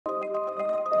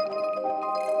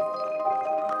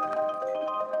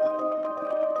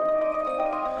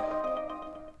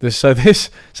This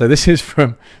is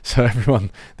from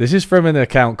this is from an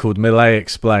account called Milei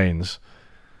Explains,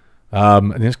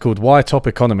 and it's called "Why Top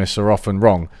Economists Are Often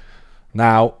Wrong."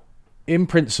 Now, in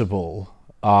principle,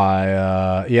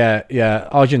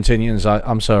 Argentinians,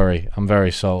 I'm sorry, I'm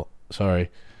very sorry,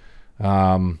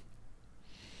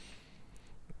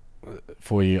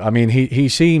 for you. I mean, he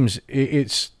seems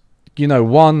it's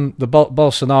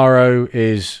Bolsonaro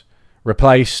is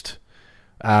replaced,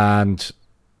 and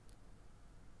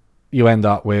you end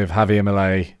up with Javier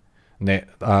Milei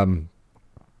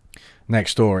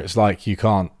next door. It's like you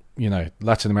can't,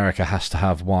 Latin America has to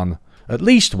have one, at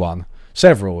least one,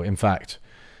 several, in fact,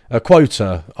 a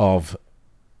quota of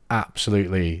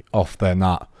absolutely off their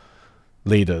nut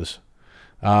leaders.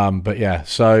 But yeah,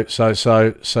 so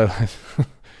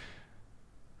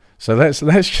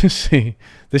let's just see.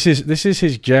 This is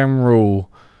his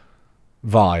general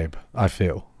vibe, I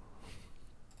feel.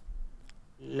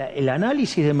 El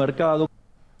análisis de mercado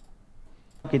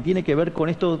que tiene que ver con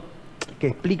esto que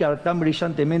explica tan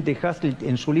brillantemente Hazlitt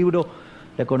en su libro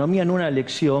La economía en una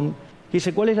lección, que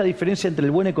dice cuál es la diferencia entre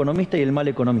el buen economista y el mal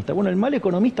economista. Bueno, el mal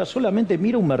economista solamente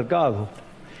mira un mercado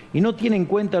y no tiene en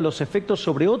cuenta los efectos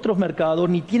sobre otros mercados,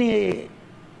 ni tiene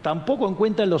tampoco en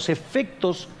cuenta los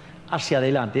efectos hacia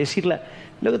adelante. Es decir, la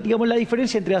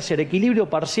diferencia entre hacer equilibrio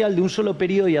parcial de un solo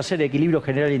periodo y hacer equilibrio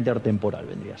general intertemporal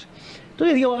vendría a ser.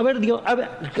 Entonces a ver,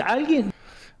 alguien...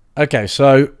 Okay,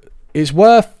 so it's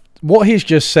worth... What he's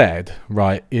just said,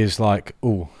 right, is like...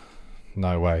 Oh,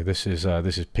 no way. This is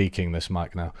peaking this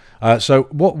mic now. So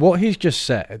what he's just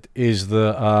said is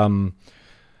that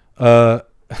a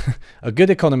good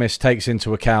economist takes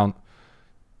into account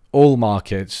all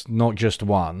markets, not just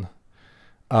one,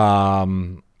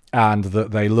 and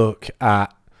that they look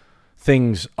at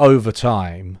things over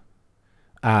time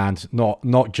and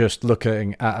not just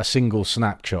looking at a single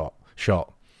snapshot.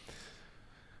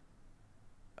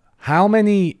 How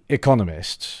many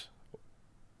economists,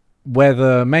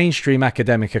 whether mainstream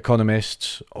academic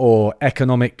economists or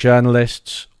economic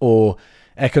journalists or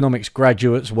economics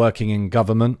graduates working in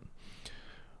government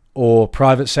or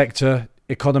private sector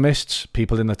economists,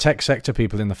 people in the tech sector,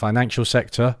 people in the financial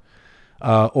sector,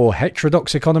 or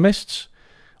heterodox economists,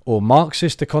 or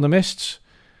Marxist economists,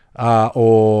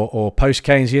 or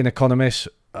post-Keynesian economists,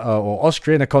 or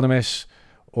Austrian economists,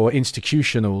 or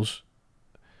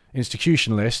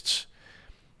institutionalists,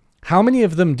 how many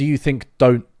of them do you think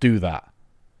don't do that?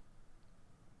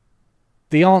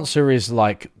 The answer is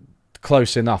like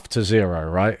close enough to zero,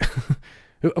 right?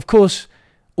 Of course,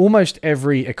 almost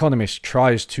every economist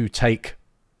tries to take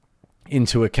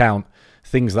into account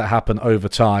things that happen over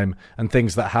time and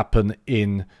things that happen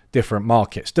in different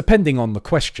markets, depending on the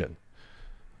question.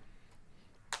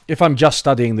 If I'm just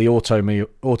studying the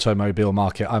automobile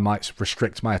market, I might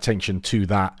restrict my attention to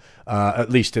that, at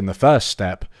least in the first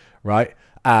step, right?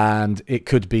 And it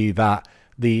could be that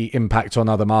the impact on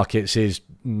other markets is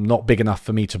not big enough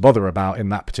for me to bother about in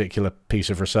that particular piece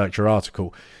of research or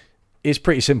article. It's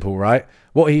pretty simple, right?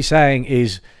 What he's saying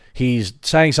is he's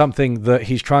saying something that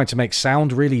he's trying to make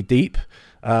sound really deep,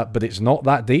 but it's not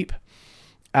that deep.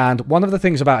 And one of the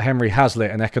things about Henry Hazlitt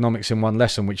and Economics in One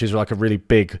Lesson, which is like a really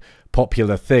big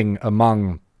popular thing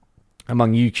among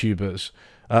YouTubers,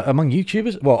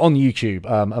 well, on YouTube,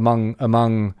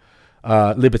 among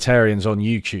libertarians on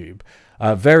YouTube,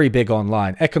 very big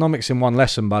online. Economics in One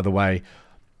Lesson, by the way,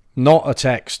 not a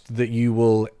text that you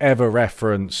will ever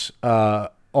reference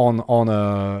on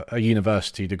a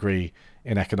university degree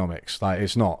in economics. Like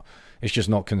it's just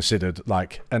not considered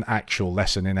like an actual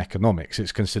lesson in economics.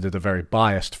 It's considered a very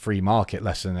biased free market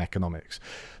lesson in economics.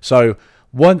 So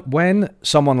when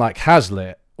someone like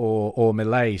Hazlitt or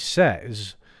Milei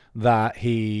says that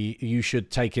you should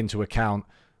take into account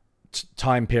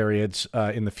time periods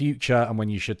in the future, and when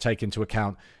you should take into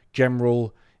account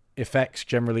general effects,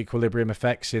 general equilibrium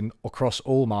effects across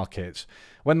all markets,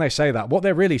 when they say that, what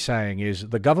they're really saying is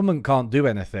the government can't do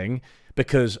anything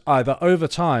because either over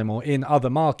time or in other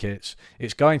markets,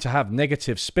 it's going to have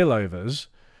negative spillovers,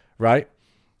 right?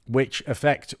 Which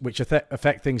affect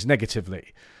things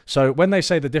negatively. So when they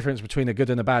say the difference between a good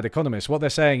and a bad economist, what they're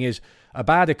saying is a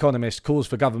bad economist calls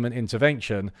for government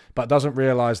intervention, but doesn't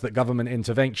realize that government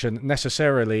intervention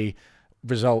necessarily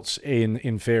results in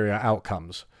inferior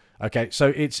outcomes. Okay,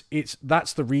 so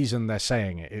that's the reason they're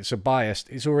saying it. It's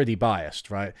already biased,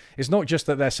 right? It's not just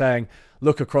that they're saying,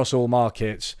 look across all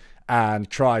markets and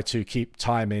try to keep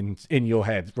time in your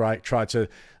head, right? Try to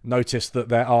notice that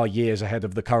there are years ahead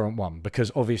of the current one,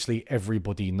 because obviously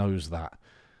everybody knows that.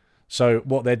 So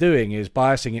what they're doing is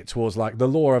biasing it towards like the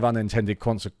law of unintended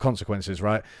consequences,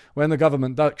 right? When the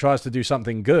government tries to do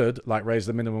something good, like raise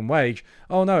the minimum wage,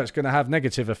 oh no, it's going to have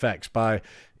negative effects by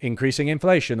increasing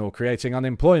inflation or creating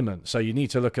unemployment. So you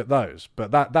need to look at those.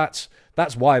 But that's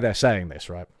why they're saying this,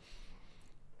 right?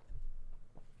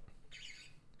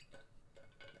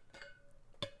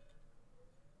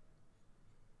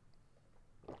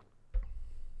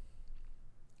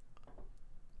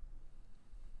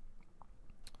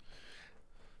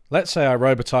 Let's say I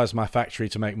robotize my factory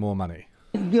to make more money.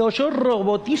 Digo, yo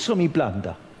robotizo mi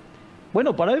planta.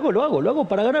 Bueno, para algo lo hago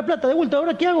para ganar plata. De vuelta,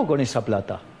 ahora, ¿qué hago con esa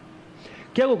plata?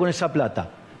 ¿Qué hago con esa plata?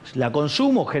 La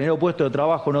consumo, genero puesto de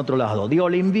trabajo en otro lado. Digo,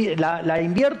 la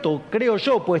invierto, creo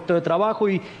yo, puesto de trabajo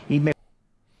y me...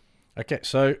 Okay,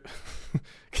 so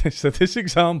this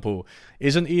example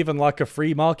isn't even like a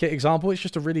free market example. It's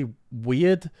just a really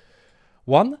weird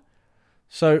one.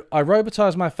 So I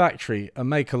robotize my factory and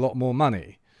make a lot more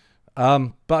money.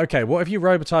 But okay, what if you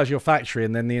robotize your factory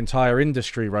and then the entire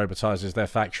industry robotizes their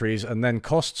factories and then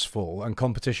costs fall and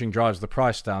competition drives the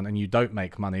price down and you don't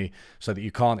make money so that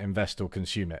you can't invest or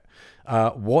consume it?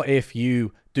 What if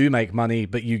you do make money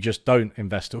but you just don't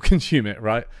invest or consume it,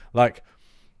 right? Like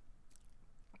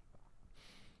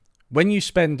when you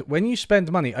spend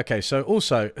money, okay, so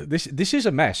also this is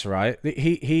a mess, right?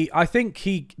 I think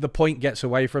the point gets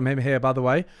away from him here, by the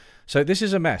way. So this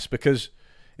is a mess because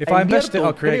if I invest it,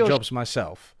 I'll create jobs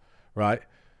myself, right?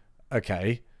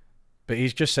 Okay, but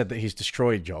he's just said that he's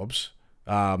destroyed jobs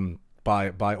by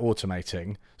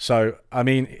automating. So, I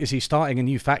mean, is he starting a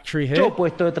new factory here?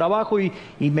 Puesto de trabajo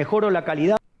y mejoro la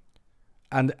calidad.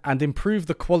 And improve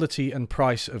the quality and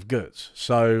price of goods.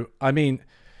 So, I mean,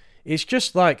 it's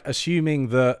just like assuming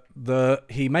that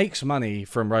he makes money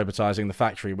from robotizing the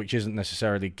factory, which isn't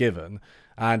necessarily given,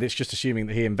 and it's just assuming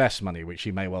that he invests money, which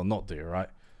he may well not do, right?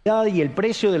 Y el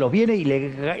precio de los bienes y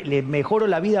le mejoro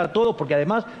la vida a todos porque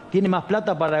además tiene más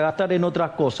plata para gastar en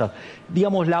otras cosas.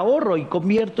 Digamos, la ahorro y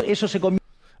convierto, eso se convierte.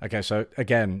 Okay, so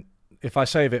again, if I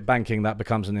save it banking, that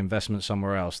becomes an investment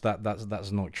somewhere else.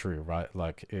 That's not true, right?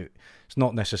 Like it's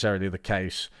not necessarily the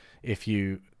case if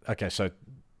you... Okay, so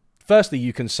firstly,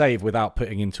 you can save without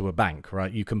putting into a bank,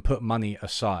 right? You can put money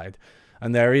aside.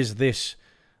 And there is this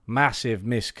massive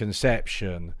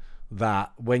misconception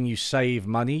that when you save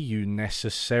money, that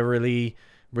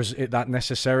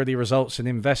necessarily results in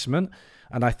investment.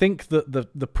 And I think that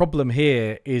the problem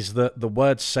here is that the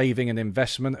words saving and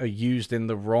investment are used in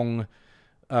the wrong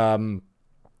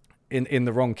in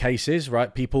the wrong cases,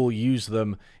 right? People use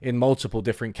them in multiple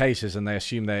different cases and they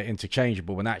assume they're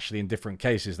interchangeable when actually in different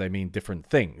cases they mean different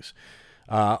things.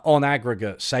 On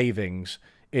aggregate savings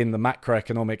in the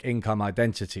macroeconomic income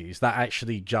identities, that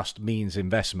actually just means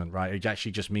investment, right? It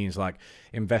actually just means like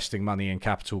investing money in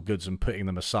capital goods and putting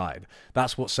them aside.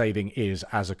 That's what saving is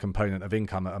as a component of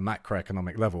income at a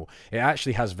macroeconomic level. It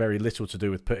actually has very little to do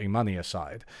with putting money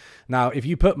aside. Now, if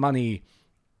you put money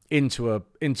into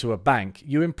a bank,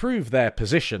 you improve their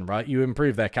position, right? You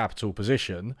improve their capital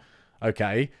position,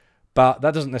 okay? But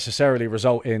that doesn't necessarily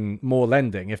result in more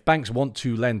lending. If banks want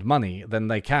to lend money, then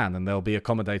they can, and they'll be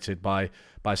accommodated by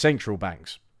central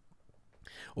banks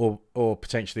or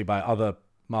potentially by other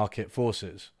market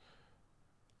forces.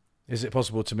 Is it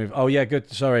possible to move? Oh yeah,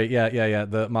 good. Sorry, yeah.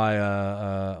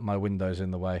 My window's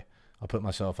in the way. I'll put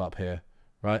myself up here,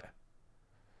 right?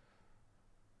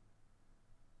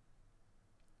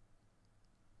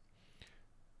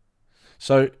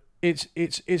 So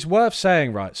it's worth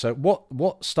saying, right? So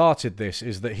what started this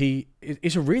is that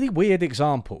it's a really weird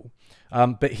example,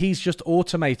 but he's just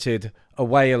automated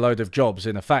away a load of jobs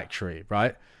in a factory,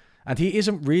 right? And he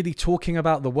isn't really talking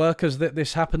about the workers that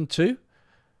this happened to,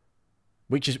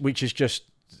 which is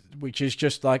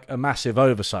just like a massive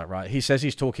oversight, right? He says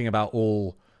he's talking about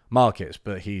all markets,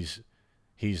 but he's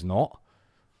not.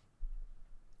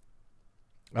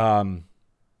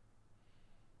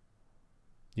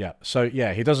 Yeah, so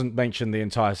yeah, he doesn't mention the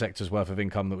entire sector's worth of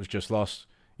income that was just lost.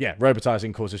 Yeah,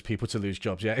 robotizing causes people to lose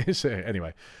jobs. Yeah,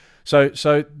 anyway. So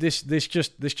this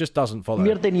just doesn't follow.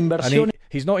 And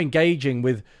he's not engaging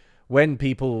with when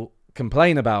people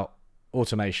complain about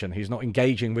automation. He's not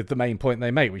engaging with the main point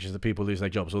they make, which is that people lose their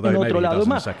jobs. Although maybe he does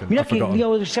in a second. Mirá que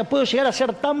puedo llegar a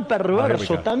ser tan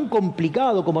perverso, tan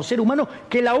complicado como ser humano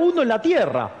que la hundo en la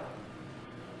tierra.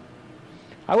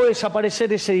 Hago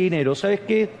desaparecer ese dinero. ¿Sabes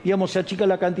qué? Digamos, se achica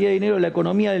la cantidad de dinero, la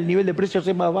economía, el nivel de precios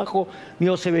es más bajo,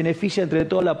 digo, se beneficia entre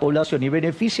toda la población y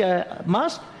beneficia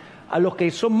más a los que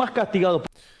son más castigados.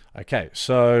 Okay,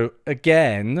 so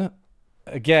again,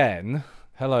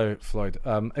 hello Floyd.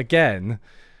 Again,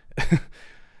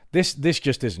 this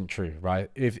just isn't true, right?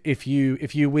 If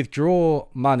you withdraw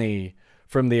money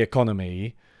from the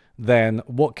economy, then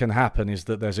what can happen is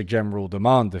that there's a general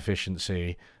demand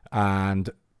deficiency and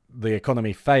the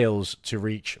economy fails to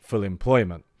reach full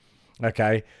employment.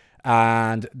 Okay.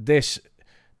 And this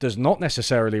does not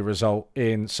necessarily result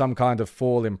in some kind of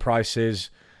fall in prices.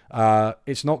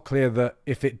 It's not clear that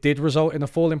if it did result in a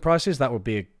fall in prices, that would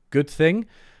be a good thing.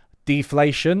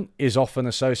 Deflation is often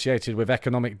associated with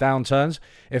economic downturns.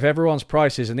 If everyone's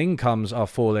prices and incomes are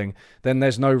falling, then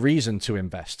there's no reason to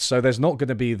invest. So there's not going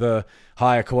to be the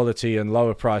higher quality and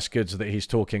lower price goods that he's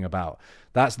talking about.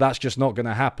 That's just not going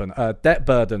to happen. Debt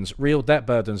burdens, real debt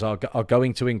burdens are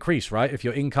going to increase, right? If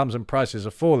your incomes and prices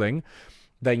are falling,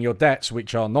 then your debts,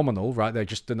 which are nominal, right? They're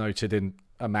just denoted in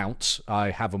amounts.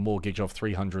 I have a mortgage of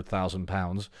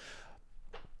 £300,000.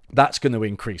 That's going to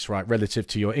increase, right, relative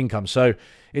to your income. So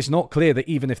it's not clear that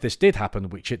even if this did happen,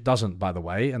 which it doesn't, by the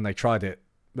way, and they've tried it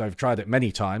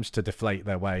many times to deflate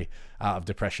their way out of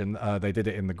depression. They did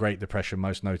it in the Great Depression,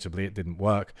 most notably. It didn't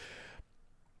work.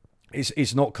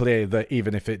 It's not clear that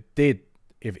even if it did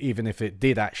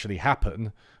actually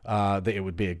happen, that it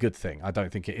would be a good thing. I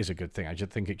don't think it is a good thing. I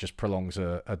just think it just prolongs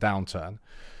a downturn.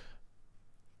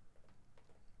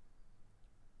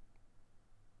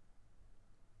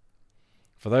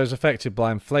 For those affected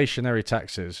by inflationary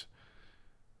taxes,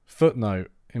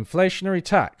 footnote, inflationary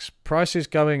tax, prices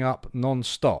going up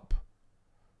non-stop.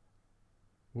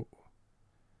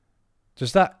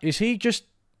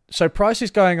 So prices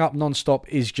going up non-stop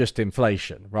is just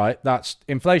inflation, right?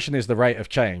 Inflation is the rate of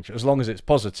change. As long as it's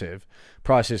positive,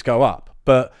 prices go up.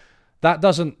 But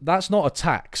that's not a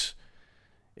tax.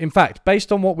 In fact,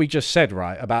 based on what we just said,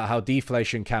 right, about how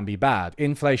deflation can be bad,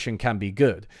 inflation can be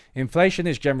good. Inflation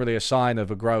is generally a sign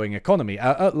of a growing economy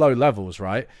at low levels,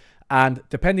 right? And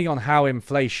depending on how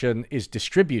inflation is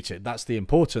distributed, that's the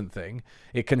important thing.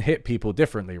 It can hit people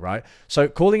differently, right? So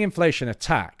calling inflation a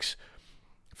tax,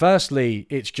 firstly,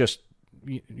 it's just,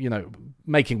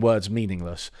 making words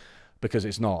meaningless because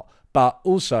it's not. But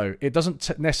also, it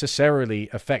doesn't necessarily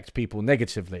affect people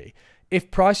negatively. If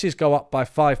prices go up by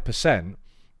 5%,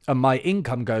 and my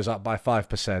income goes up by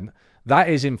 5%, that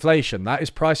is inflation. That is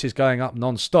prices going up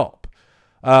non-stop.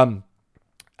 And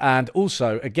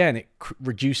also, again, it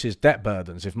reduces debt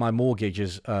burdens. If my mortgage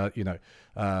is,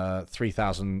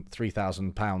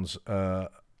 £3,000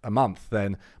 a month,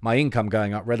 then my income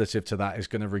going up relative to that is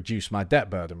going to reduce my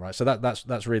debt burden, right? So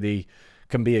that's really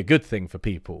can be a good thing for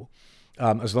people.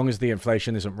 As long as the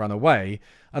inflation isn't run away,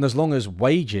 and as long as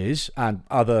wages and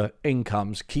other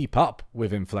incomes keep up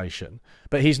with inflation.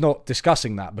 But he's not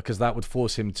discussing that because that would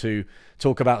force him to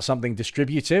talk about something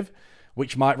distributive,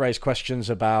 which might raise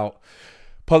questions about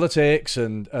politics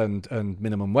and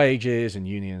minimum wages and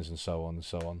unions and so on and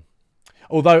so on.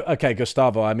 Although, okay,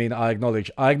 Gustavo, I mean, I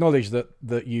acknowledge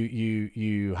that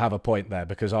you have a point there,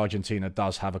 because Argentina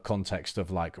does have a context of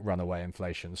like runaway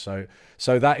inflation. So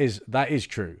that is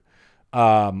true.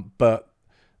 But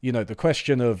the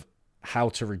question of how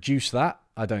to reduce that,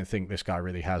 I don't think this guy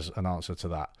really has an answer to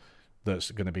that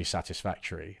that's going to be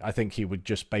satisfactory. I think he would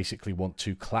just basically want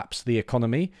to collapse the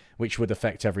economy, which would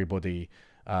affect everybody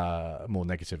more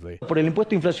negatively. Por el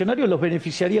impuesto inflacionario los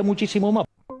beneficiaría muchísimo más.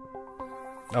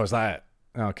 Oh, is that it?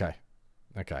 Okay.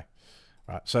 Right.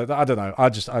 So I don't know. I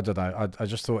don't know. I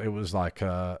just thought it was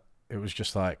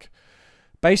just like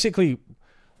basically.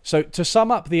 So to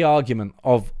sum up the argument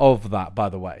of that, by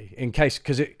the way, in case,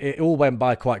 because it all went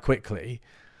by quite quickly,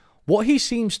 what he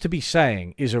seems to be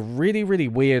saying is a really, really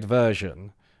weird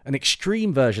version, an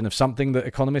extreme version of something that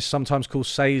economists sometimes call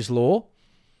Say's law.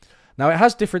 Now, it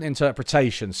has different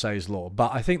interpretations, Say's law,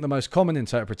 but I think the most common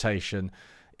interpretation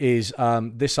is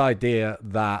this idea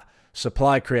that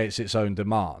supply creates its own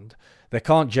demand. There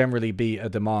can't generally be a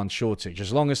demand shortage.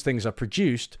 As long as things are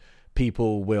produced,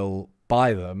 people will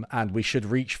buy them, and we should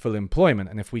reach full employment.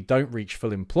 And if we don't reach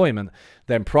full employment,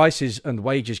 then prices and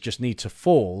wages just need to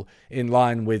fall in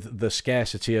line with the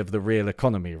scarcity of the real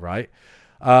economy, right?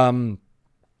 And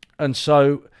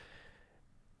so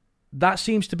that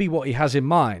seems to be what he has in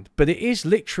mind. But it is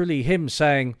literally him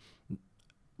saying,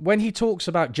 when he talks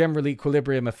about general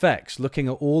equilibrium effects, looking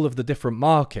at all of the different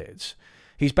markets,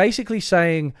 he's basically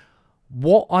saying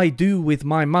what I do with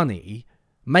my money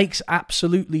makes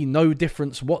absolutely no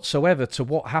difference whatsoever to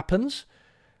what happens.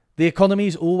 The economy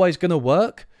is always going to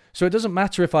work. So it doesn't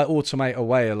matter if I automate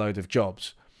away a load of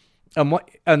jobs.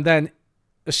 And then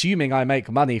assuming I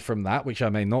make money from that, which I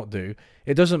may not do,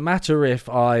 it doesn't matter if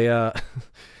I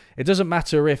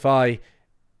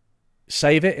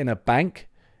save it in a bank.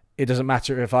 It doesn't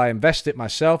matter if I invest it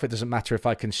myself. It doesn't matter if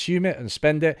I consume it and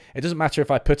spend it. It doesn't matter if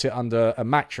I put it under a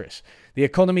mattress. The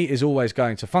economy is always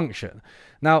going to function.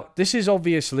 Now, this is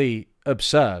obviously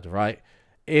absurd, right?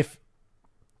 If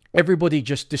everybody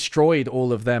just destroyed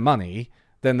all of their money,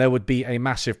 then there would be a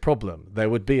massive problem. There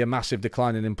would be a massive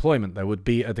decline in employment. There would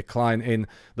be a decline in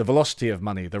the velocity of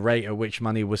money, the rate at which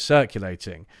money was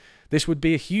circulating. This would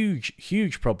be a huge,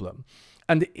 huge problem.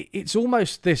 And it's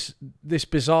almost this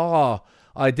bizarre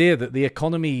idea that the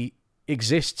economy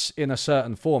exists in a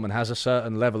certain form and has a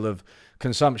certain level of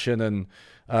consumption and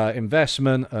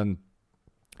investment and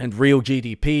real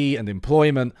GDP and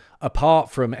employment apart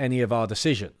from any of our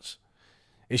decisions.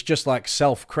 It's just like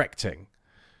self-correcting.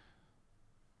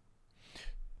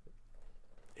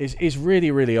 Is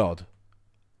really, really odd.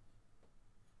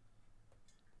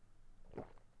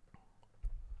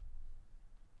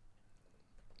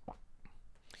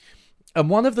 And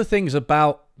one of the things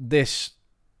about this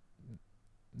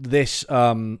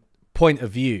point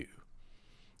of view,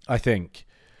 I think,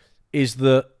 is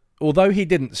that although he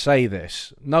didn't say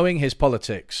this, knowing his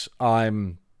politics,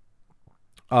 I'm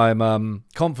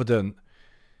confident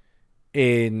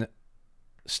in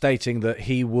stating that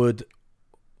he would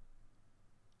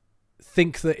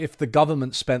think that if the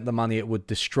government spent the money, it would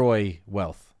destroy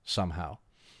wealth somehow.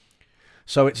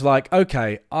 So it's like,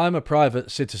 okay, I'm a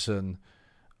private citizen,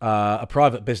 a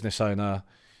private business owner.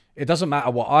 It doesn't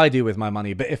matter what I do with my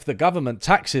money, but if the government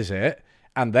taxes it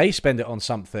and they spend it on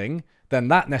something, then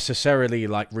that necessarily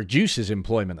like reduces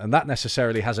employment, and that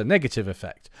necessarily has a negative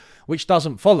effect, which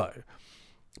doesn't follow.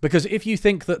 Because if you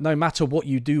think that no matter what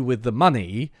you do with the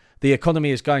money, the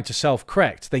economy is going to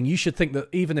self-correct, then you should think that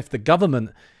even if the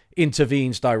government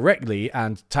intervenes directly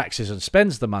and taxes and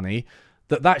spends the money,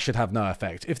 that should have no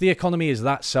effect. If the economy is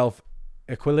that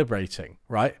self-equilibrating,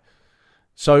 right?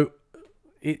 So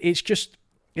it's just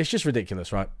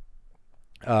ridiculous, right?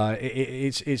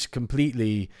 It's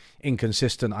completely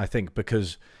inconsistent, I think,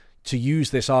 because to use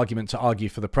this argument to argue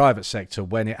for the private sector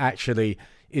when it actually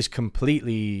is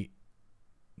completely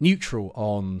neutral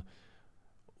on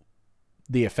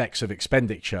the effects of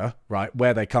expenditure, right?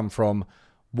 Where they come from,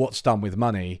 what's done with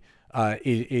money,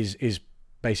 is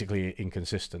basically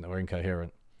inconsistent or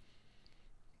incoherent.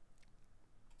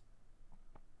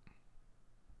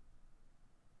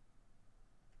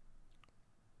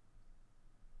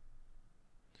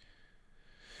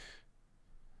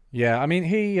 Yeah, I mean,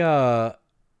 he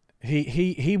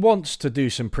wants to do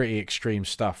some pretty extreme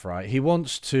stuff, right? He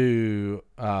wants to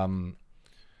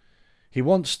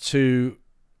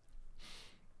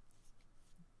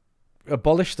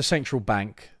abolish the central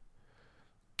bank,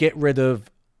 get rid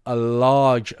of a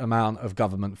large amount of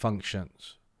government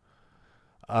functions,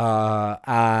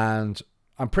 and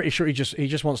I'm pretty sure he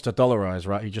just wants to dollarize,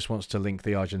 right? He just wants to link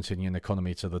the Argentinian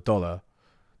economy to the dollar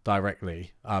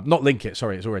directly. Not link it,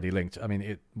 sorry, it's already linked. I mean,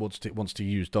 it wants to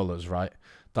use dollars, right,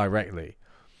 directly.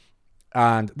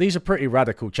 And these are pretty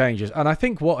radical changes. And I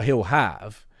think what he'll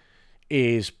have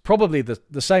is probably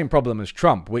the same problem as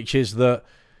Trump, which is that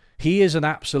he is an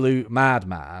absolute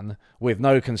madman with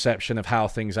no conception of how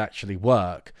things actually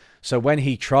work. So when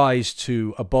he tries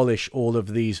to abolish all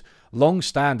of these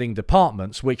long-standing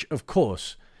departments, which of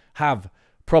course have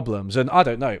problems, and I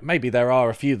don't know, maybe there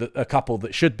are a couple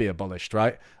that should be abolished,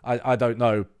 right? I don't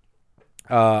know.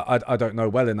 I don't know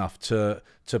well enough to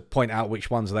point out which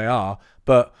ones they are,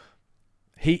 but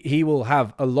he will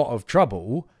have a lot of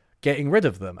trouble getting rid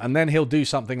of them. And then he'll do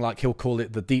something like he'll call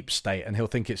it the deep state, and he'll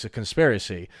think it's a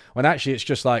conspiracy, when actually it's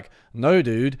just like, no,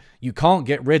 dude, you can't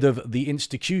get rid of the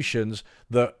institutions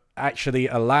that actually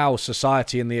allow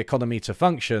society and the economy to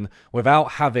function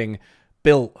without having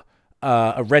built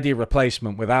a ready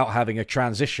replacement, without having a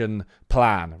transition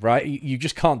plan, right? You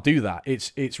just can't do that.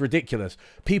 It's ridiculous.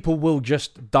 People will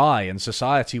just die and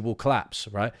society will collapse,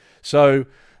 right? So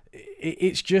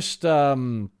it's just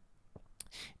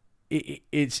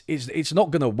it's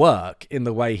not going to work in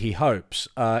the way he hopes.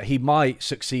 He might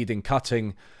succeed in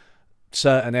cutting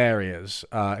certain areas.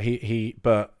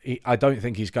 But I don't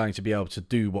think he's going to be able to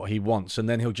do what he wants, and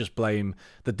then he'll just blame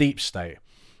the deep state.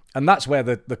 And that's where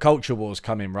the culture wars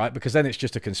come in, right? Because then it's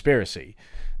just a conspiracy.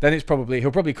 Then he'll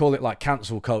probably call it like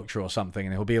cancel culture or something,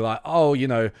 and he'll be like, oh, you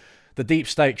know, the deep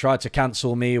state tried to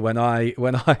cancel me when I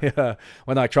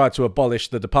tried to abolish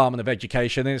the Department of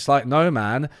Education. And it's like, no,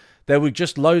 man, there were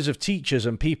just loads of teachers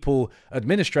and people,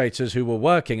 administrators who were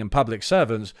working, and public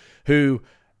servants who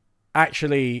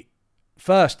actually,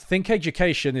 first, think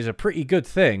education is a pretty good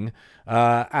thing,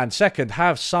 and second,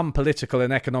 have some political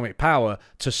and economic power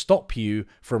to stop you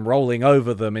from rolling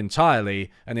over them entirely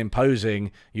and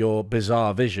imposing your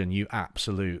bizarre vision, you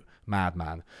absolute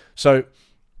madman. So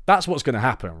that's what's going to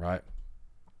happen, right?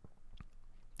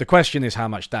 The question is how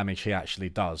much damage he actually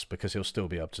does, because he'll still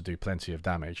be able to do plenty of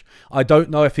damage. I don't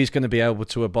know if he's going to be able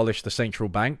to abolish the central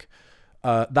bank.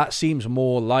 That seems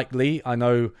more likely. I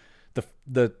know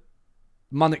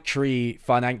monetary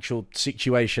financial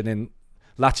situation in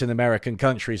Latin American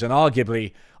countries, and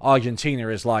arguably Argentina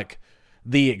is like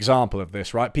the example of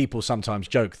this, right? People sometimes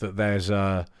joke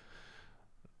that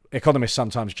economists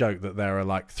sometimes joke that there are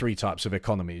like 3 types of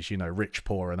economies, you know, rich,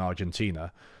 poor, and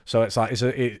Argentina. So it's like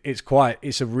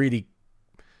it's a really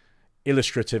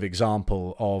illustrative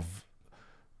example of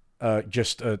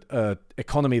just a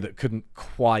economy that couldn't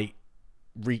quite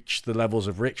reach the levels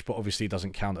of rich, but obviously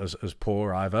doesn't count as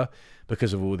poor either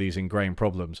because of all these ingrained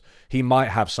problems. He might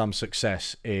have some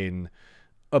success in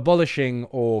abolishing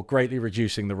or greatly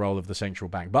reducing the role of the central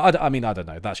bank, but I mean I don't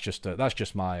know. That's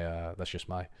just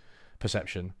my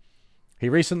perception. He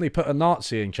recently put a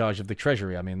Nazi in charge of the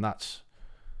treasury. I mean that's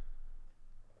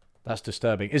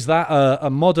disturbing. Is that a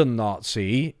modern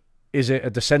Nazi? Is it a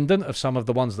descendant of some of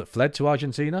the ones that fled to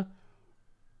Argentina?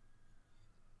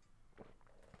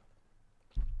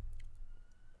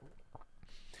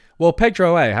 Well,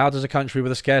 Pedro A., how does a country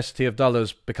with a scarcity of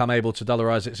dollars become able to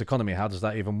dollarize its economy? How does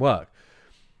that even work?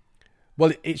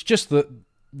 Well, it's just that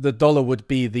the dollar would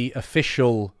be the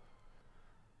official...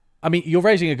 I mean, you're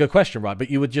raising a good question, right? But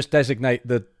you would just designate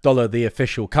the dollar the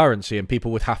official currency and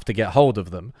people would have to get hold of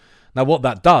them. Now, what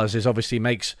that does is obviously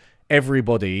makes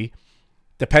everybody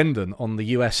dependent on the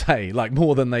USA, like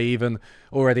more than they even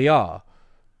already are.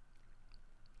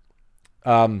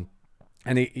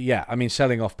 Yeah, I mean,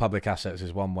 selling off public assets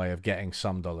is one way of getting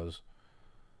some dollars.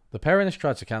 The parents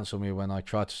tried to cancel me when I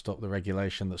tried to stop the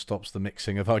regulation that stops the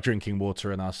mixing of our drinking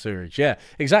water and our sewage. Yeah,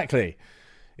 exactly.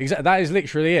 That is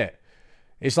literally it.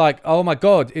 It's like, oh my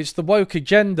God, it's the woke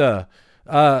agenda.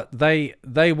 They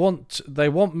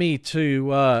want me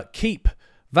to keep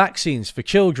vaccines for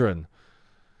children.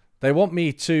 They want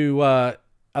me to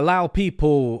allow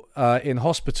people in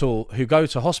hospital who go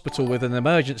to hospital with an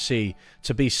emergency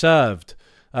to be served,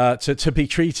 to be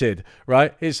treated,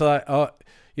 right? It's like,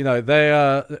 you know,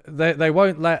 they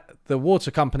won't let the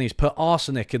water companies put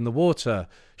arsenic in the water.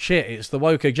 Shit, it's the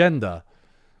woke agenda.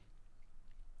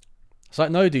 It's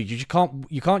like, no, dude, you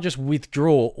can't just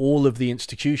withdraw all of the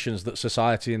institutions that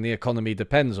society and the economy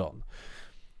depends on.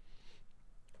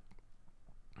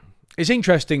 It's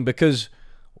interesting because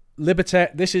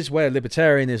this is where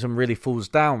libertarianism really falls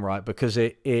down, right? Because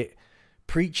it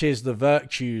preaches the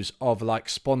virtues of like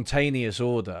spontaneous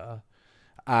order,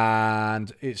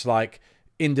 and it's like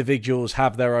individuals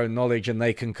have their own knowledge and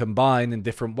they can combine in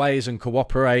different ways and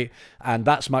cooperate, and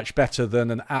that's much better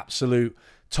than an absolute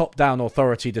top-down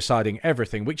authority deciding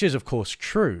everything, which is of course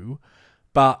true,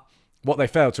 but what they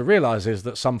fail to realize is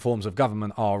that some forms of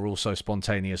government are also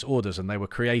spontaneous orders, and they were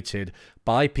created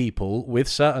by people with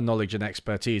certain knowledge and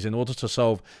expertise in order to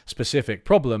solve specific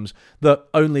problems that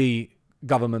only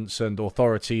governments and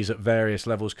authorities at various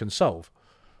levels can solve.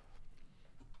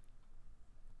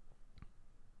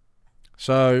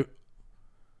 So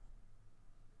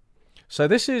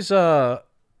this is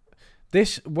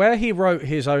where he wrote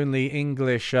his only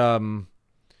English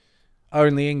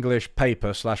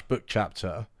paper / book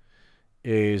chapter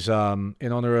is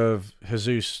in honor of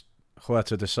Jesus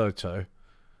Huerta de Soto,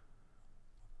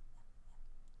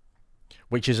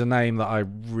 which is a name that I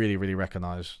really, really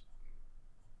recognize.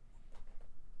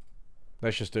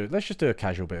 Let's just do a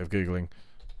casual bit of Googling.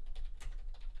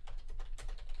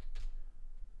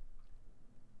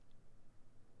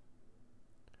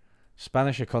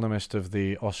 Spanish economist of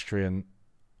the Austrian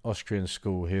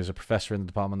school. He is a professor in the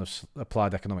Department of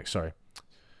Applied Economics. Sorry,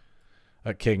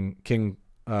 at King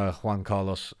Juan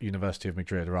Carlos University of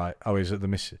Madrid. Right. Oh, he's at the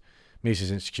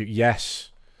Mises Institute. Yes,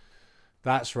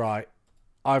 that's right.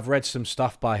 I've read some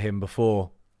stuff by him before.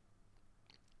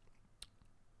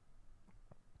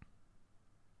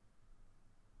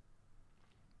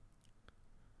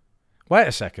 Wait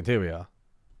a second. Here we are.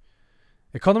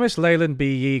 Economist Leland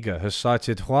B. Yeager has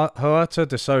cited Huerta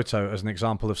de Soto as an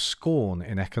example of scorn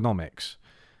in economics.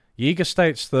 Yeager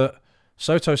states that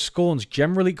Soto scorns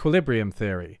general equilibrium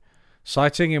theory,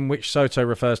 citing in which Soto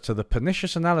refers to the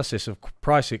pernicious analysis of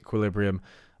price equilibrium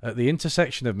at the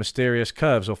intersection of mysterious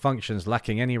curves or functions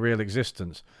lacking any real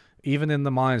existence, even in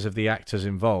the minds of the actors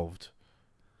involved.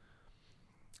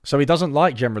 So he doesn't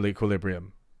like general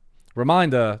equilibrium.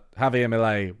 Reminder, Javier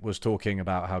Milei was talking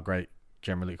about how great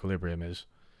general equilibrium is.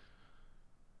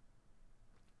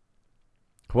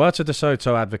 Huerta de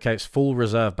Soto advocates full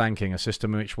reserve banking, a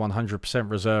system in which 100%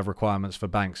 reserve requirements for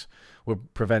banks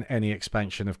would prevent any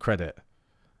expansion of credit.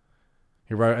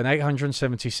 He wrote an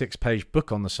 876-page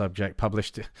book on the subject,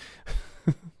 published...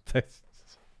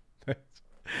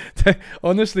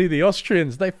 Honestly, the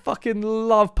Austrians, they fucking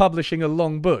love publishing a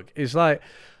long book. It's like,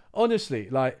 honestly,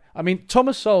 like, I mean,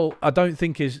 Thomas Sowell, I don't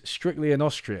think is strictly an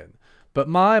Austrian, but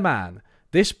my man,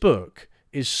 this book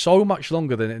is so much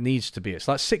longer than it needs to be. It's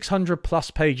like 600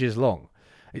 plus pages long.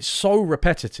 It's so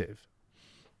repetitive.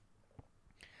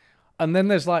 And then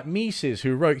there's like Mises,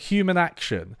 who wrote Human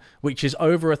Action, which is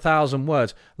over 1,000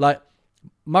 words. Like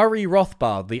Murray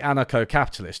Rothbard, the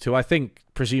anarcho-capitalist, who I think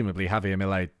presumably Javier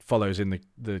Milei follows in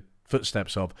the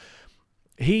footsteps of,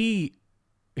 he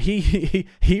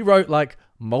wrote like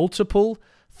multiple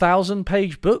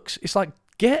 1,000-page books. It's like,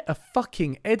 get a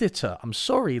fucking editor. I'm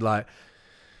sorry, like.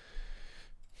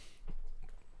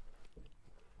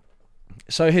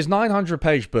 So his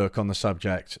 900-page book on the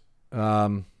subject,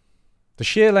 the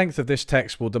sheer length of this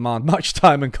text will demand much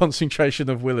time and concentration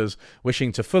of willers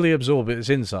wishing to fully absorb its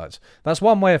insights. That's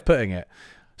one way of putting it.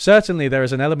 Certainly, there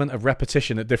is an element of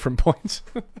repetition at different points.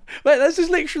 Like, this is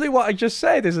literally what I just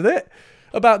said, isn't it?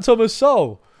 About Thomas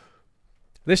Sowell.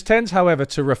 This tends, however,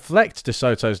 to reflect De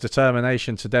Soto's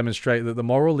determination to demonstrate that the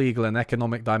moral, legal, and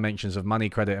economic dimensions of money,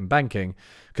 credit, and banking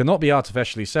cannot be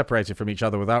artificially separated from each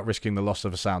other without risking the loss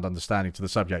of a sound understanding to the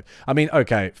subject. I mean,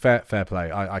 okay, fair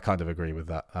play. I kind of agree with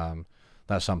that.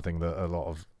 That's something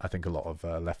that I think a lot of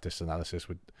leftist analysis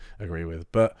would agree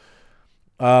with. But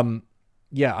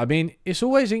yeah, I mean, it's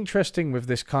always interesting with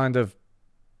this kind of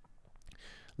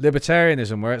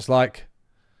libertarianism, where it's like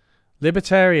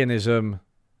libertarianism,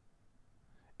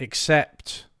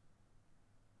 except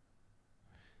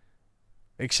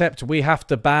we have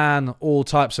to ban all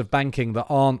types of banking that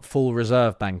aren't full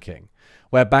reserve banking,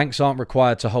 where banks aren't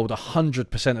required to hold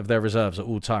 100% of their reserves at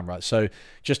all time, right? So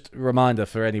just a reminder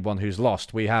for anyone who's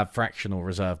lost, we have fractional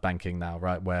reserve banking now,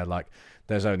 right? Where like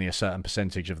there's only a certain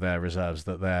percentage of their reserves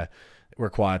that they're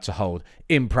required to hold.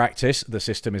 In practice, the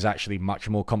system is actually much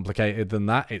more complicated than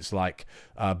that. It's like,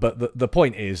 but the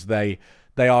point is there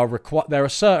are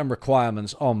certain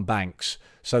requirements on banks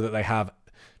so that they have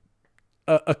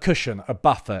a cushion, a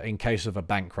buffer in case of a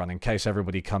bank run, in case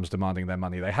everybody comes demanding their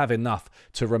money. They have enough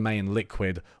to remain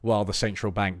liquid while the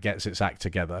central bank gets its act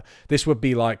together. This would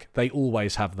be like they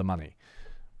always have the money.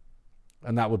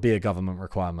 And that would be a government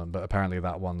requirement, but apparently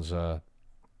that one's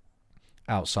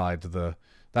outside the...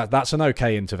 That's an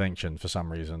okay intervention for some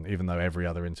reason, even though every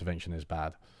other intervention is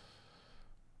bad.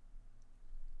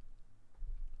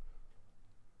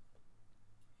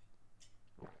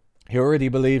 He already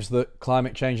believes that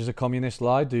climate change is a communist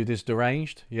lie. Dude is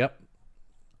deranged. Yep.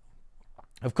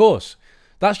 Of course.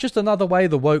 That's just another way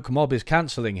the woke mob is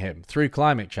cancelling him, through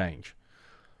climate change.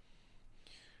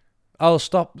 Oh,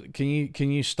 stop. Can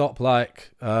you stop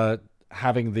like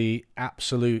having the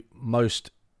absolute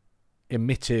most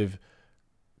emittive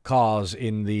cars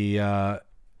in the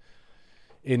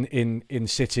in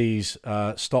cities?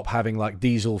 Stop having like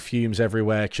diesel fumes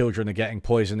everywhere. Children are getting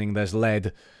poisoning. There's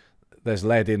lead in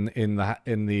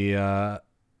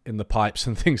the pipes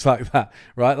and things like that,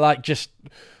 right? Like, just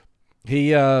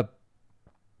he's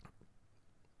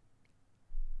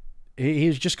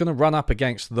just going to run up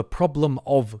against the problem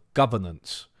of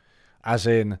governance, as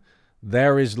in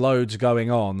there is loads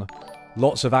going on,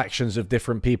 lots of actions of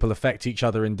different people affect each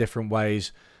other in different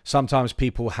ways. Sometimes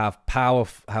people have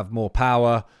more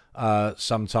power,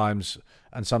 sometimes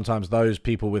those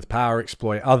people with power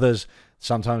exploit others.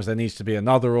 Sometimes there needs to be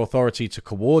another authority to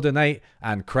coordinate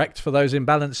and correct for those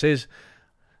imbalances.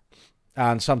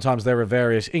 And sometimes there are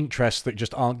various interests that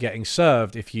just aren't getting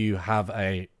served if you have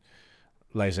a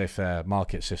laissez-faire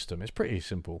market system. It's pretty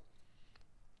simple.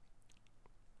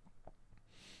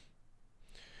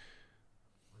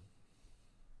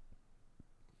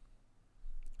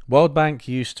 World Bank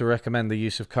used to recommend the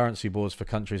use of currency boards for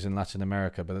countries in Latin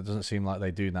America, but it doesn't seem like they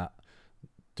do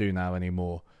now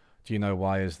anymore. Do you know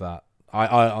why is that?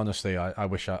 I honestly, I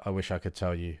wish I could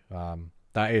tell you.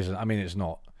 That isn't. I mean, it's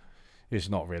not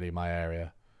really my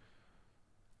area.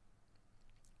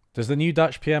 Does the new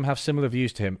Dutch PM have similar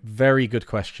views to him? Very good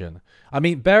question. I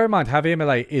mean, bear in mind, Javier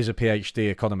Milei is a PhD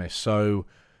economist, so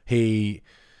I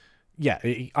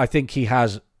think he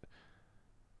has.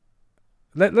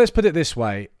 Let's put it this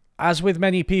way: as with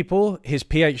many people, his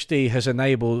PhD has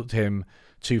enabled him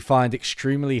to find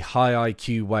extremely high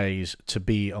IQ ways to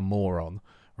be a moron.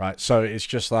 Right, so it's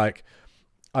just like,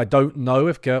 I don't know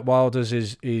if Geert Wilders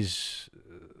is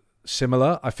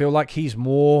similar. I feel like he's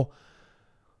more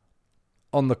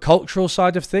on the cultural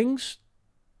side of things.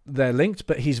 They're linked,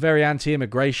 but he's very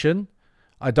anti-immigration.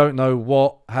 I don't know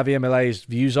what Javier Milei's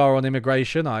views are on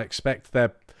immigration. I expect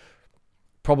they're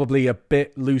probably a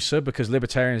bit looser because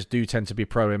libertarians do tend to be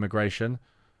pro-immigration.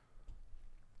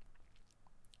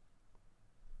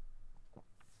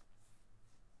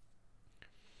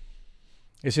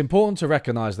 It's important to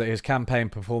recognise that his campaign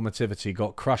performativity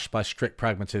got crushed by strict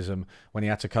pragmatism when he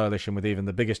had to coalition with even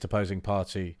the biggest opposing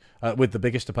party,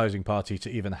 to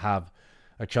even have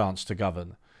a chance to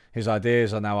govern. His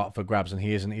ideas are now up for grabs, and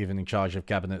he isn't even in charge of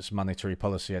Cabinet's monetary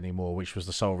policy anymore, which was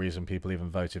the sole reason people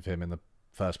even voted for him in the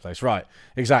first place. Right,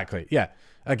 exactly. Yeah.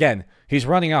 Again, he's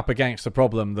running up against the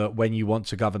problem that when you want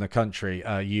to govern a country,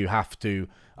 you have to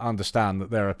understand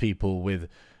that there are people with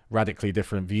radically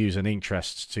different views and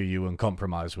interests to you and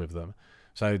compromise with them.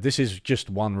 So this is just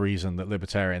one reason that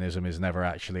libertarianism is never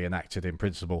actually enacted in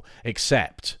principle,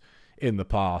 except in the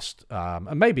past,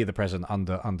 and maybe the present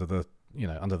under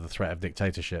the threat of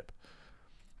dictatorship.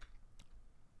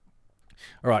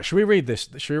 All right, should we read this?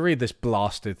 Should we read this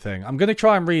blasted thing? I'm going to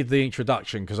try and read the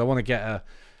introduction because I want to get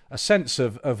a sense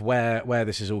of where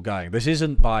this is all going. This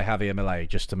isn't by Javier Milei,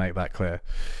 just to make that clear.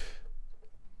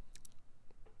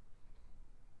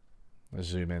 Let's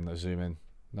zoom in. Let's zoom in.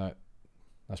 No,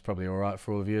 that's probably all right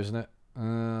for all of you, isn't it?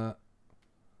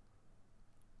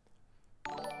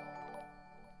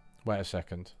 Wait a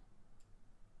second.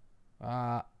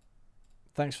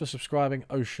 Thanks for subscribing,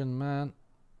 Ocean Man.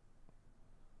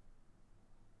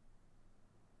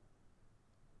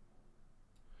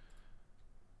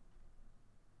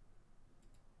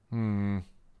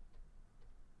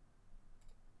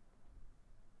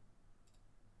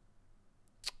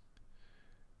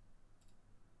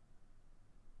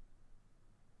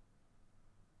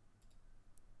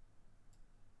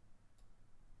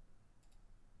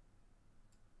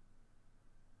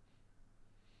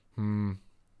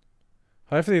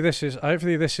 Hopefully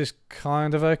this is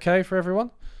kind of okay for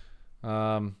everyone.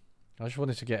 I just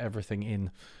wanted to get everything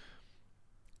in.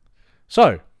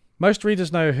 So, most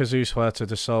readers know Jesus Huerta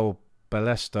de Sol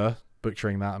Ballester,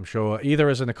 butchering that I'm sure, either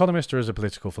as an economist or as a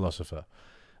political philosopher.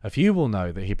 A few will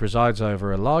know that he presides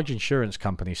over a large insurance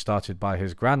company started by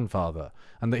his grandfather,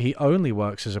 and that he only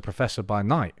works as a professor by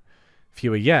night.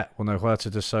 Fewer yet will know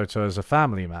Huerta de Soto as a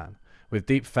family man, with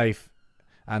deep faith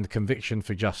and conviction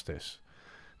for justice.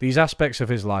 These aspects of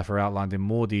his life are outlined in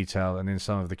more detail and in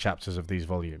some of the chapters of these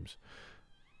volumes.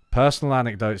 Personal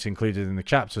anecdotes included in the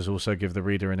chapters also give the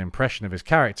reader an impression of his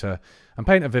character and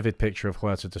paint a vivid picture of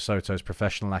Huerta de Soto's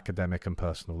professional, academic and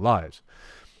personal lives.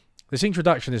 This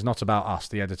introduction is not about us,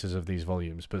 the editors of these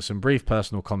volumes, but some brief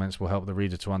personal comments will help the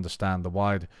reader to understand the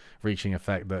wide-reaching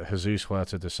effect that Jesus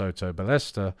Huerta de Soto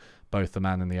Ballester, both the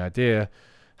man and the idea,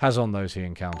 has on those he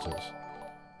encounters.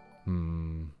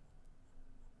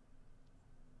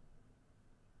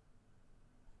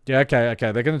 Yeah, okay.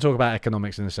 They're going to talk about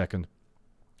economics in a second.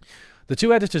 The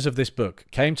two editors of this book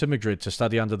came to Madrid to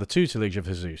study under the tutelage of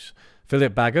Jesus.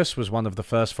 Philip Bagus was one of the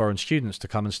first foreign students to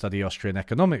come and study Austrian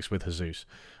economics with Jesus,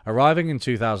 arriving in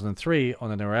 2003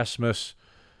 on an Erasmus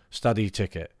study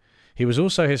ticket. He was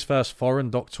also his first foreign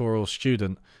doctoral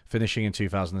student, finishing in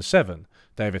 2007.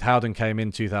 David Howden came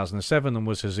in 2007 and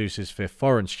was Jesus' fifth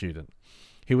foreign student.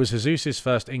 He was Jesus'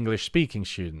 first English-speaking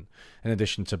student. In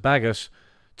addition to Bagus,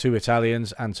 two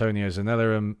Italians, Antonio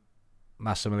Zanella and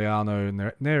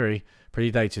Massimiliano Neri,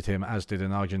 predated him, as did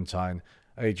an Argentine,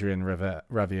 Adrian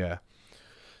Ravier.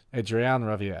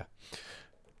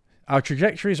 Our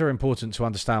trajectories are important to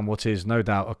understand what is, no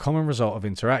doubt, a common result of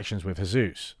interactions with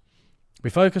Jesus. We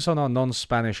focus on our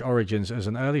non-Spanish origins as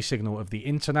an early signal of the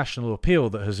international appeal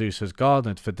that Jesus has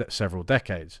garnered for several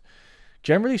decades.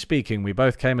 Generally speaking, we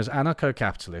both came as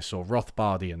anarcho-capitalists or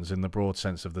Rothbardians in the broad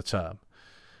sense of the term.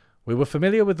 We were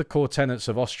familiar with the core tenets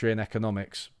of Austrian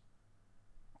economics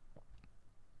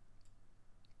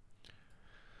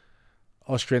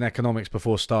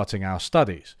before starting our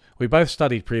studies. We both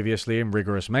studied previously in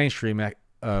rigorous mainstream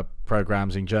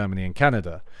programs in Germany and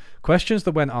Canada. Questions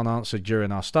that went unanswered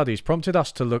during our studies prompted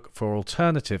us to look for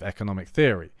alternative economic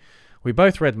theory. We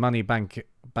both read Money, Bank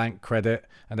Credit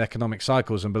and Economic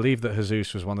Cycles and believed that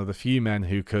Jesus was one of the few men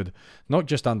who could not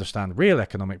just understand real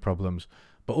economic problems,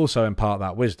 but also impart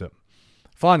that wisdom.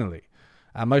 Finally,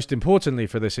 and most importantly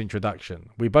for this introduction,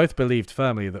 we both believed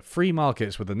firmly that free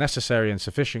markets were the necessary and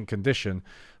sufficient condition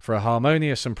for a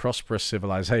harmonious and prosperous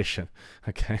civilization.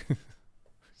 Okay.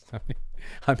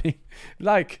 I mean,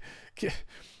 like,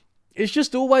 it's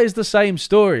just always the same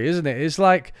story, isn't it? It's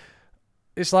like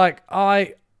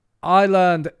I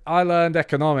learned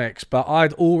economics, but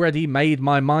I'd already made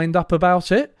my mind up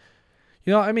about it.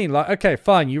 You know what I mean? Like, okay,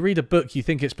 fine, you read a book, you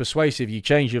think it's persuasive, you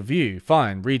change your view.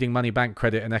 Fine, reading Money, Bank,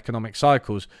 Credit and Economic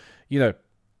Cycles, you know,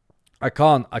 I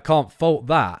can't fault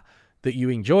that you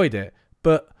enjoyed it,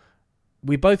 but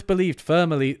we both believed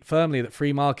firmly that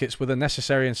free markets were the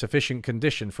necessary and sufficient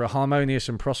condition for a harmonious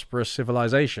and prosperous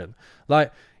civilization.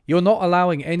 Like, you're not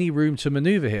allowing any room to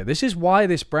maneuver here. This is why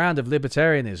this brand of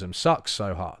libertarianism sucks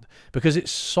so hard, because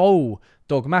it's so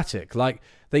dogmatic. Like,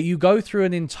 that you go through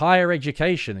an entire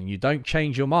education and you don't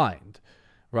change your mind,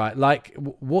 right? Like,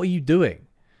 what are you doing?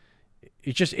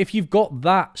 It's just, if you've got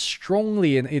that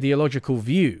strongly an ideological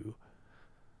view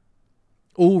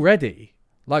already,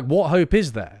 like, what hope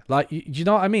is there? Like, do you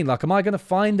know what I mean? Like, am I going to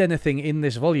find anything in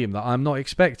this volume that I'm not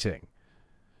expecting?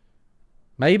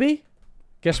 Maybe?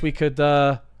 Guess we could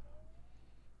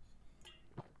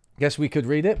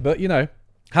read it. But, you know,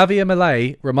 Javier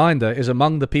Milei, reminder, is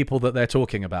among the people that they're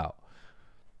talking about.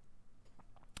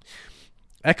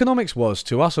 Economics was,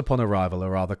 to us upon arrival, a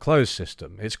rather closed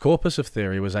system. Its corpus of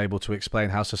theory was able to explain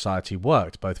how society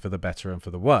worked, both for the better and for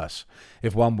the worse.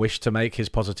 If one wished to make his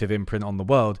positive imprint on the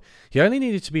world, he only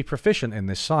needed to be proficient in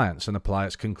this science and apply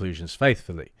its conclusions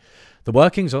faithfully.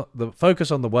 The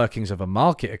focus on the workings of a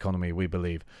market economy, we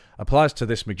believe, applies to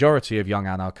this majority of young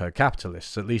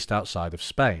anarcho-capitalists, at least outside of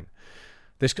Spain.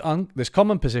 This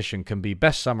common position can be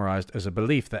best summarized as a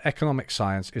belief that economic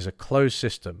science is a closed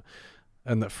system,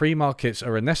 and that free markets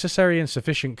are a necessary and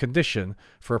sufficient condition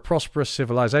for a prosperous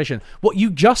civilization. What,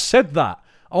 you just said that?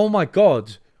 Oh my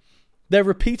God. They're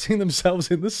repeating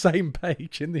themselves in the same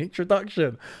page in the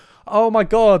introduction. Oh my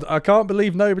God, I can't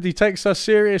believe nobody takes us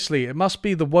seriously. It must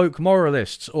be the woke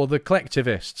moralists or the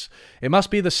collectivists. It must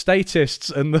be the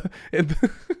statists and the... It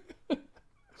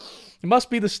must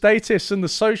be the statists and the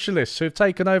socialists who have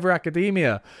taken over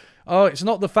academia. Oh, it's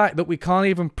not the fact that we can't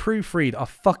even proofread a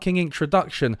fucking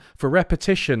introduction for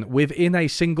repetition within a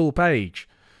single page.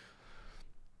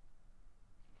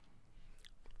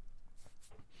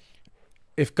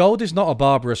 If gold is not a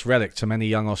barbarous relic to many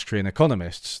young Austrian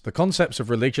economists, the concepts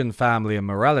of religion, family, and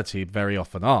morality very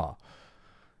often are.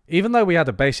 Even though we had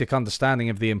a basic understanding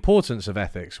of the importance of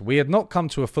ethics, we had not come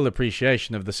to a full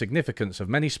appreciation of the significance of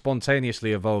many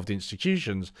spontaneously evolved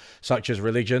institutions, such as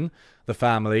religion, the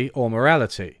family, or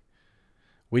morality.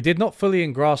 We did not fully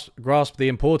grasp the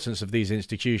importance of these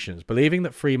institutions, believing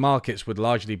that free markets would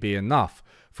largely be enough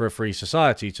for a free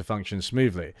society to function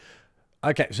smoothly.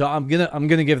 Okay, so I'm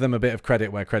gonna give them a bit of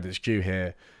credit where credit's due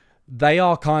here. They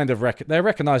are kind of they're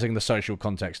recognizing the social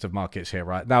context of markets here,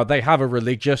 right? Now they have a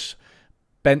religious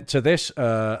bent to this,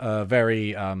 a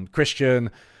very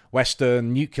Christian,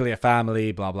 Western, nuclear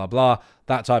family, blah blah blah,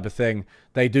 that type of thing.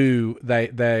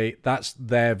 That's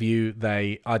their view.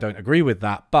 I don't agree with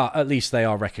that, but at least they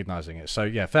are recognizing it. So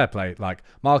yeah, fair play. Like,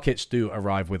 markets do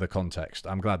arrive with a context.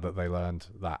 I'm glad that they learned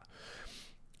that.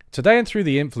 Today, and through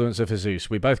the influence of Jesus,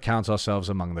 we both count ourselves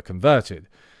among the converted.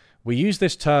 We use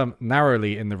this term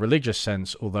narrowly in the religious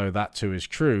sense, although that too is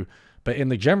true, but in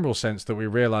the general sense that we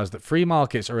realize that free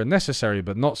markets are a necessary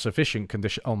but not sufficient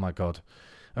condition, oh my God,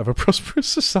 of a prosperous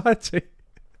society.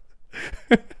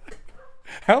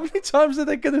 How many times are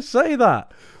they going to say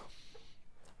that?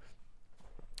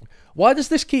 Why does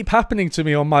this keep happening to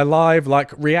me on my live,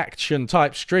 like, reaction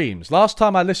type streams? Last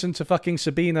time I listened to fucking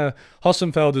Sabina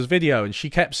Hossenfelder's video and she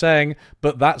kept saying,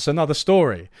 but that's another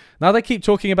story. Now they keep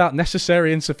talking about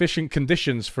necessary and sufficient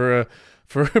conditions for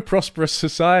a prosperous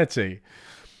society.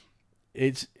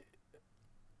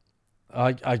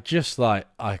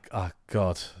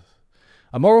 God.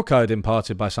 A moral code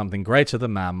imparted by something greater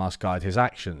than man must guide his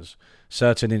actions.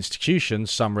 Certain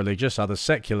institutions, some religious, others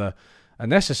secular, are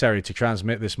necessary to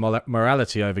transmit this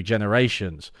morality over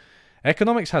generations.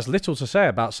 Economics has little to say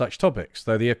about such topics,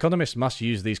 though the economist must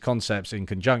use these concepts in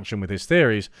conjunction with his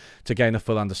theories to gain a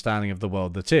full understanding of the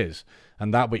world that is,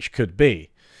 and that which could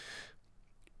be.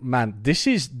 Man, this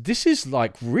is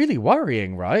like really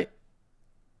worrying, right?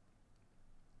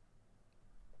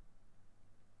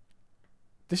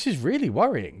 This is really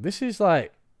worrying. This is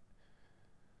like...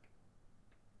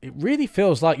 It really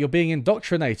feels like you're being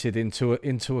indoctrinated into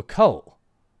a cult.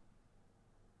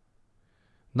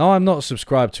 No, I'm not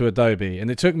subscribed to Adobe, and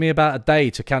it took me about a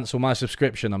day to cancel my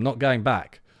subscription. I'm not going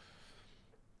back.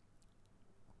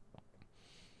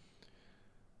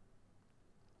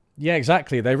 Yeah,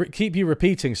 exactly. They keep you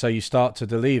repeating so you start to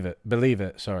believe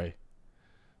it. Sorry.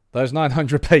 Those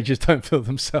 900 pages don't fill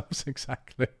themselves.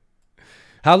 Exactly.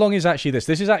 How long is actually this?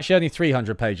 This is actually only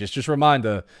 300 pages. Just a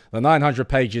reminder, the 900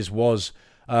 pages was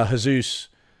Jesus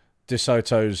de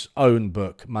Soto's own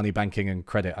book, Money, Banking and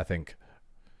Credit, I think.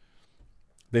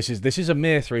 This is a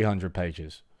mere 300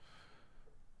 pages.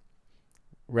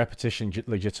 Repetition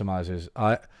legitimizes.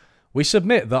 We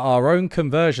submit that our own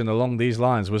conversion along these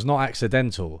lines was not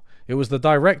accidental. It was the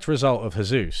direct result of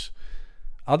Jesus.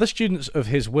 Other students of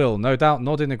his will no doubt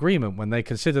nod in agreement when they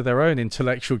consider their own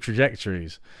intellectual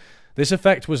trajectories. This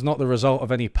effect was not the result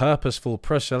of any purposeful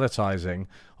proselytizing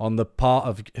on the part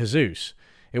of Jesus.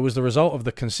 It was the result of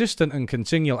the consistent and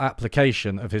continual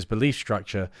application of his belief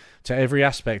structure to every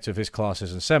aspect of his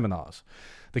classes and seminars.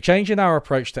 The change in our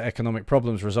approach to economic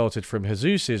problems resulted from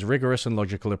Jesus's rigorous and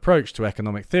logical approach to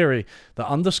economic theory that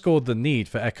underscored the need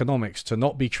for economics to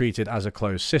not be treated as a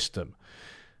closed system.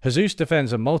 Jesus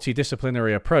defends a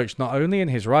multidisciplinary approach not only in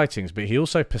his writings, but he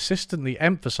also persistently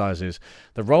emphasizes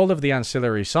the role of the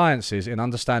ancillary sciences in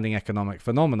understanding economic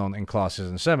phenomenon in classes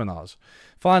and seminars.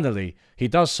 Finally, he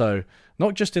does so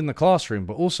not just in the classroom,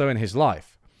 but also in his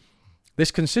life. This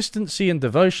consistency and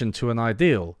devotion to an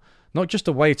ideal, not just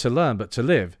a way to learn, but to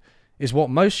live, is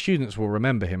what most students will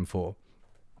remember him for.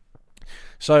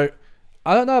 So,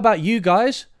 I don't know about you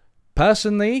guys.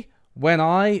 Personally, when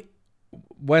I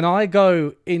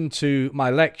go into my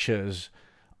lectures,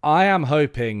 I am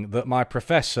hoping that my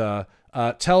professor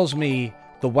tells me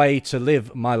the way to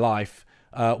live my life,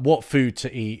 what food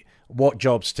to eat, what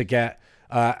jobs to get,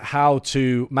 how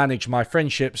to manage my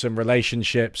friendships and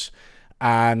relationships,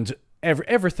 and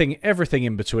everything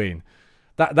in between.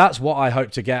 That's what I hope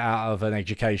to get out of an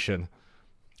education.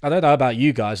 I don't know about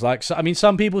you guys. I mean,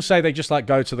 some people say they just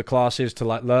go to the classes to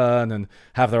learn and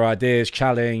have their ideas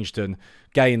challenged and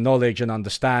gain knowledge and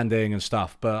understanding and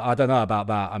stuff. But I don't know about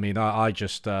that. I mean, I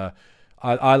just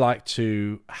I like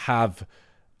to have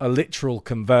a literal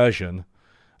conversion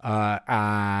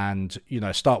and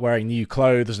start wearing new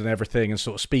clothes and everything and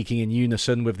sort of speaking in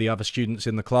unison with the other students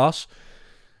in the class,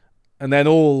 and then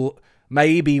all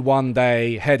maybe one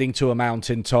day heading to a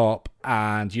mountaintop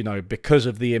and, because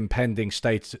of the impending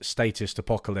statist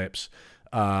apocalypse,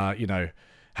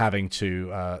 having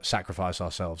to sacrifice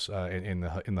ourselves in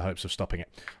the hopes of stopping it,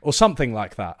 or something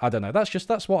like that. I don't know.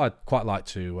 That's what I'd quite like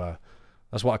to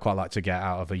get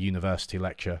out of a university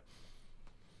lecture.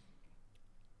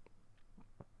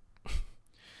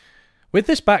 With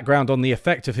this background on the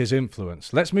effect of his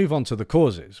influence, let's move on to the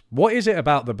causes. What is it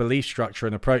about the belief structure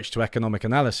and approach to economic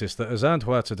analysis that has earned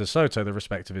Huerta de Soto the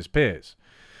respect of his peers?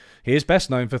 He is best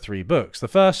known for 3 books. The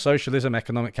first, Socialism,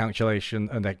 Economic Calculation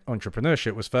and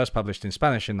Entrepreneurship, was first published in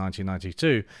Spanish in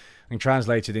 1992 and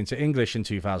translated into English in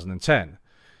 2010.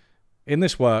 In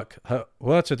this work,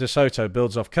 Huerta de Soto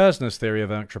builds off Kerzner's theory of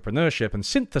entrepreneurship and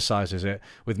synthesizes it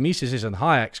with Mises's and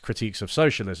Hayek's critiques of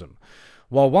socialism.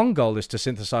 While one goal is to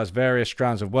synthesize various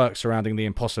strands of work surrounding the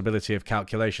impossibility of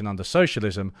calculation under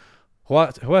socialism,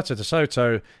 Huerta de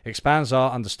Soto expands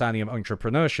our understanding of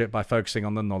entrepreneurship by focusing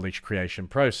on the knowledge creation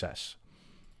process.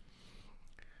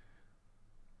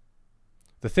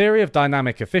 The Theory of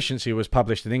Dynamic Efficiency was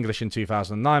published in English in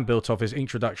 2009, built off his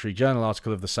introductory journal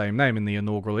article of the same name in the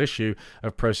inaugural issue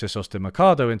of Procesos de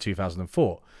Mercado in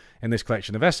 2004. In this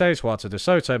collection of essays, Huerta de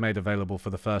Soto made available for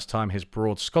the first time his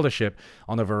broad scholarship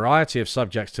on a variety of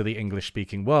subjects to the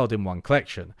English-speaking world in one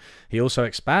collection. He also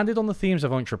expanded on the themes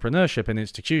of entrepreneurship in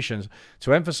institutions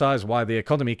to emphasize why the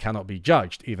economy cannot be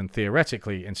judged, even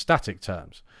theoretically, in static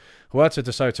terms. Huerta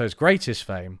de Soto's greatest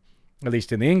fame, at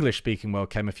least in the English-speaking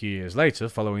world, came a few years later,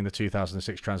 following the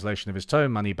 2006 translation of his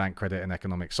tome, Money, Bank, Credit and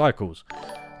Economic Cycles.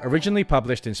 Originally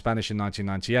published in Spanish in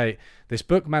 1998, this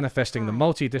book manifesting the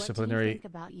multidisciplinary... What do you think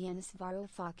about Yanis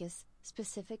Varoufakis,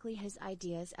 specifically his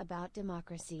ideas about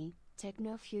democracy,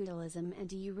 techno-feudalism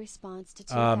and EU response to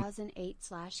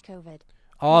 2008/COVID?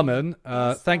 Armin,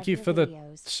 thank you for the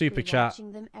super chat.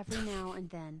 Them every now and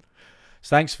then.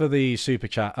 Thanks for the super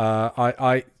chat.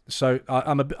 I'm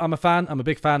a fan. I'm a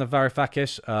big fan of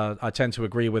Varoufakis. I tend to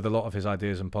agree with a lot of his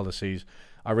ideas and policies.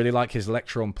 I really like his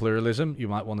lecture on pluralism. You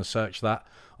might want to search that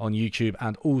on YouTube.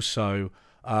 And also,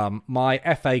 my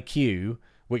FAQ,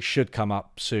 which should come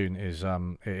up soon, is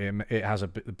it has a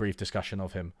brief discussion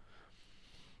of him.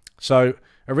 So,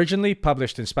 originally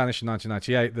published in Spanish in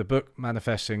 1998, the book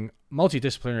manifesting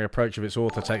multidisciplinary approach of its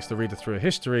author takes the reader through a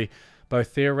history, both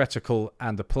theoretical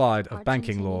and applied, of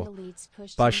banking law.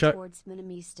 By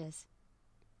Minimistas,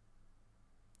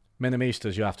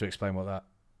 you have to explain what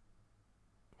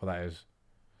that is.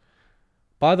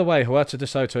 By the way, Huerta de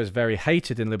Soto is very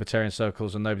hated in libertarian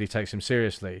circles and nobody takes him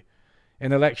seriously.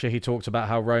 In a lecture, he talked about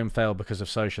how Rome failed because of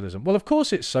socialism. Well, of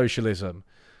course it's socialism.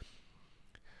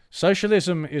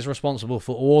 Socialism is responsible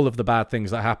for all of the bad things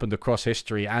that happened across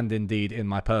history and indeed in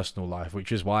my personal life,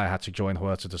 which is why I had to join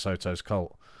Huerta de Soto's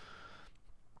cult.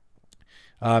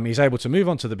 He's able to move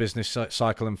on to the business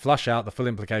cycle and flush out the full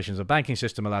implications of a banking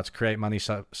system allowed to create money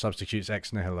substitutes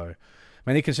ex nihilo.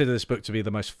 Many consider this book to be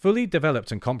the most fully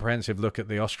developed and comprehensive look at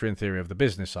the Austrian theory of the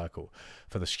business cycle.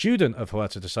 For the student of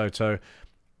Huerta de Soto,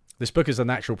 this book is a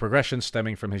natural progression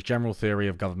stemming from his general theory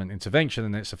of government intervention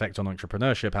and its effect on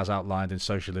entrepreneurship as outlined in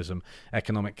Socialism,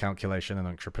 Economic Calculation and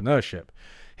Entrepreneurship.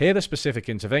 Here the specific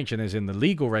intervention is in the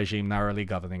legal regime narrowly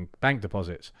governing bank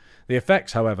deposits. The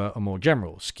effects, however, are more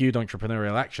general, skewed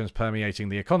entrepreneurial actions permeating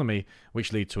the economy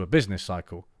which lead to a business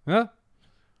cycle. Huh?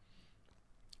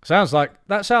 Sounds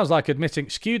like admitting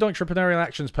skewed entrepreneurial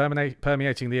actions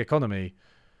permeating the economy,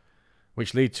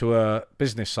 which lead to a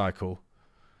business cycle.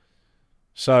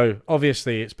 So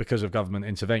obviously it's because of government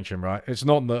intervention, right? It's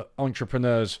not that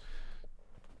entrepreneurs,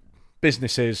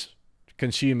 businesses,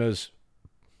 consumers,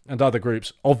 and other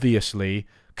groups obviously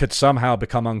could somehow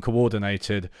become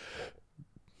uncoordinated,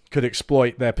 could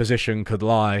exploit their position, could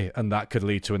lie, and that could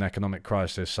lead to an economic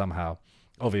crisis somehow.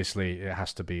 Obviously it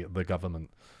has to be the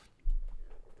government.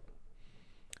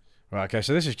 Right, okay,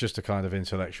 so this is just a kind of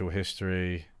intellectual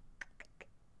history.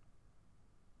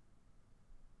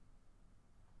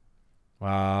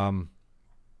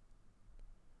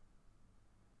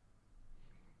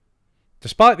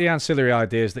 Despite the ancillary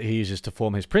ideas that he uses to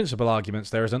form his principal arguments,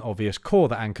 there is an obvious core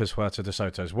that anchors Huerta de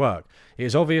Soto's work. It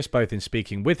is obvious both in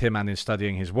speaking with him and in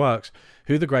studying his works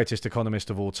who the greatest economist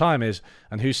of all time is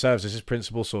and who serves as his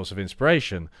principal source of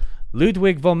inspiration.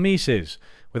 Ludwig von Mises.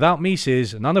 Without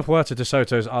Mises, none of Huerta de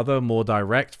Soto's other, more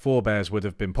direct forebears would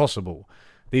have been possible.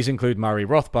 These include Murray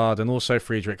Rothbard and also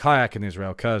Friedrich Hayek and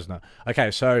Israel Kirzner. Okay,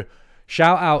 so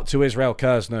shout out to Israel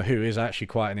Kirzner, who is actually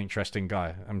quite an interesting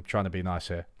guy. I'm trying to be nice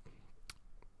here.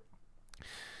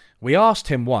 We asked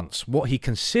him once what he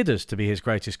considers to be his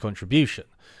greatest contribution.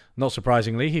 Not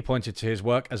surprisingly, he pointed to his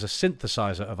work as a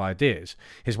synthesizer of ideas.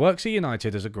 His works are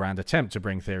united as a grand attempt to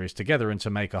bring theories together and to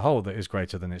make a whole that is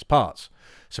greater than its parts.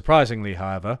 Surprisingly,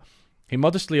 however, he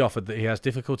modestly offered that he has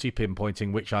difficulty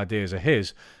pinpointing which ideas are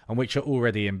his and which are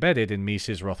already embedded in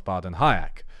Mises, Rothbard and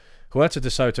Hayek. Huerta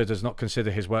de Soto does not consider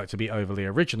his work to be overly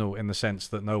original in the sense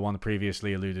that no one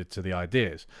previously alluded to the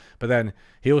ideas, but then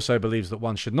he also believes that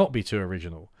one should not be too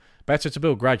original. Better to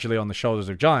build gradually on the shoulders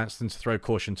of giants than to throw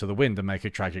caution to the wind and make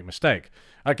a tragic mistake.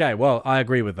 Okay, well, I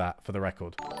agree with that, for the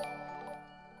record.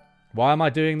 Why am I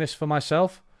doing this for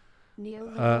myself?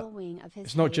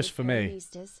 It's not just for me.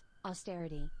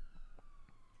 Austerity.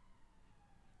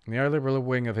 Neoliberal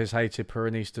wing of his hated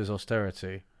Peronistas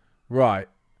austerity. Right.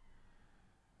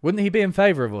 Wouldn't he be in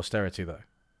favour of austerity, though?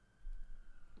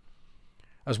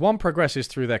 As one progresses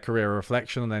through their career, a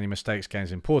reflection on any mistakes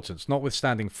gains importance.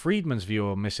 Notwithstanding Friedman's view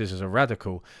of Mises as a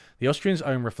radical, the Austrian's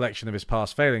own reflection of his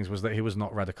past failings was that he was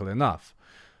not radical enough.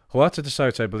 Huerta de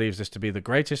Soto believes this to be the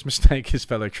greatest mistake his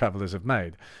fellow travellers have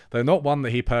made, though not one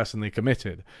that he personally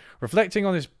committed. Reflecting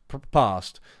on his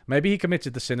past, maybe he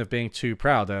committed the sin of being too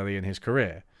proud early in his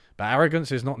career. But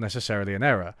arrogance is not necessarily an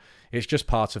error. It's just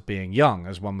part of being young.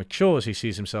 As one matures, he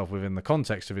sees himself within the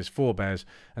context of his forebears,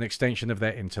 an extension of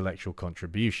their intellectual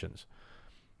contributions.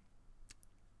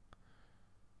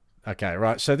 Okay,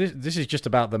 right, so this is just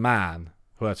about the man,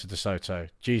 Huerta de Soto.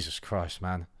 Jesus Christ,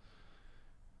 man.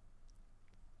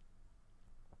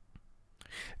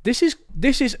 This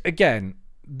is again,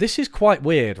 this is quite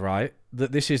weird, right?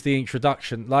 That this is the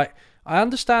introduction. Like, I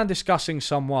understand discussing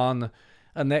someone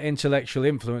and their intellectual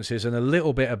influences and a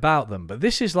little bit about them, but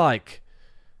this is like,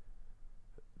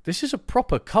 this is a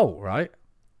proper cult, right?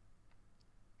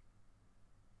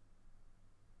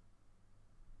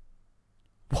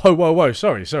 Whoa,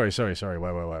 sorry,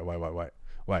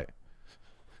 wait.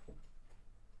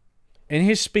 In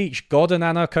his speech, God and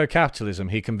Anarcho-Capitalism,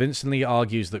 he convincingly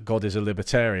argues that God is a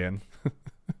libertarian.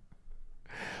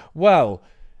 Well,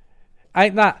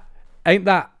 ain't that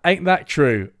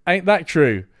true? Ain't that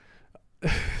true?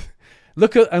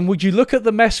 Would you look at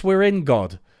the mess we're in,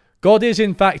 God? God is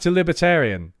in fact a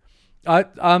libertarian.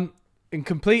 I'm in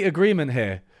complete agreement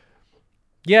here.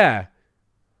 Yeah.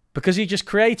 Because he just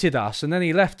created us and then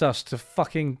he left us to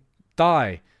fucking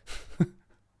die.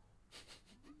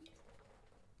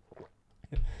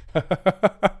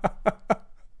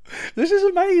 This is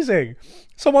amazing.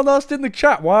 Someone asked in the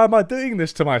chat, why am I doing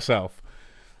this to myself?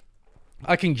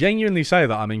 I can genuinely say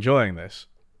that I'm enjoying this.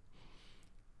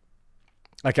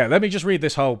 Okay, let me just read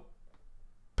this whole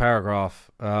paragraph.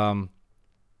 So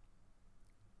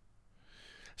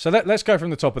let's go from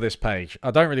the top of this page.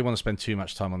 I don't really want to spend too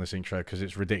much time on this intro because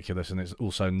it's ridiculous and it's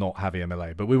also not Javier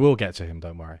Milei, but we will get to him,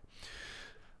 don't worry.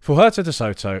 For Huerta de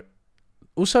Soto,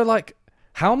 also, like,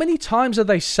 how many times are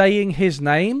they saying his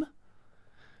name?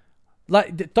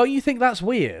 Like, don't you think that's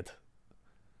weird?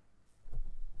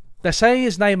 They're saying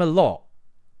his name a lot.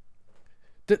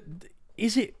 Do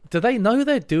they know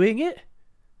they're doing it?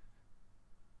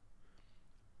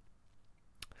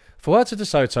 For Huerta de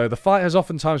Soto, the fight has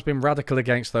oftentimes been radical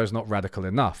against those not radical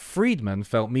enough. Friedman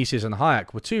felt Mises and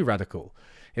Hayek were too radical.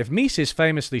 If Mises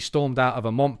famously stormed out of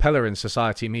a Mont Pelerin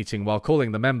Society meeting while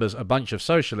calling the members a bunch of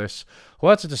socialists,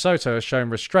 Huerta de Soto has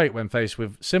shown restraint when faced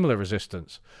with similar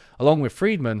resistance. Along with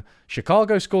Friedman,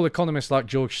 Chicago School economists like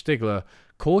George Stigler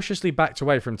cautiously backed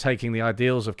away from taking the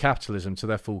ideals of capitalism to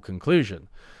their full conclusion.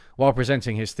 While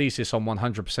presenting his thesis on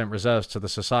 100% reserves to the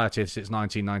Society at its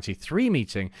 1993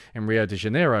 meeting in Rio de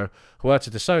Janeiro, Huerta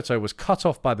de Soto was cut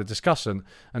off by the discussant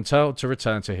and told to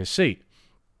return to his seat.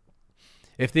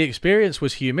 If the experience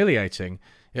was humiliating,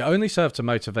 it only served to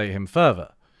motivate him further.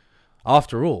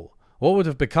 After all, what would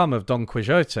have become of Don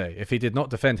Quixote if he did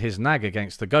not defend his nag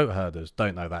against the goat herders?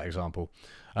 Don't know that example.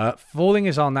 Falling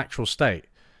is our natural state.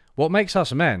 What makes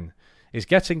us men is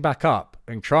getting back up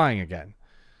and trying again.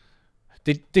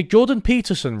 Did Jordan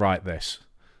Peterson write this?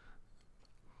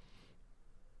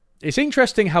 It's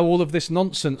interesting how all of this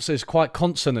nonsense is quite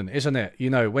consonant, isn't it? You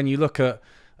know, when you look at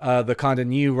the kind of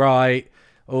new right,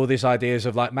 all these ideas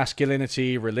of like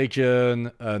masculinity,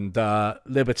 religion, and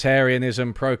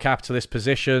libertarianism, pro-capitalist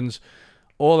positions,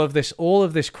 all of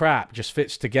this crap just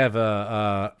fits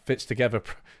together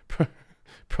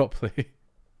properly.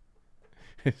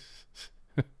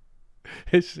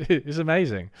 It's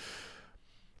amazing.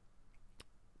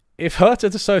 If Huerta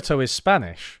de Soto is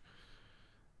Spanish,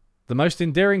 the most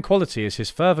endearing quality is his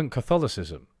fervent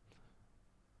Catholicism.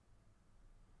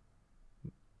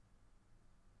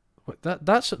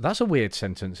 That's a weird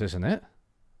sentence, isn't it?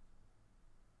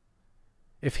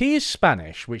 If he is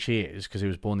Spanish, which he is because he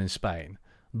was born in Spain,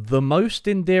 the most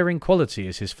endearing quality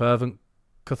is his fervent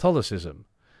Catholicism.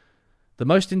 The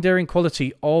most endearing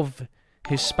quality of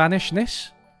his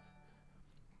Spanishness?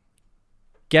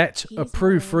 Get a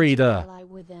proofreader.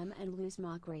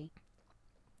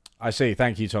 I see.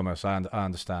 Thank you, Thomas. I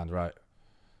understand. Right.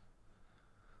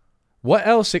 What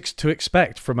else to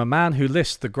expect from a man who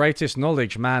lists the greatest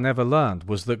knowledge man ever learned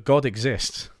was that God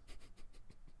exists?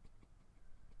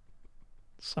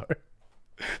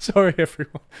 Sorry,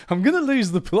 everyone. I'm going to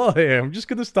lose the plot here. I'm just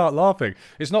going to start laughing.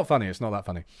 It's not funny. It's not that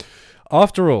funny.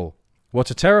 After all,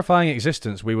 what a terrifying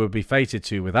existence we would be fated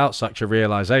to without such a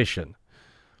realization.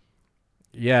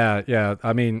 Yeah.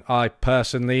 I mean, I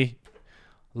personally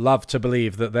love to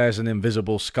believe that there's an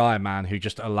invisible sky man who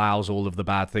just allows all of the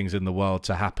bad things in the world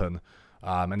to happen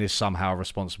and is somehow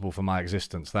responsible for my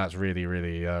existence. That's really,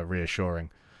 really reassuring.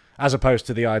 As opposed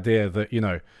to the idea that, you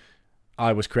know,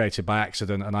 I was created by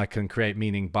accident and I can create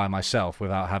meaning by myself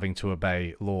without having to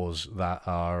obey laws that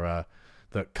are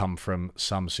that come from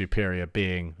some superior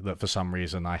being that for some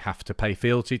reason I have to pay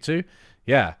fealty to.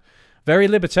 Yeah, very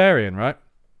libertarian, right?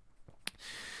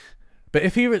 But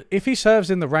if he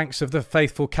serves in the ranks of the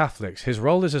faithful Catholics, his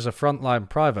role is as a frontline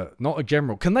private, not a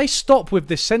general. Can they stop with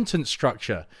this sentence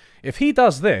structure? If he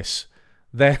does this,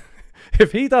 then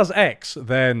if he does X,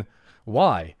 then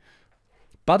Y.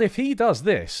 But if he does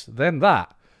this, then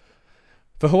that.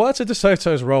 For Huerta de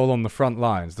Soto's role on the front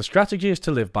lines, the strategy is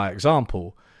to live by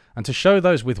example and to show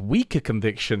those with weaker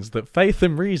convictions that faith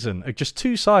and reason are just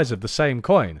two sides of the same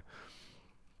coin.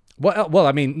 Well,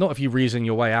 I mean, not if you reason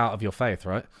your way out of your faith,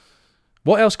 right?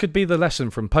 What else could be the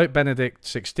lesson from Pope Benedict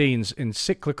XVI's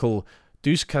encyclical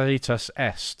Deus Caritas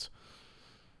Est?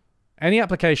 Any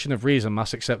application of reason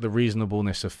must accept the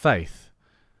reasonableness of faith.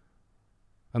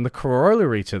 And the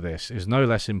corollary to this is no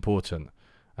less important.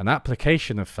 An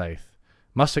application of faith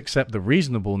must accept the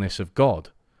reasonableness of God.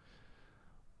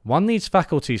 One needs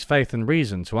faculties, faith and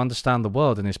reason to understand the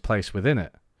world and his place within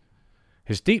it.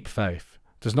 His deep faith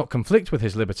does not conflict with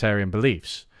his libertarian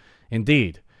beliefs.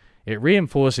 Indeed, it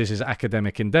reinforces his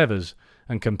academic endeavours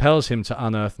and compels him to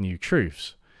unearth new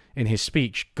truths. In his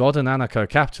speech, God and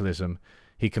Anarcho-Capitalism,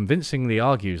 he convincingly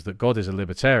argues that God is a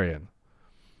libertarian.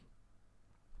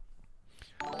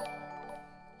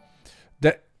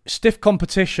 The stiff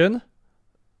competition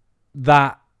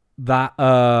that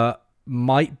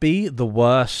might be the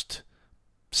worst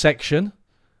section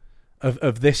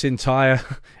of this entire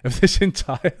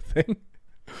thing.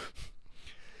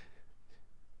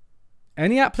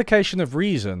 Any application of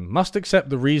reason must accept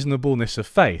the reasonableness of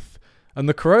faith, and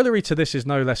the corollary to this is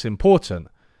no less important.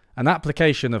 An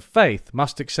application of faith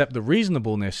must accept the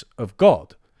reasonableness of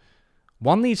God.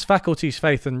 One needs faculties,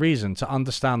 faith and reason to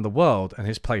understand the world and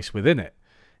his place within it.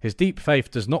 His deep faith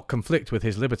does not conflict with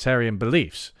his libertarian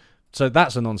beliefs. So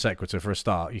that's a non sequitur for a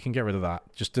start. You can get rid of that.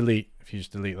 Just delete, if you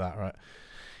just delete that, right?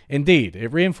 Indeed, it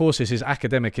reinforces his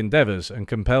academic endeavours and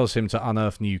compels him to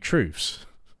unearth new truths.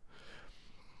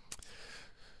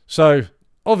 So,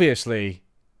 obviously,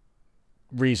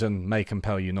 reason may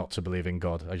compel you not to believe in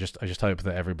God. I just hope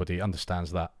that everybody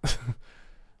understands that.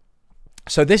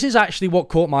 So this is actually what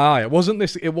caught my eye. It wasn't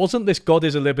this God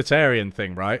is a libertarian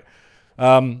thing, right?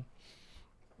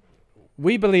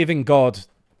 We believe in God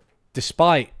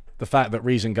despite the fact that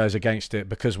reason goes against it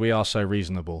because we are so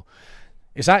reasonable.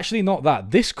 It's actually not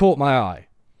that. This caught my eye.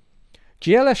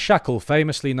 G.L.S. Shackle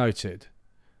famously noted,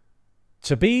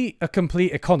 to be a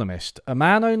complete economist, a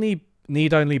man only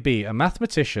need only be a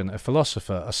mathematician, a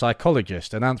philosopher, a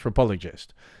psychologist, an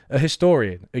anthropologist, a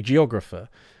historian, a geographer,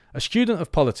 a student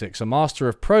of politics, a master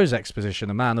of prose exposition,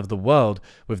 a man of the world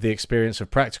with the experience of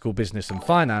practical business and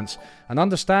finance, an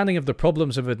understanding of the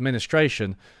problems of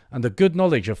administration, and a good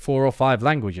knowledge of 4 or 5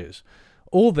 languages.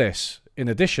 All this, in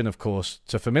addition, of course,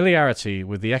 to familiarity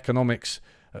with the economics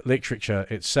literature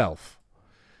itself.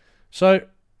 So,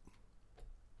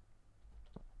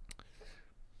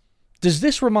 does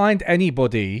this remind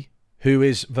anybody who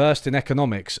is versed in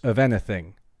economics of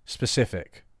anything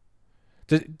specific?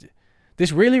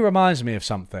 This really reminds me of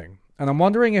something, and I'm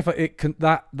wondering if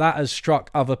that has struck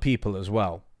other people as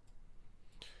well.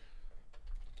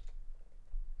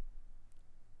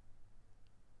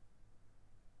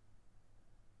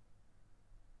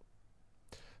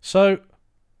 So,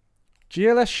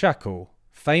 GLS Shackle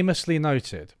famously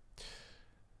noted,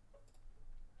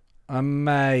 I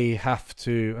may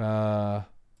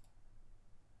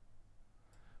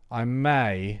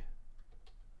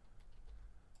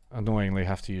annoyingly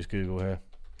have to use Google here.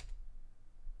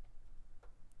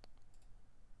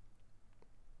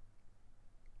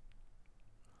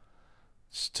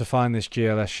 To find this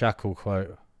GLS Shackle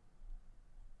quote.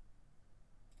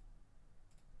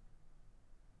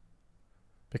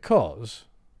 Because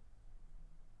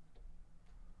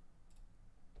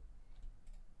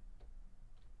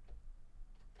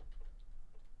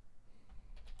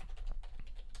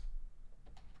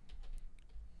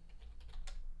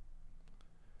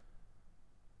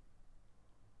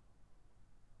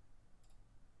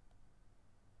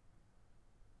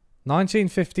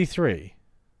 (1953).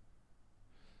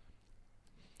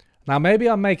 Now, maybe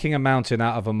I'm making a mountain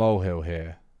out of a molehill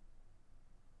here,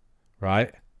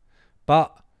 right?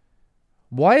 But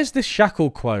why is this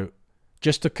Shackle quote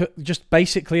just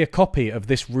basically a copy of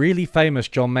this really famous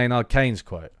John Maynard Keynes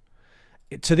quote?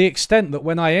 To the extent that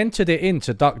when I entered it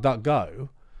into DuckDuckGo,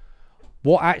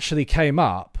 what actually came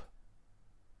up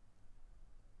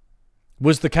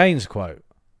was the Keynes quote.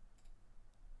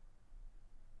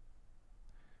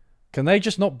 Can they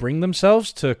just not bring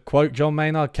themselves to quote John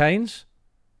Maynard Keynes?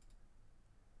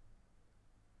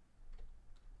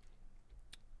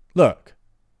 Look,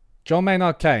 John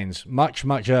Maynard Keynes, much,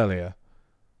 much earlier.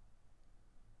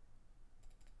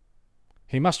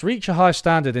 He must reach a high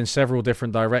standard in several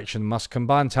different directions, must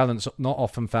combine talents not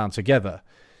often found together.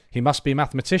 He must be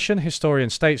mathematician, historian,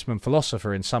 statesman,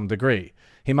 philosopher in some degree.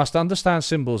 He must understand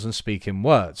symbols and speak in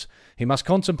words. He must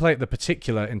contemplate the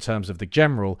particular in terms of the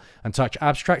general and touch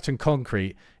abstract and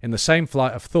concrete in the same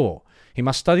flight of thought. He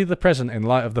must study the present in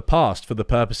light of the past for the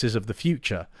purposes of the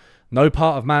future. No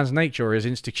part of man's nature or his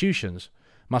institutions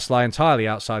must lie entirely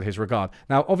outside his regard.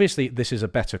 Now, obviously, this is a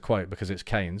better quote because it's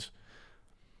Keynes.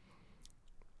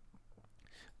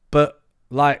 But,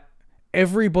 like,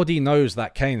 everybody knows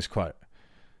that Keynes quote.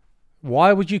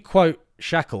 Why would you quote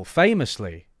Shackle?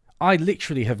 Famously, I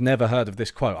literally have never heard of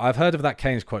this quote. I've heard of that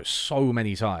Keynes quote so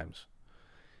many times.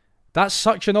 That's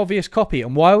such an obvious copy.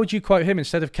 And why would you quote him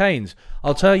instead of Keynes?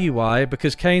 I'll tell you why.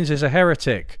 Because Keynes is a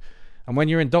heretic. And when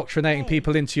you're indoctrinating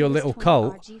people into your little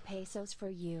cult,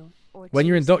 when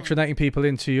you're indoctrinating people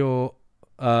into your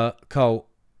cult,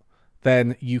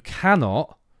 then you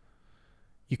cannot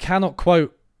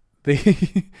quote the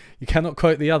you cannot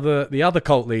quote the other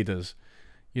cult leaders.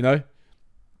 You know,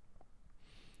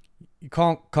 you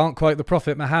can't quote the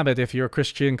Prophet Muhammad if you're a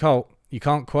Christian cult. You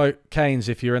can't quote Keynes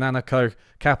if you're an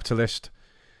anarcho-capitalist.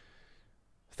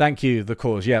 Thank you, the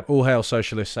cause. Yeah, all hail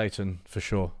socialist Satan, for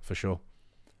sure, for sure.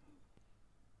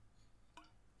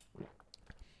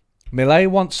 Milei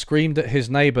once screamed at his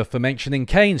neighbour for mentioning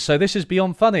Keynes, so this is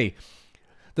beyond funny.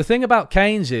 The thing about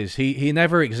Keynes is he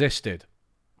never existed.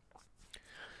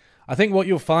 I think what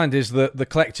you'll find is that the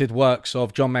collected works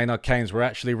of John Maynard Keynes were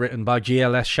actually written by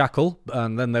GLS Shackle,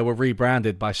 and then they were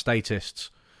rebranded by statists.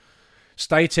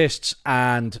 Statists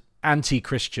and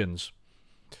anti-Christians.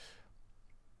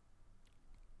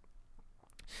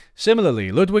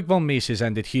 Similarly, Ludwig von Mises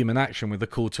ended human action with the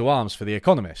call to arms for The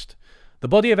Economist. The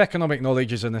body of economic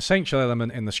knowledge is an essential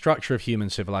element in the structure of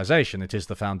human civilization. It is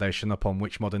the foundation upon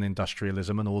which modern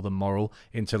industrialism and all the moral,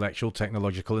 intellectual,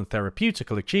 technological and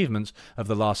therapeutical achievements of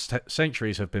the last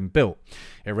centuries have been built.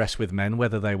 It rests with men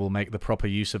whether they will make the proper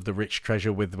use of the rich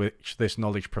treasure with which this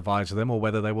knowledge provides them or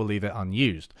whether they will leave it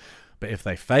unused. But if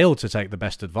they fail to take the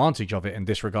best advantage of it and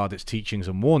disregard its teachings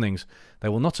and warnings, they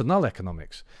will not annul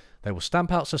economics. They will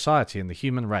stamp out society and the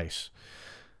human race.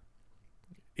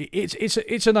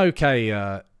 It's an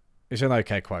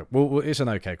okay quote. Well, it's an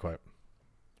okay quote.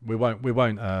 We won't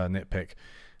nitpick.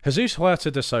 Jesus Huerta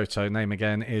de Soto, name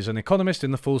again, is an economist in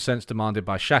the full sense demanded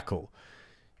by Shackle.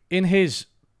 In his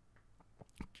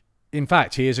In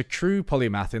fact, he is a true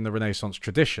polymath in the Renaissance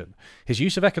tradition. His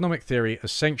use of economic theory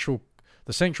as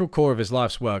the central core of his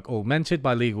life's work, augmented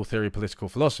by legal theory, political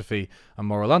philosophy, and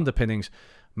moral underpinnings,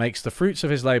 makes the fruits of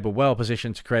his labour well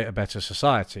positioned to create a better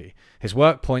society. His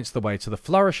work points the way to the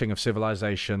flourishing of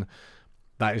civilization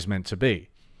that is meant to be.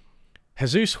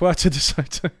 Jesus Huerta de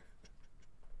Soto.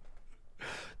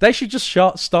 They should just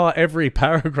start every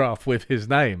paragraph with his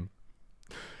name.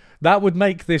 That would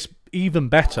make this even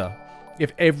better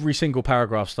if every single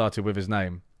paragraph started with his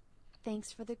name.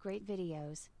 Thanks for the great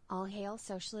videos. All hail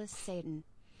Socialist Satan.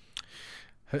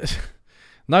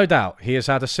 No doubt, he has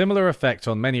had a similar effect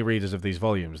on many readers of these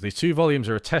volumes. These 2 volumes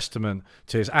are a testament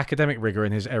to his academic rigour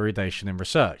and his erudition in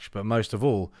research, but most of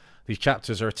all, these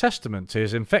chapters are a testament to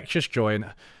his infectious joy in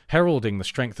heralding the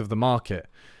strength of the market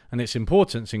and its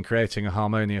importance in creating a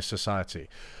harmonious society.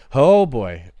 Oh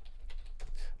boy.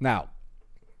 Now,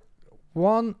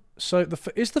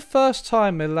 is the first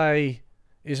time Milei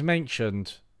is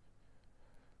mentioned.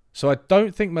 So I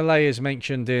don't think Milei is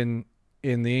mentioned in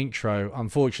the intro,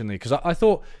 unfortunately, because I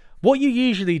thought what you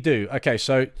usually do. Okay,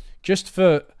 so just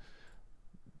for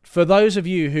those of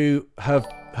you who have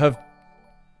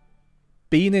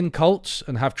been in cults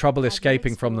and have trouble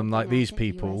escaping from them, like these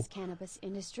people. US cannabis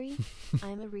industry.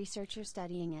 I'm a researcher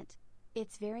studying it.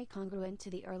 It's very congruent to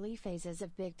the early phases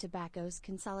of big tobacco's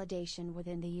consolidation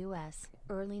within the U.S.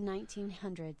 early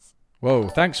 1900s. Whoa!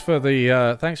 Thanks for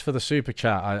the super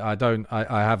chat.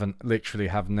 I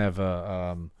have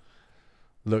never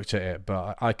looked at it,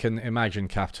 but I can imagine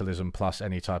capitalism plus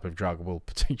any type of drug will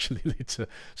potentially lead to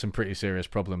some pretty serious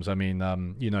problems. I mean,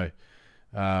 in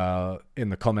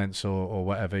the comments or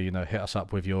whatever, hit us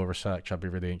up with your research. I'd be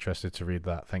really interested to read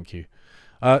that. Thank you.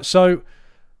 So.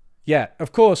 Yeah,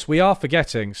 of course, we are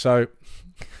forgetting, so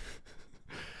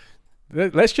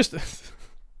let's just...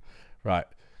 right.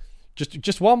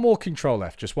 Just one more Control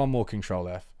F. Just one more Control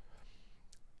F.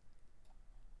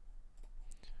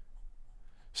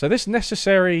 So this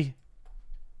necessary...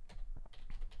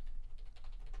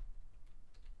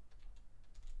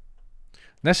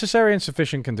 necessary and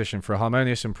sufficient condition for a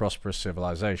harmonious and prosperous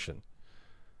civilization.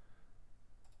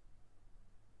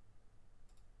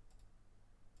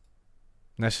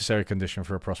 Necessary condition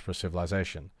for a prosperous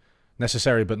civilization.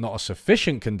 Necessary but not a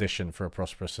sufficient condition for a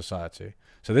prosperous society.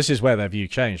 So this is where their view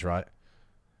changed, right?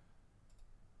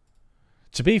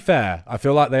 To be fair, I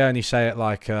feel like they only say it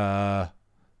like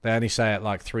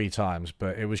 3 times,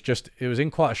 but it was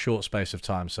in quite a short space of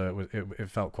time, so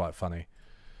it felt quite funny.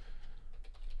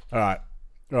 All right,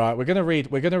 we're gonna read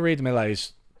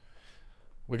Milei's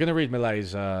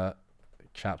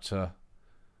chapter.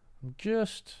 I'm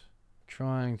just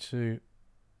trying to.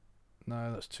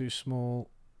 No, that's too small.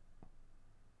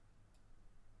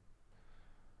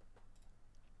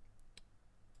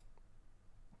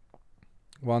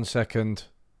 One second.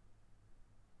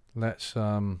 Let's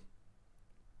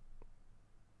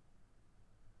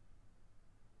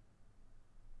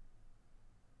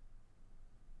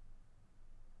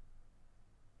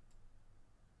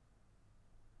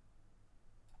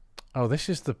Oh, this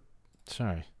is the...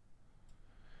 Sorry.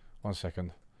 One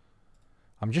second.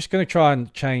 I'm just going to try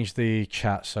and change the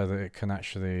chat so that it can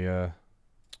actually...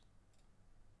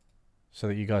 so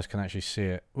that you guys can actually see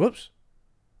it. Whoops.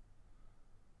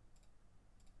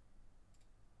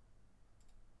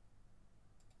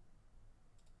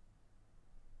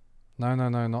 No,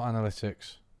 not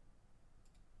analytics.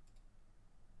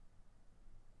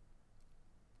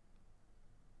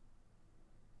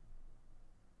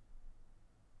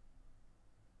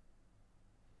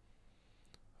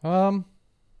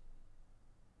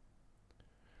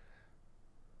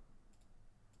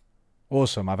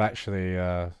 Awesome. I've actually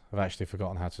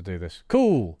forgotten how to do this.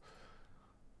 Cool.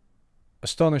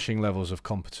 Astonishing levels of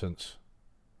competence.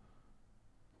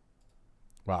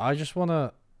 Right, I just want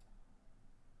to...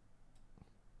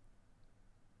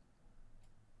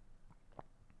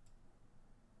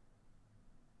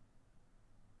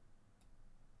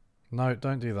 No,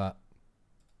 don't do that.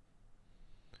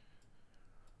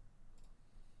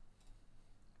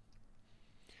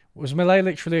 Was Milei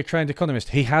literally a trained economist?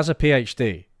 He has a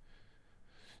PhD.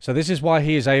 So this is why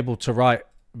he is able to write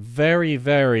very,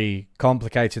 very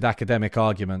complicated academic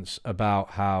arguments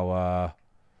about how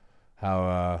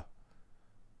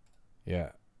yeah.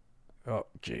 Oh,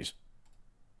 jeez.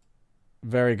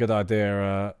 Very good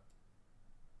idea,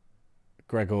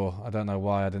 Gregor. I don't know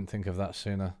why I didn't think of that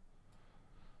sooner.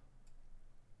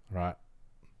 Right.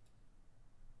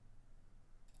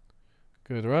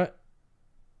 Good, right?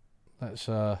 Let's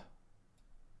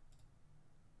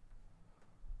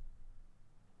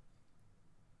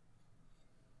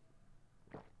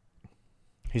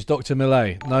He's Dr.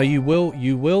 Milei. No, you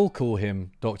will call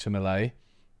him Dr. Milei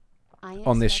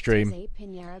on this stream. Jose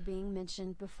Pinera being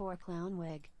mentioned before clown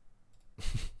wig.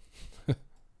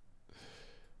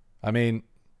 I mean,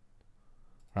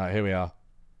 right, here we are.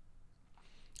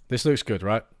 This looks good,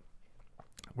 right?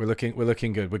 We're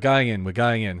looking good. We're going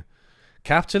in.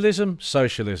 Capitalism,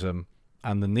 socialism,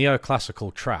 and the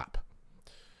neoclassical trap.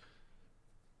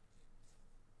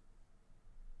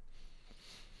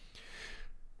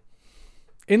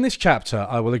 In this chapter,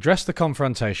 I will address the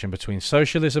confrontation between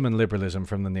socialism and liberalism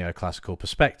from the neoclassical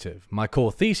perspective. My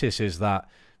core thesis is that,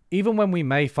 even when we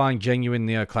may find genuine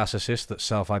neoclassicists that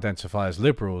self-identify as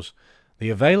liberals, the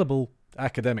available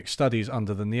academic studies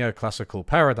under the neoclassical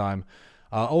paradigm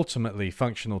are ultimately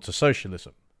functional to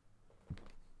socialism.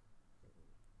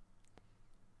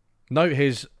 Note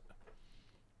his...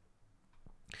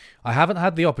 I haven't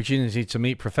had the opportunity to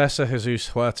meet Professor Jesus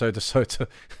Huerta de Soto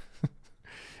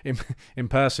in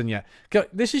person yet.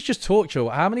 This is just torture.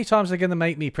 How many times are they going to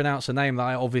make me pronounce a name that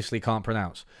I obviously can't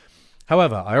pronounce?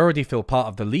 However, I already feel part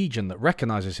of the legion that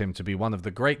recognizes him to be one of the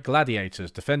great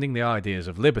gladiators defending the ideas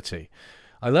of liberty.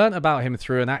 I learnt about him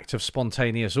through an act of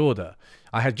spontaneous order.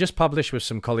 I had just published with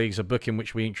some colleagues a book in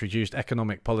which we introduced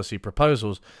economic policy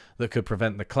proposals that could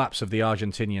prevent the collapse of the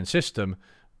Argentinian system,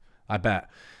 I bet.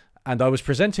 And I was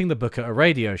presenting the book at a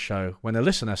radio show when a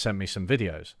listener sent me some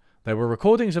videos. There were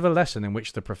recordings of a lesson in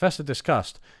which the professor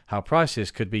discussed how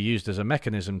prices could be used as a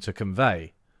mechanism to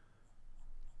convey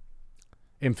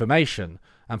information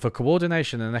and for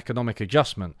coordination and economic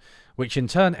adjustment, which in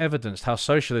turn evidenced how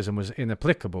socialism was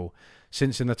inapplicable,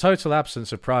 since in the total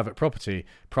absence of private property,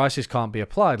 prices can't be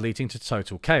applied, leading to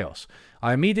total chaos.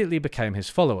 I immediately became his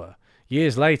follower.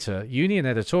 Years later, Union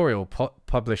Editorial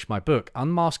published my book,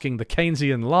 Unmasking the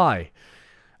Keynesian Lie.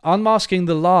 Unmasking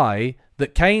the lie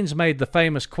that Keynes made the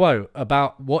famous quote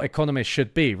about what economists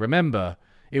should be. Remember,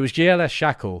 it was GLS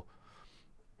Shackle,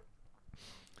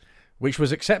 which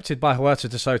was accepted by Huerta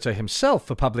de Soto himself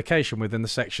for publication within the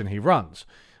section he runs.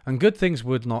 And good things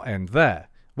would not end there.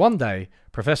 One day,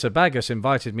 Professor Bagus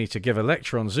invited me to give a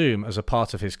lecture on Zoom as a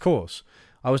part of his course.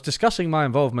 I was discussing my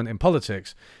involvement in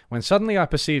politics when suddenly I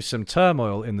perceived some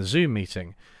turmoil in the Zoom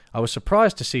meeting. I was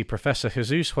surprised to see Professor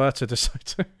Jesus Huerta de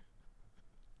Soto,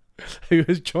 who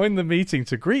has joined the meeting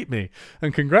to greet me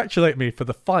and congratulate me for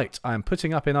the fight I am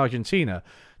putting up in Argentina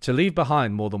to leave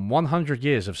behind more than 100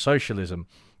 years of socialism.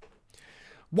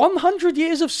 100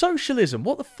 years of socialism?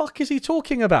 What the fuck is he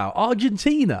talking about?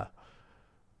 Argentina?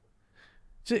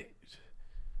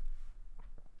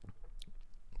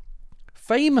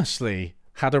 Famously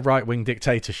had a right-wing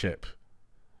dictatorship.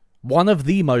 One of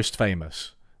the most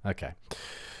famous. Okay.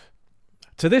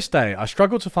 To this day, I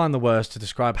struggle to find the words to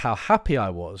describe how happy I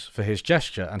was for his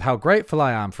gesture and how grateful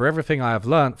I am for everything I have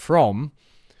learnt from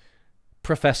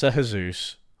Professor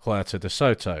Jesus Huerta de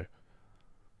Soto.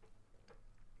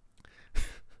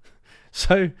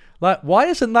 So, like, why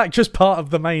isn't that just part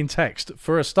of the main text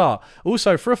for a start?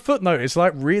 Also, for a footnote, it's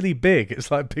like really big. It's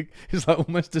like big. It's like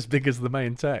almost as big as the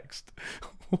main text.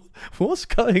 What's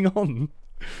going on?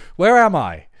 Where am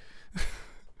I?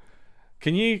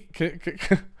 Can you?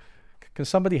 Can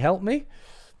somebody help me?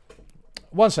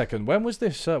 1 second. When was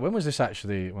this? When was this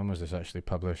actually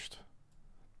published?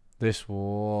 This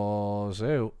was.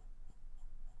 Oh.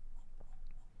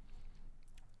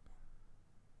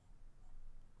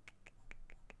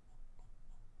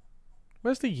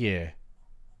 Where's the year?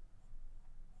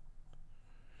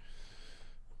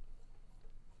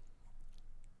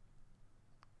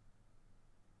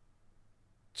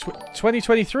 Tw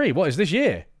 2023. What is this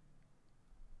year?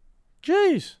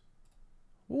 Jeez.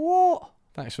 What?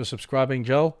 Thanks for subscribing,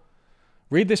 Joel.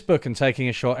 Read this book and taking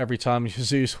a shot every time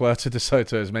Jesus Huerta de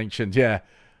Soto is mentioned. Yeah.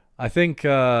 I think...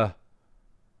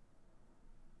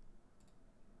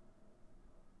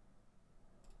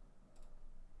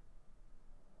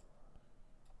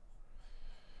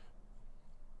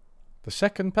 The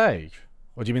second page?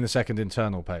 Or do you mean the second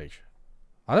internal page?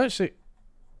 I don't see...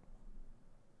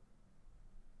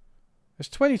 It's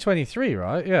 2023,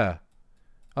 right? Yeah.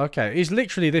 Okay, it's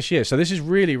literally this year. So this is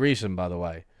really recent, by the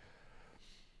way.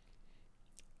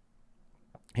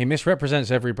 He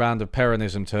misrepresents every brand of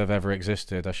Peronism to have ever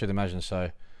existed. I should imagine so.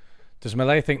 Does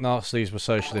Milei think Nazis were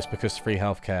socialists because of free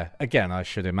healthcare? Again, I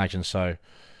should imagine so.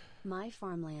 My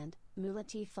farmland,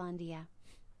 Mulatifundia.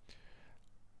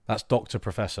 That's Dr.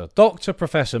 Professor. Dr.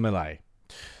 Professor Milei.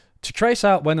 To trace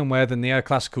out when and where the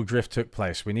neoclassical drift took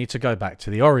place, we need to go back to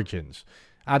the origins.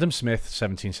 Adam Smith,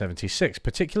 1776,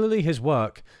 particularly his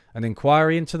work, An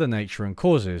Inquiry into the Nature and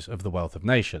Causes of the Wealth of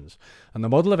Nations, and the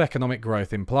model of economic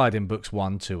growth implied in books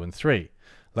 1, 2 and 3.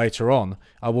 Later on,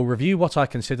 I will review what I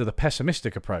consider the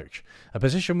pessimistic approach, a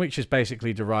position which is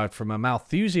basically derived from a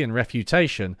Malthusian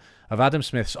refutation of Adam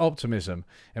Smith's optimism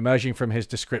emerging from his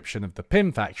description of the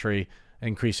pin factory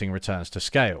increasing returns to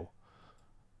scale.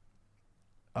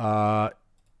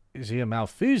 Is he a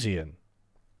Malthusian?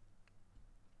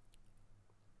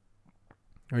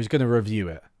 Or he's going to review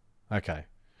it. Okay.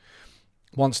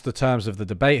 Once the terms of the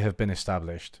debate have been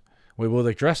established, we will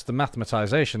address the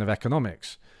mathematization of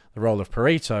economics, the role of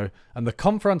Pareto, and the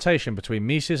confrontation between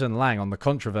Mises and Lang on the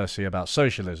controversy about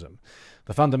socialism,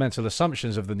 the fundamental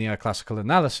assumptions of the neoclassical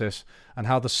analysis, and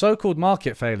how the so-called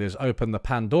market failures open the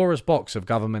Pandora's box of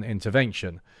government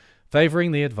intervention,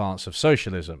 favouring the advance of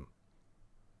socialism.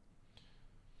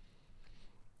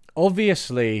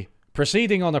 Obviously,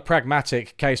 proceeding on a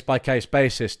pragmatic case-by-case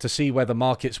basis to see whether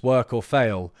markets work or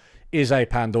fail is a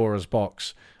Pandora's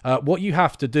box. What you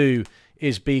have to do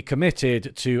is be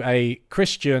committed to a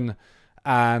Christian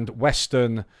and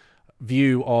Western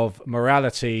view of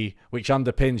morality which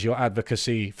underpins your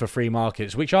advocacy for free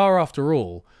markets, which are, after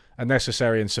all, a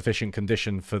necessary and sufficient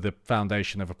condition for the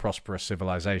foundation of a prosperous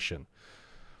civilization.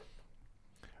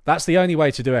 That's the only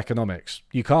way to do economics.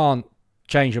 You can't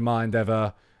change your mind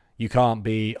ever. You can't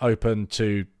be open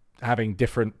to having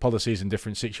different policies in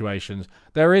different situations.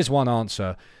 There is one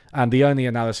answer, and the only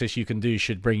analysis you can do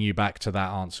should bring you back to that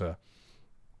answer.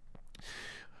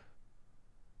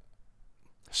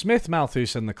 Smith,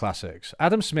 Malthus and the Classics.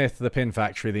 Adam Smith, The Pin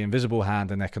Factory, The Invisible Hand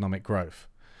and Economic Growth.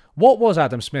 What was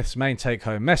Adam Smith's main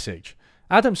take-home message?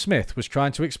 Adam Smith was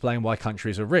trying to explain why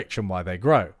countries are rich and why they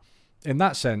grow. In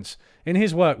that sense, in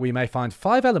his work we may find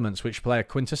 5 elements which play a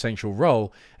quintessential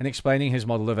role in explaining his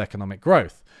model of economic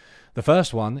growth. The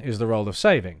first one is the role of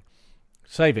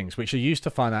savings, which are used to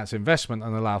finance investment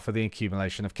and allow for the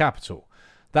accumulation of capital.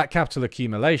 That capital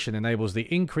accumulation enables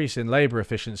the increase in labour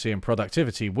efficiency and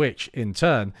productivity, which, in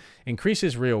turn,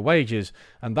 increases real wages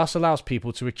and thus allows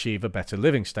people to achieve a better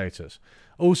living status.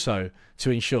 Also,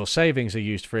 to ensure savings are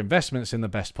used for investments in the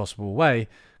best possible way,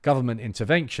 government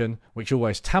intervention, which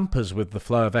always tampers with the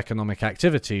flow of economic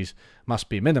activities, must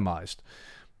be minimised.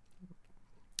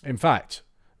 In fact,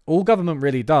 all government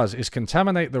really does is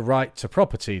contaminate the right to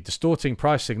property, distorting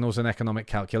price signals and economic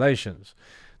calculations.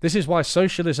 This is why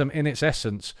socialism in its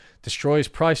essence destroys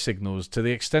price signals to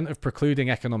the extent of precluding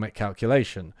economic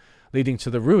calculation, leading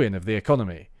to the ruin of the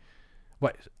economy.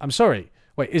 Wait, I'm sorry.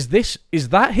 Wait, is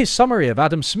that his summary of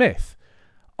Adam Smith?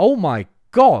 Oh my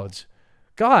God.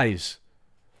 Guys.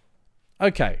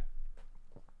 Okay.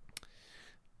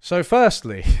 So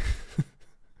firstly,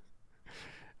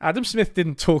 Adam Smith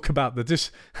didn't talk about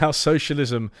how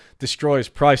socialism destroys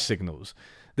price signals.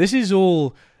 This is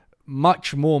all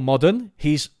much more modern.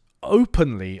 He's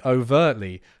openly,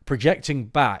 overtly projecting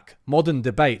back modern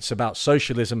debates about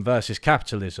socialism versus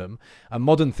capitalism and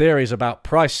modern theories about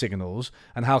price signals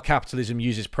and how capitalism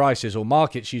uses prices, or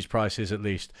markets use prices at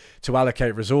least, to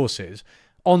allocate resources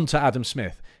onto Adam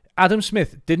Smith. Adam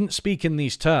Smith didn't speak in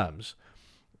these terms,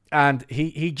 and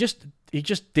he just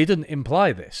didn't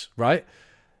imply this, right?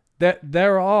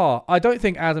 I don't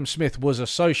think Adam Smith was a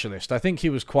socialist. I think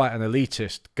he was quite an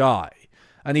elitist guy.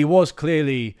 And he was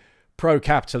clearly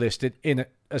pro-capitalist in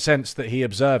a sense that he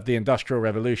observed the Industrial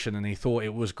Revolution and he thought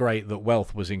it was great that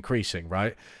wealth was increasing,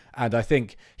 right? And I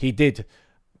think he did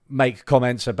make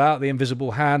comments about the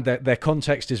invisible hand. Their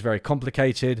context is very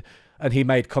complicated. And he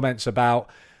made comments about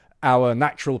our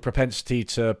natural propensity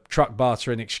to truck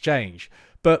barter in exchange.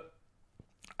 But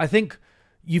I think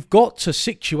you've got to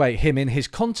situate him in his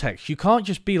context. You can't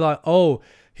just be like, oh,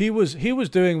 he was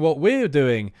doing what we're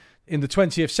doing in the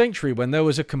 20th century, when there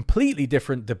was a completely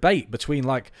different debate between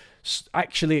like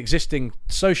actually existing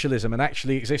socialism and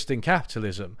actually existing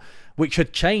capitalism, which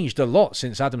had changed a lot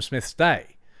since Adam Smith's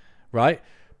day, right?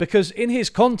 Because in his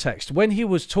context, when he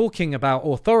was talking about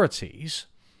authorities,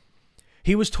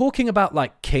 he was talking about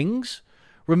like kings.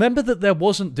 Remember that there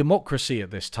wasn't democracy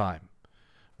at this time,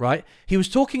 right? He was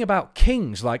talking about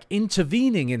kings like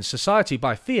intervening in society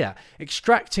by fear,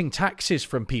 extracting taxes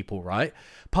from people, right?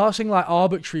 Passing like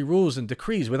arbitrary rules and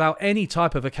decrees without any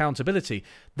type of accountability.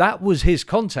 That was his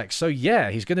context. So yeah,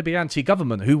 he's going to be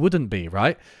anti-government. Who wouldn't be,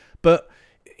 right? But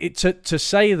to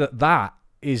say that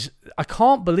is, I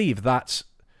can't believe that's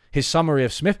his summary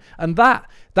of Smith. And that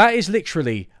is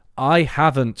literally, I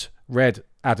haven't read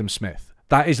Adam Smith.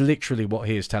 That is literally what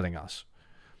he is telling us.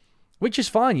 Which is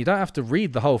fine. You don't have to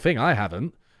read the whole thing. I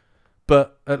haven't.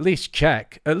 But at least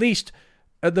check.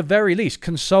 At the very least,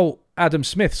 consult Adam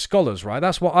Smith scholars, right?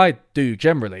 That's what I do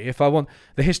generally. If I want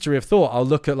the history of thought, I'll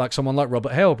look at like someone like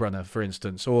Robert Heilbrunner, for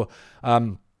instance, or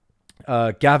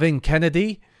Gavin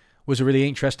Kennedy, was a really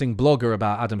interesting blogger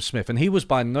about Adam Smith, and he was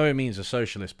by no means a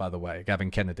socialist, by the way,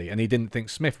 Gavin Kennedy, and he didn't think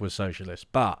Smith was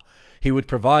socialist, but he would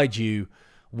provide you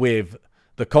with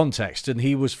the context, and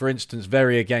he was, for instance,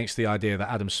 very against the idea that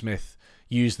Adam Smith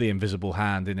used the invisible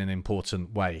hand in an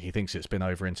important way. He thinks it's been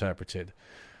overinterpreted.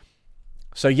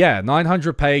 So yeah,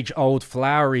 900-page old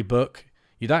flowery book.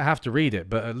 You don't have to read it,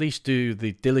 but at least do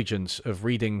the diligence of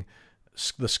reading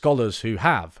the scholars who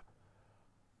have.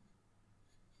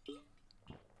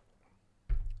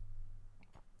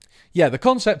 Yeah, the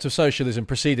concept of socialism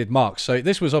preceded Marx. So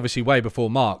this was obviously way before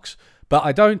Marx. But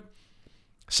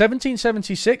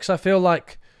 1776, I feel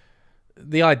like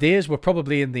the ideas were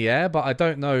probably in the air, but I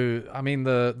don't know. I mean,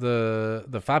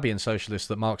 the Fabian socialists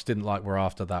that Marx didn't like were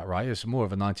after that, right? It's more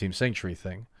of a 19th century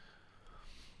thing.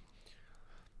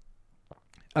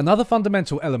 Another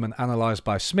fundamental element analysed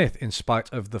by Smith, in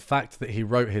spite of the fact that he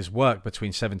wrote his work between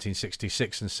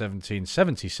 1766 and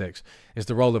 1776, is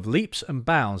the role of leaps and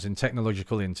bounds in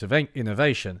technological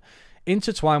innovation,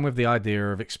 intertwined with the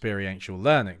idea of experiential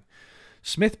learning.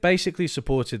 Smith basically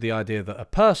supported the idea that a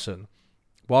person,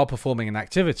 while performing an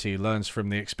activity, learns from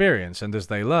the experience, and as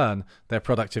they learn, their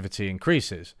productivity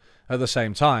increases. At the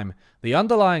same time, the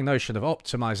underlying notion of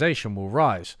optimization will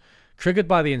rise, triggered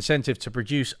by the incentive to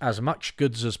produce as much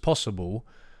goods as possible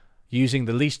using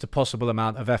the least possible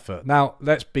amount of effort. Now,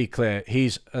 let's be clear,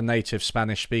 he's a native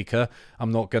Spanish speaker.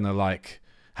 I'm not going to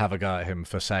have a go at him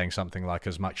for saying something like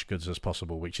as much goods as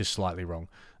possible, which is slightly wrong.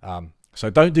 So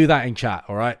don't do that in chat,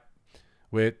 all right?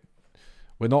 We're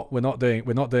not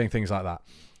doing things like that.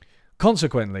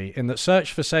 Consequently, in that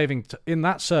search for saving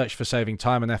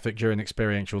time and effort during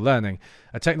experiential learning,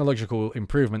 a technological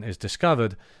improvement is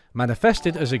discovered,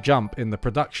 manifested as a jump in the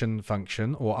production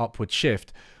function or upward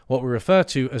shift, what we refer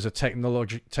to as a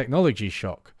technology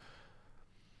shock.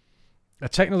 A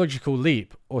technological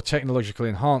leap or technological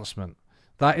enhancement,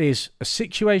 that is, a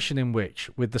situation in which,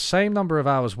 with the same number of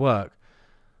hours work,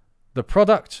 the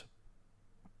product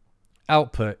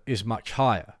output is much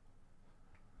higher.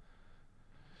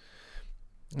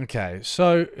 Okay,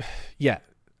 so, yeah,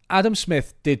 Adam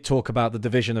Smith did talk about the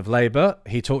division of labor.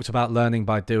 He talked about learning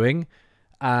by doing,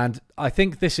 and I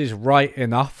think this is right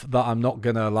enough that I'm not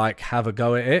going to, have a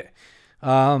go at it.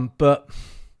 But,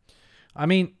 I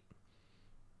mean,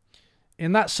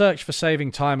 in that search for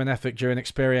saving time and effort during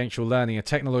experiential learning, a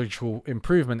technological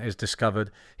improvement is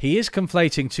discovered. He is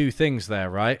conflating two things there,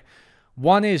 right?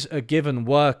 One is a given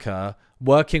worker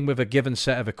working with a given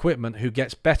set of equipment who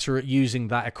gets better at using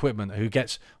that equipment, who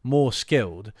gets more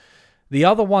skilled. The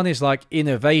other one is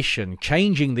innovation,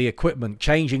 changing the equipment,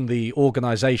 changing the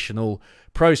organizational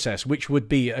process, which would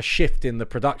be a shift in the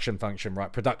production function,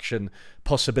 right? Production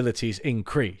possibilities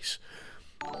increase.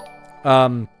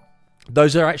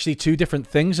 Those are actually two different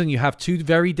things, and you have two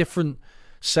very different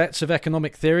sets of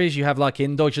economic theories. You have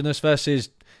endogenous versus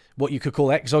what you could call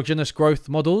exogenous growth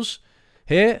models.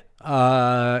 Here,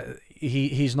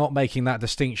 he's not making that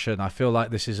distinction. I feel like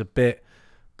this is a bit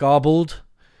garbled.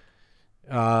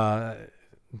 I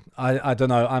don't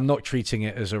know. I'm not treating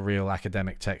it as a real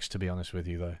academic text, to be honest with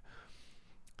you, though.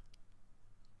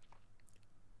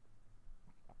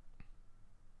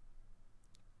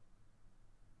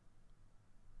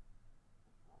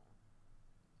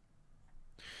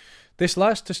 This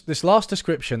last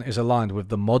description is aligned with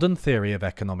the modern theory of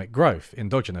economic growth,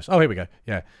 endogenous. Oh, here we go.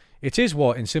 Yeah. It is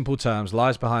what, in simple terms,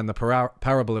 lies behind the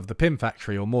parable of the pin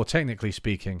factory, or more technically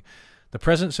speaking, the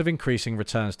presence of increasing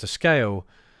returns to scale,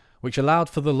 which allowed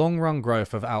for the long-run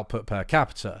growth of output per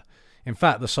capita. In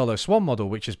fact, the Solo-Swan model,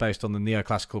 which is based on the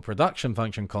neoclassical production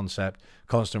function concept,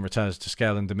 constant returns to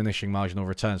scale and diminishing marginal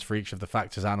returns for each of the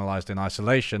factors analyzed in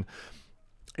isolation,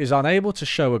 is unable to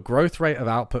show a growth rate of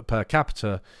output per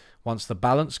capita once the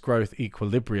balanced growth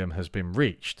equilibrium has been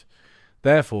reached.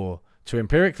 Therefore, to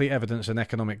empirically evidence an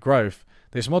economic growth,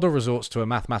 this model resorts to a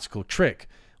mathematical trick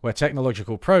where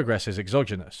technological progress is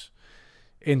exogenous.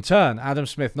 In turn, Adam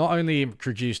Smith not only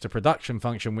introduced a production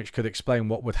function which could explain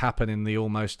what would happen in the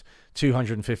almost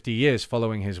 250 years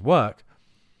following his work,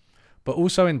 but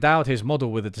also endowed his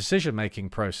model with a decision-making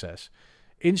process,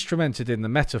 instrumented in the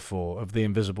metaphor of the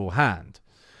invisible hand.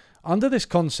 Under this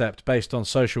concept based on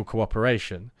social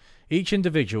cooperation, each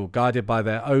individual, guided by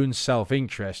their own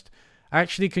self-interest,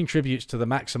 actually contributes to the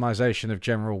maximization of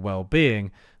general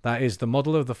well-being. That is, the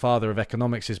model of the father of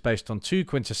economics is based on two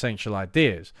quintessential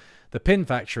ideas: the pin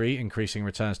factory, increasing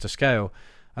returns to scale,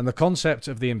 and the concept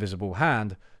of the invisible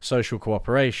hand, social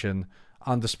cooperation,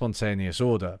 under spontaneous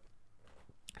order.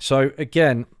 So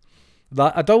again,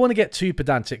 I don't want to get too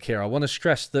pedantic here. I want to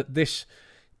stress that this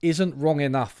isn't wrong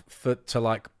enough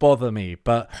to bother me,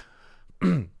 but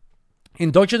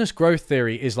Endogenous growth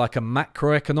theory is like a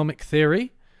macroeconomic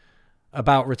theory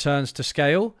about returns to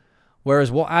scale,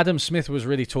 whereas what Adam Smith was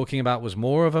really talking about was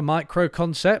more of a micro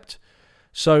concept.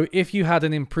 So if you had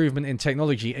an improvement in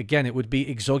technology, again, it would be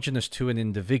exogenous to an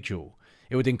individual.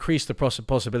 It would increase the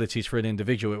possibilities for an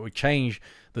individual. It would change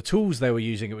the tools they were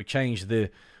using. It would change the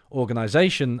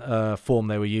organization form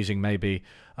they were using, maybe.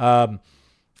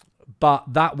 But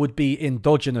that would be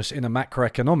endogenous in a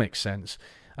macroeconomic sense.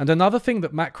 And another thing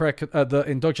that the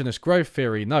endogenous growth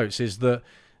theory notes is that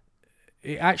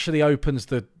it actually opens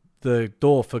the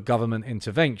door for government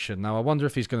intervention. Now, I wonder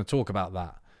if he's going to talk about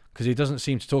that, because he doesn't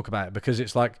seem to talk about it, because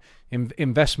it's like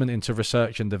investment into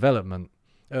research and development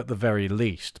at the very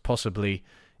least, possibly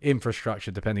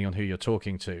infrastructure, depending on who you're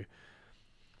talking to.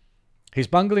 He's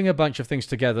bungling a bunch of things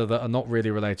together that are not really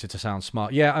related to sound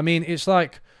smart. Yeah, I mean, it's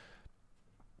like,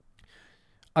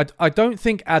 I don't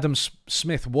think Adam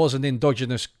Smith was an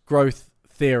endogenous growth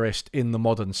theorist in the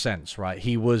modern sense, right?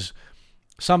 He was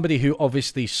somebody who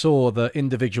obviously saw that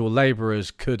individual laborers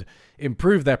could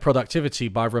improve their productivity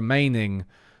by remaining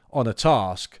on a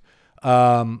task.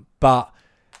 But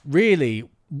really,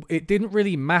 it didn't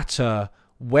really matter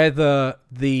whether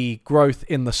the growth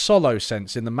in the solo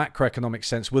sense, in the macroeconomic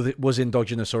sense, was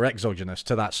endogenous or exogenous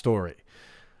to that story.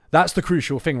 That's the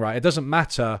crucial thing, right? It doesn't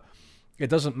matter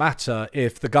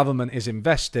if the government is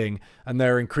investing and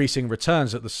they're increasing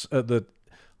returns at the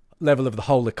level of the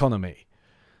whole economy.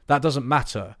 That doesn't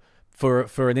matter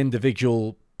for an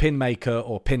individual pin maker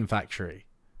or pin factory,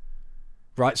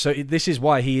 right? So this is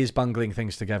why he is bungling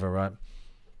things together, right?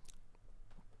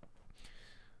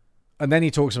 And then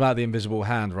he talks about the invisible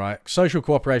hand, right? Social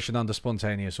cooperation under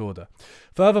spontaneous order.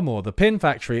 Furthermore, the pin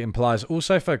factory implies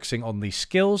also focusing on the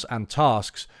skills and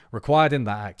tasks required in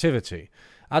that activity.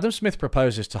 Adam Smith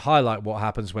proposes to highlight what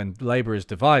happens when labour is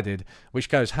divided, which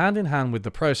goes hand in hand with the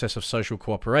process of social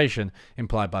cooperation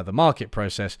implied by the market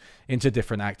process, into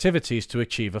different activities to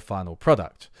achieve a final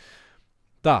product.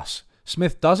 Thus,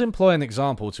 Smith does employ an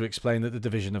example to explain that the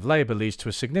division of labour leads to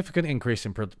a significant increase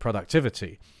in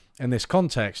productivity. In this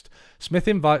context, Smith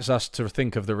invites us to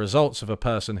think of the results of a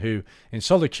person who, in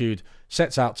solitude,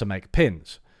 sets out to make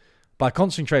pins. By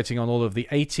concentrating on all of the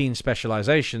 18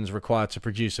 specializations required to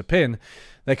produce a pin,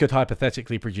 they could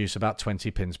hypothetically produce about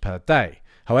 20 pins per day.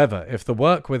 However, if the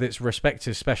work with its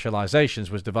respective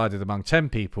specializations was divided among 10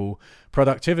 people,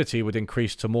 productivity would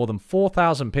increase to more than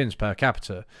 4,000 pins per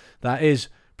capita. That is,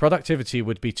 productivity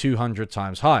would be 200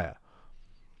 times higher.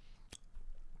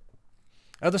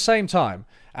 At the same time,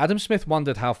 Adam Smith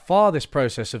wondered how far this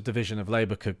process of division of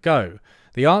labour could go,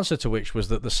 the answer to which was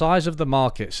that the size of the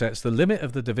market sets the limit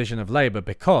of the division of labour,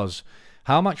 because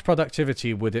how much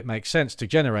productivity would it make sense to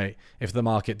generate if the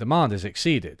market demand is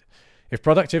exceeded? If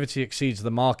productivity exceeds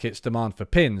the market's demand for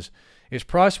pins, its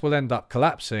price will end up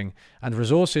collapsing and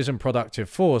resources and productive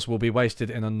force will be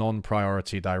wasted in a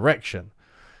non-priority direction.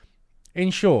 In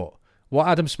short, what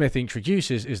Adam Smith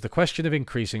introduces is the question of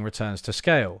increasing returns to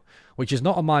scale, which is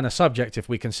not a minor subject if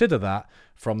we consider that,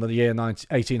 from the year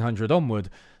 1800 onward,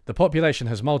 the population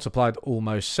has multiplied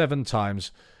almost 7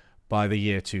 times by the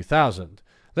year 2000.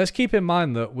 Let's keep in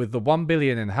mind that with the 1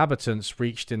 billion inhabitants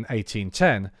reached in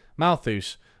 1810,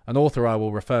 Malthus, an author I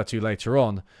will refer to later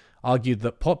on, argued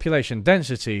that population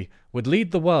density would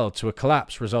lead the world to a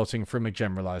collapse resulting from a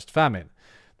generalized famine.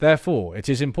 Therefore, it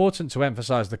is important to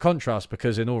emphasize the contrast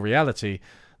because, in all reality,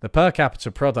 the per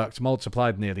capita product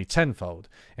multiplied nearly tenfold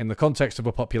in the context of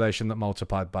a population that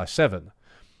multiplied by 7.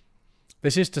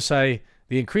 This is to say,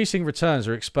 the increasing returns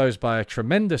are exposed by a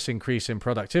tremendous increase in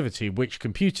productivity, which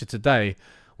computed today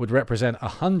would represent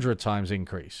 100 times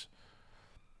increase.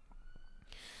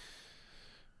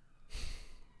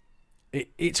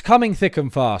 It's coming thick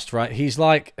and fast, right? He's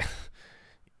like...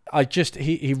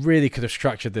 he really could have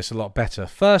structured this a lot better.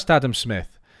 First Adam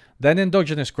Smith, then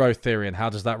endogenous growth theory and how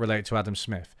does that relate to Adam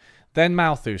Smith, then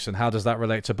Malthus and how does that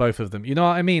relate to both of them. You know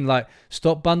what I mean? Like,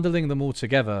 stop bundling them all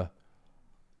together.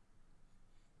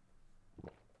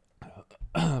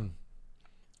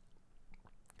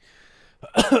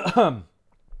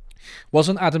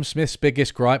 Wasn't Adam Smith's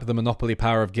biggest gripe the monopoly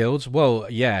power of guilds? Well,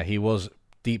 yeah, he was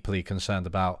deeply concerned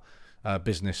about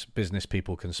business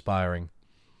people conspiring.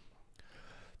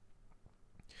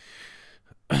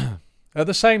 At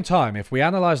the same time, if we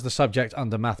analyze the subject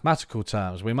under mathematical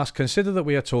terms, we must consider that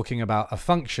we are talking about a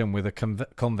function with a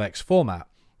convex format.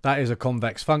 That is a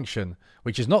convex function,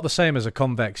 which is not the same as a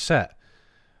convex set.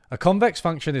 A convex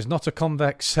function is not a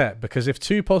convex set because if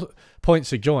 2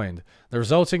 points are joined, the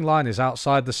resulting line is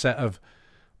outside the set of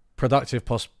productive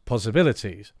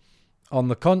possibilities. On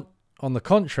the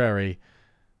contrary,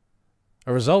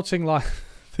 a resulting line...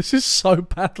 This is so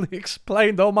badly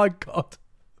explained. Oh my God.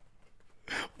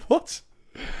 What?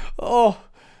 Oh,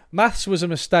 maths was a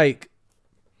mistake.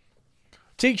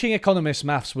 Teaching economists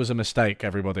maths was a mistake,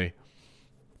 everybody.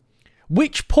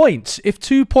 Which points, if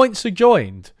 2 points are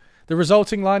joined, the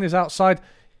resulting line is outside.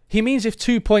 He means if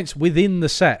 2 points within the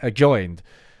set are joined.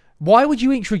 Why would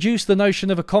you introduce the notion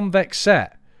of a convex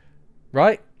set?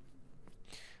 Right?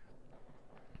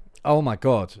 Oh my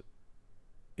God.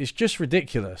 It's just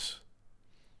ridiculous.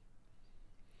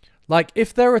 Like,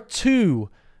 if there are two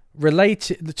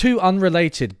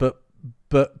unrelated but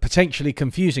potentially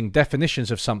confusing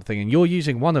definitions of something and you're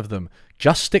using one of them,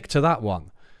 just stick to that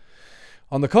one.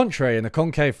 On the contrary, in a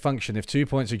concave function, if 2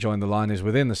 points are joined, the line is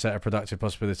within the set of productive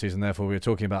possibilities, and therefore we are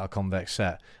talking about a convex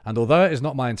set. And although it is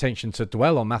not my intention to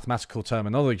dwell on mathematical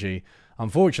terminology,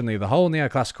 unfortunately, the whole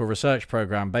neoclassical research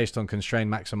program based on constrained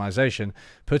maximization,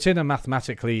 put in a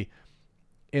mathematically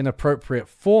inappropriate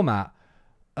format,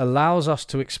 allows us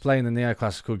to explain the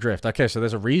neoclassical drift. Okay, so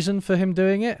there's a reason for him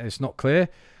doing it. It's not clear.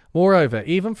 Moreover,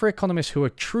 even for economists who are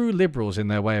true liberals in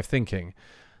their way of thinking,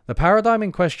 the paradigm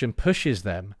in question pushes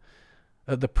them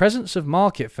at the presence of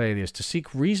market failures to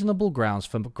seek reasonable grounds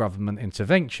for government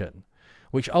intervention,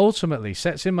 which ultimately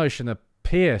sets in motion a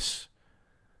pierce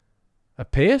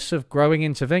of growing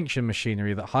intervention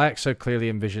machinery that Hayek so clearly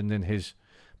envisioned in his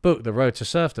book, The Road to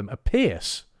Serfdom. A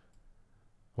pierce?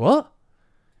 What?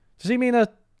 Does he mean a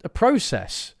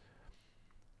process?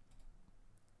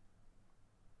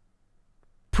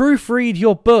 Proofread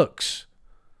your books.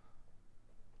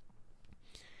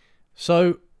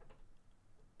 So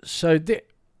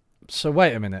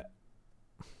wait a minute.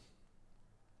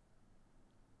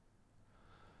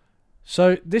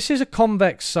 So this is a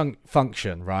convex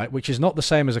function, right? Which is not the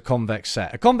same as a convex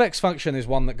set. A convex function is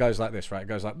one that goes like this, right? It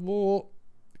goes like,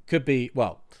 could be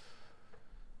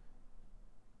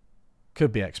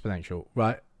exponential,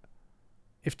 right?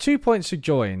 If 2 points are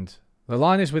joined, the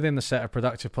line is within the set of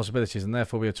productive possibilities, and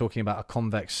therefore we are talking about a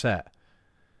convex set.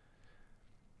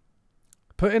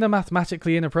 Put in a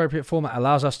mathematically inappropriate format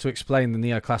allows us to explain the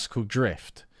neoclassical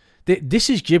drift. This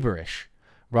is gibberish,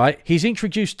 right? He's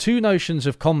introduced two notions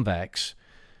of convex,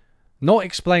 not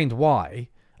explained why,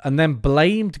 and then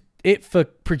blamed it for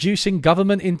producing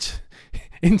government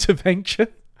intervention.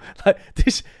 Like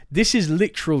this is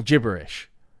literal gibberish.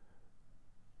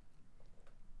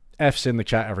 F's in the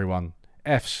chat, everyone.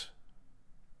 F's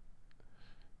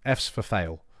for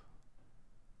fail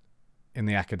in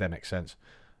the academic sense.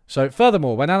 So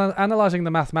furthermore, when analysing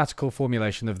the mathematical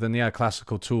formulation of the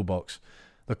neoclassical toolbox,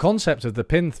 the concept of the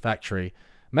pin factory,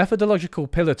 methodological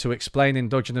pillar to explain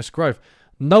endogenous growth.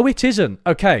 No, it isn't.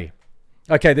 Okay,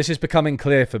 this is becoming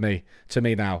clear to me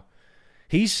now.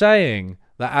 He's saying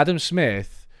that Adam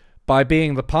Smith, by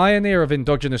being the pioneer of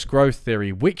endogenous growth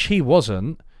theory, which he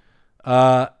wasn't,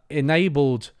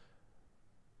 enabled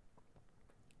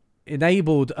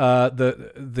enabled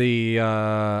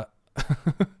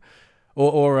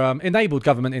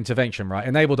government intervention, right?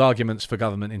 Enabled arguments for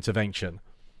government intervention.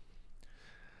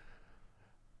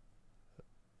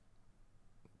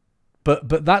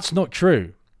 But that's not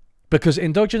true, because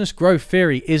endogenous growth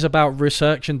theory is about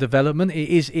research and development. It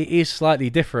is slightly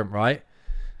different, right?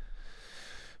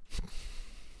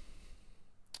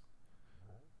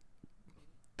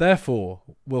 Therefore,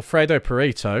 Wilfredo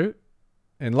Pareto,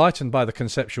 enlightened by the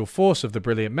conceptual force of the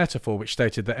brilliant metaphor which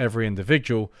stated that every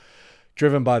individual,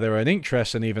 driven by their own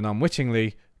interests and even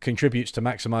unwittingly, contributes to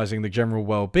maximizing the general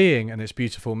well-being, and its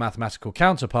beautiful mathematical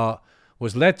counterpart,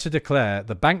 was led to declare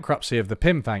the bankruptcy of the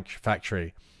pin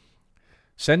factory,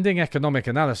 sending economic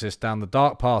analysis down the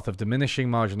dark path of diminishing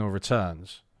marginal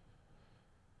returns.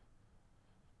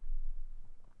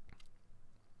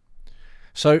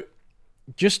 So,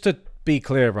 just to be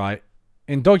clear, right,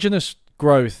 endogenous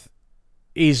growth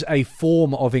is a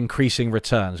form of increasing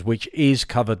returns, which is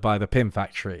covered by the pin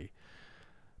factory.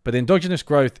 But endogenous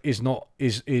growth is not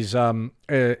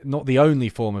the only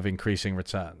form of increasing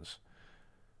returns.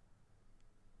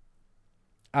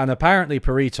 And apparently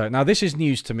Pareto, now this is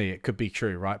news to me, it could be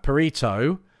true, right?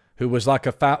 Pareto, who was like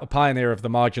a pioneer of the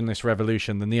marginalist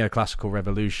revolution, the neoclassical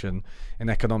revolution in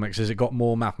economics, as it got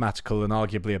more mathematical and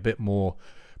arguably a bit more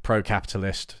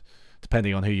pro-capitalist,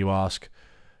 depending on who you ask,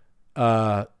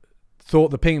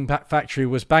 thought the pin factory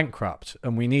was bankrupt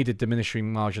and we needed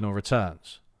diminishing marginal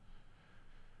returns.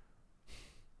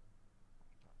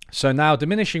 So now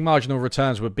diminishing marginal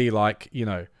returns would be like, you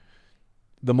know,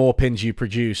 the more pins you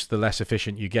produce, the less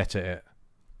efficient you get at it,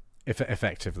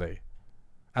 effectively,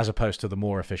 as opposed to the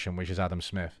more efficient, which is Adam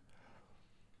Smith.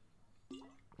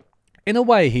 In a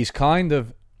way, he's kind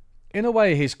of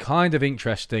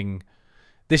interesting.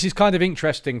 This is kind of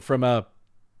interesting from a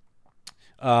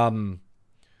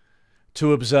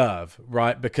to observe,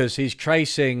 right? Because he's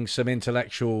tracing some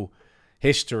intellectual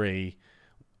history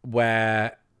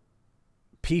where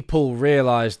people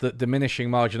realized that diminishing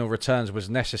marginal returns was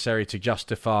necessary to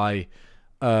justify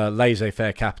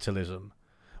laissez-faire capitalism,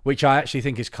 which I actually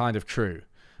think is kind of true.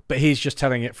 But he's just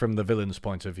telling it from the villain's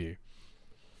point of view.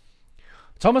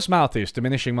 Thomas Malthus,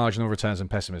 Diminishing Marginal Returns and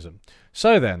Pessimism.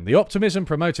 So then, the optimism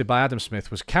promoted by Adam Smith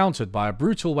was countered by a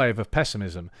brutal wave of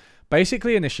pessimism,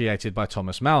 basically initiated by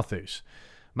Thomas Malthus.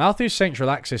 Malthus' central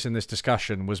axis in this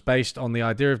discussion was based on the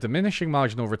idea of diminishing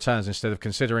marginal returns instead of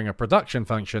considering a production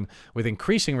function with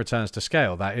increasing returns to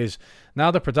scale. That is, now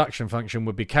the production function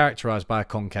would be characterized by a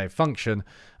concave function,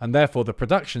 and therefore the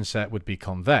production set would be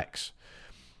convex.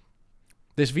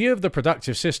 This view of the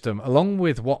productive system, along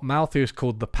with what Malthus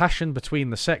called the passion between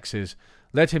the sexes,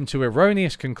 led him to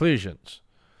erroneous conclusions.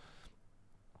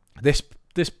 This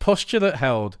postulate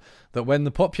held that when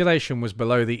the population was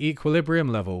below the equilibrium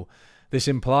level, this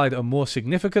implied a more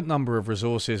significant number of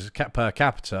resources per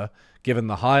capita, given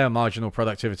the higher marginal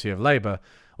productivity of labour,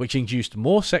 which induced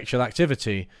more sexual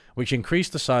activity, which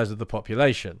increased the size of the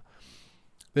population.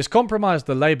 This compromised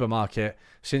the labour market,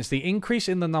 since the increase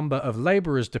in the number of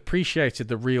labourers depreciated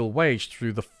the real wage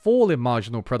through the fall in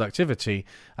marginal productivity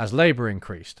as labour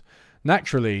increased.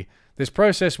 Naturally, this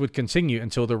process would continue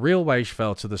until the real wage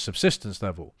fell to the subsistence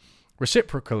level.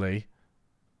 Reciprocally,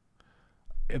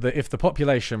 if the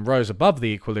population rose above the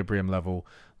equilibrium level,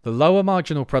 the lower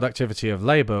marginal productivity of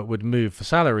labour would move for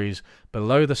salaries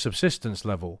below the subsistence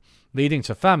level, leading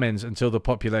to famines until the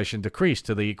population decreased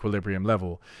to the equilibrium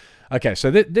level. Okay,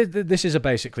 so this is a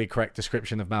basically correct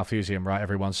description of Malthusian, right,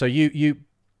 everyone? So the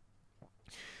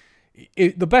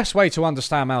best way to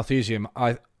understand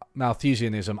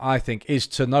Malthusianism, I think, is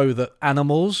to know that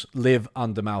animals live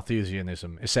under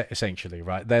Malthusianism, essentially,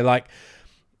 right? They're like,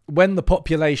 when the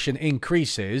population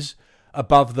increases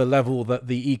above the level that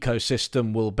the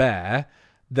ecosystem will bear,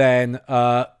 then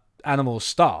animals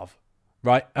starve,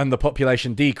 right? And the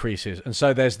population decreases. And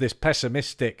so there's this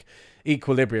pessimistic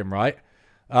equilibrium, right?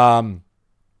 And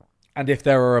if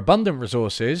there are abundant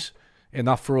resources,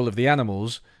 enough for all of the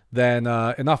animals, then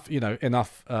enough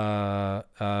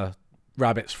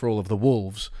rabbits for all of the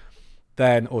wolves,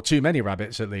 then, or too many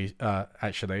rabbits at least,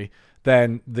 actually,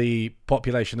 then the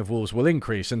population of wolves will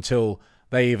increase until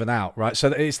they even out, right? So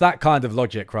it's that kind of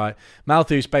logic, right?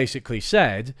 Malthus basically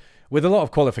said, with a lot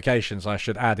of qualifications, I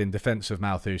should add in defense of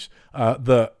Malthus,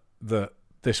 that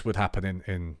this would happen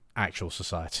in actual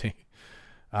society.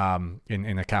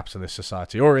 In a capitalist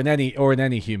society or in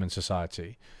any human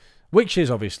society, which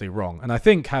is obviously wrong, and I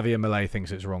think Javier Milei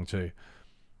thinks it's wrong too.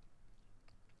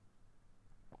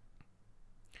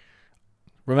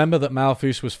 Remember that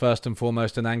Malthus was first and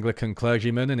foremost an Anglican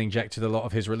clergyman and injected a lot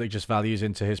of his religious values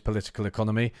into his political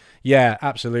economy. Yeah,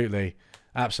 absolutely,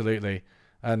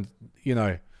 and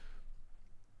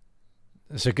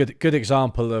it's a good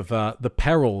example of the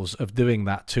perils of doing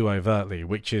that too overtly,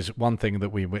 which is one thing that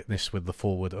we witness with the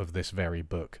foreword of this very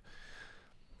book.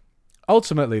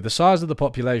 Ultimately, the size of the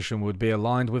population would be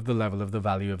aligned with the level of the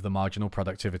value of the marginal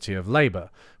productivity of labour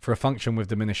for a function with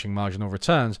diminishing marginal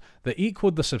returns that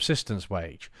equaled the subsistence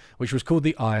wage, which was called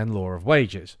the iron law of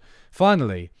wages.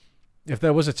 Finally, if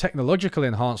there was a technological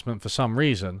enhancement for some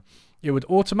reason, it would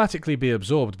automatically be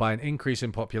absorbed by an increase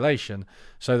in population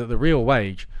so that the real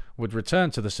wage would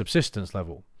return to the subsistence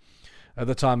level. At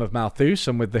the time of Malthus,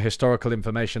 and with the historical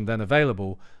information then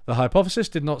available, the hypothesis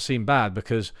did not seem bad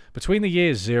because between the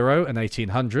years 0 and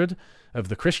 1800 of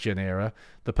the Christian era,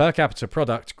 the per capita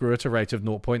product grew at a rate of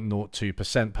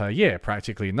 0.02% per year,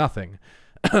 practically nothing.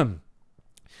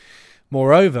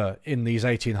 Moreover, in these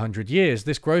 1800 years,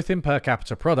 this growth in per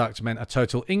capita product meant a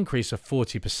total increase of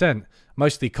 40%,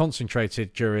 mostly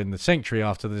concentrated during the century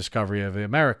after the discovery of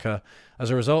America, as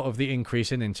a result of the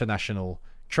increase in international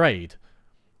trade.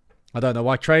 I don't know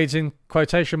why trade's in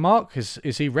quotation mark. Is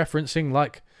he referencing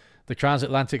like the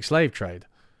transatlantic slave trade?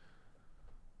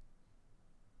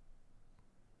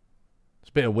 It's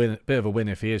a bit of a win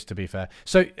if he is, to be fair.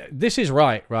 So this is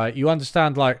right? You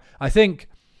understand, like, I think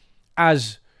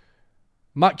as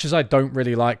much as I don't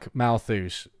really like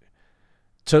Malthus,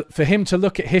 for him to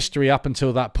look at history up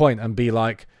until that point and be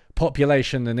like,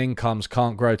 population and incomes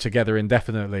can't grow together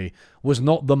indefinitely, was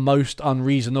not the most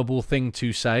unreasonable thing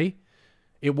to say.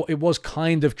 It was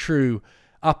kind of true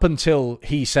up until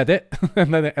he said it,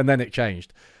 and then it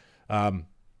changed.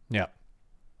 Yeah.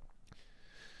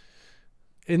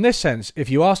 In this sense,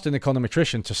 if you asked an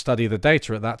econometrician to study the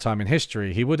data at that time in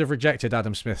history, he would have rejected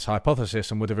Adam Smith's hypothesis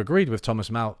and would have agreed with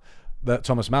that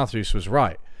Thomas Malthus was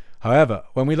right. However,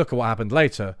 when we look at what happened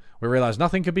later, we realize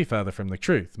nothing could be further from the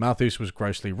truth. Malthus was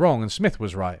grossly wrong and Smith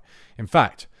was right. In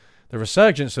fact, the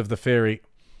resurgence of the theory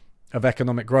of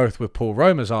economic growth with Paul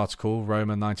Romer's article,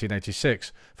 Romer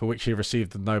 1986, for which he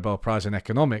received the Nobel Prize in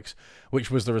Economics,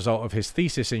 which was the result of his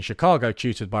thesis in Chicago,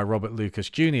 tutored by Robert Lucas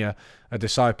Jr., a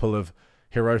disciple of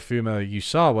Hirofuma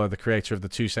Yusawa, the creator of the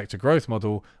two-sector growth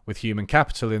model with human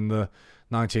capital in the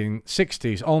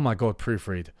 1960s. Oh my God,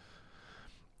 proofread.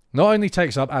 Not only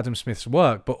takes up Adam Smith's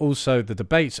work, but also the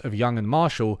debates of Young and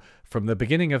Marshall from the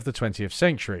beginning of the 20th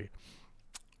century,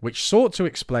 which sought to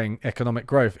explain economic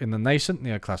growth in the nascent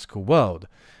neoclassical world.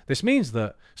 This means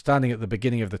that, standing at the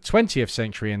beginning of the 20th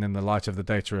century and in the light of the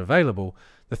data available,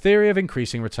 the theory of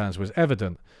increasing returns was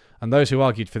evident, and those who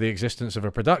argued for the existence of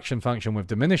a production function with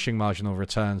diminishing marginal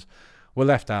returns were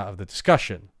left out of the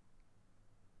discussion.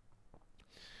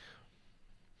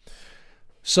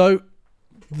 So,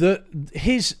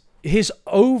 his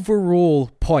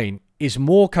overall point is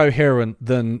more coherent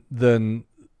than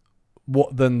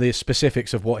the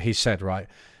specifics of what he said, right?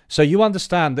 So you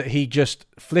understand that he just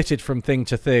flitted from thing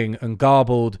to thing and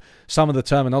garbled some of the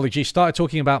terminology, started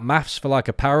talking about maths for like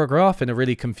a paragraph in a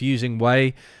really confusing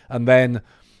way, and then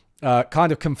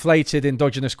kind of conflated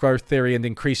endogenous growth theory and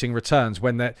increasing returns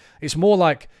when it's more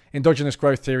like endogenous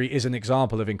growth theory is an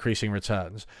example of increasing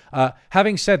returns.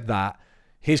 Having said that,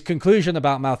 his conclusion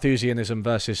about Malthusianism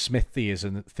versus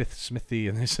Smithianism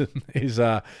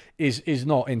is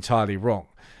not entirely wrong.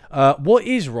 What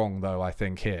is wrong, though, I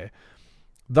think here,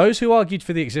 those who argued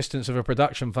for the existence of a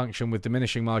production function with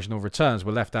diminishing marginal returns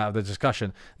were left out of the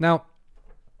discussion. Now,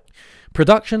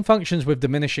 production functions with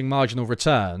diminishing marginal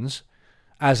returns,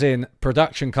 as in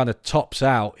production kind of tops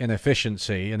out in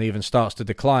efficiency and even starts to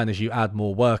decline as you add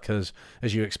more workers,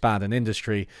 as you expand an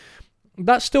industry,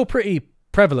 that's still pretty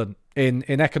prevalent in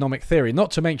economic theory, not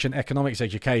to mention economics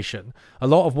education. A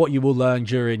lot of what you will learn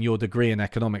during your degree in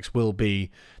economics will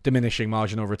be diminishing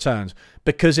marginal returns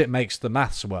because it makes the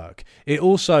maths work. It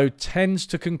also tends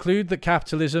to conclude that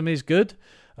capitalism is good,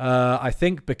 I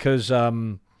think, because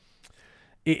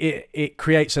it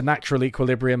creates a natural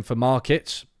equilibrium for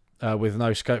markets with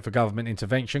no scope for government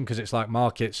intervention, because it's like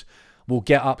markets will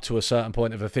get up to a certain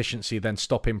point of efficiency, then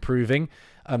stop improving,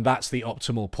 and that's the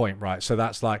optimal point, right? So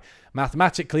that's like,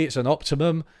 mathematically it's an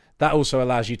optimum. That also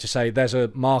allows you to say there's a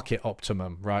market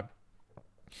optimum, right?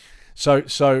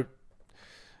 So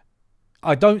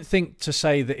I don't think it's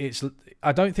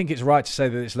right to say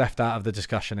that it's left out of the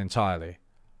discussion entirely.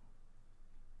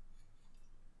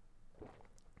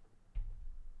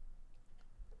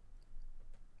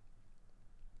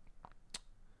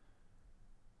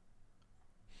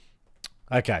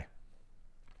 Okay.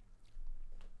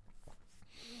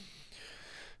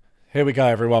 Here we go,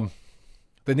 everyone.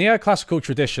 The neoclassical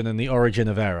tradition and the origin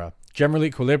of error. General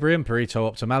equilibrium,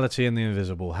 Pareto optimality, and the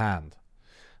invisible hand.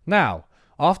 Now,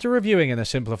 after reviewing in a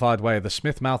simplified way the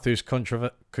Smith-Malthus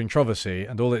controversy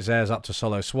and all its heirs up to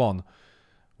Solo Swan,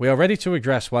 we are ready to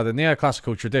address why the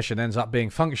neoclassical tradition ends up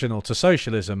being functional to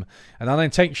socialism and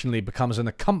unintentionally becomes an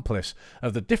accomplice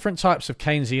of the different types of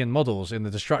Keynesian models in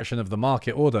the destruction of the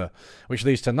market order, which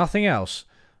leads to nothing else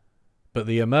but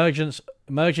the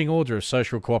emerging order of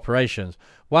social corporations.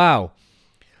 Wow.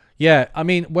 Yeah, I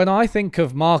mean, when I think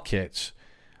of markets,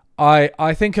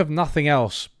 I think of nothing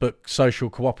else but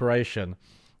social cooperation.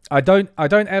 I don't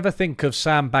ever think of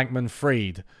Sam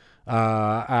Bankman-Fried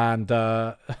and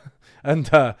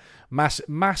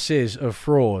masses of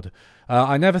fraud.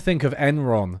 I never think of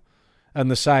Enron and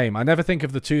the same. I never think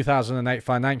of the 2008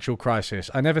 financial crisis.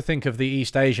 I never think of the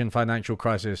East Asian financial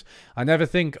crisis. I never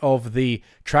think of the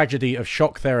tragedy of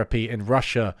shock therapy in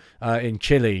Russia, in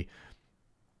Chile.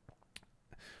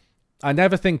 I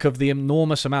never think of the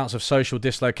enormous amounts of social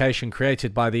dislocation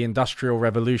created by the Industrial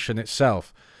Revolution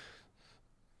itself.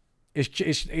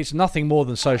 It's nothing more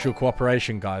than social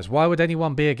cooperation, guys. Why would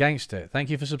anyone be against it? Thank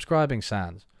you for subscribing,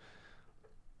 Sans.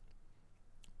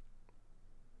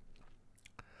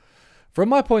 From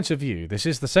my point of view, this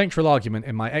is the central argument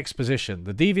in my exposition.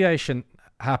 The deviation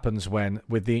happens when,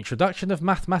 with the introduction of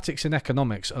mathematics in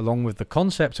economics, along with the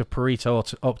concept of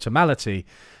Pareto optimality,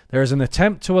 there is an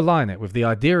attempt to align it with the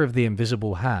idea of the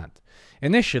invisible hand.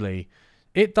 Initially,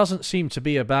 it doesn't seem to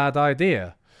be a bad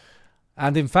idea.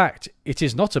 And in fact, it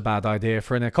is not a bad idea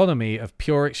for an economy of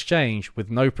pure exchange with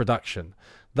no production.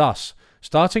 Thus,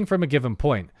 starting from a given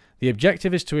point, the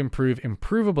objective is to improve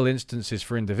improvable instances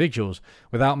for individuals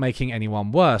without making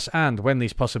anyone worse, and when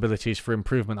these possibilities for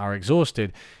improvement are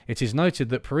exhausted, it is noted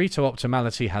that Pareto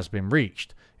optimality has been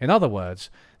reached. In other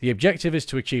words, the objective is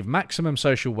to achieve maximum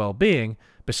social well-being,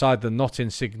 beside the not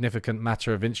insignificant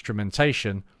matter of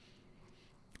instrumentation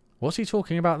What's he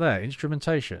talking about there?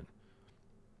 Instrumentation.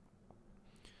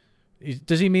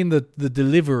 Does he mean the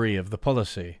delivery of the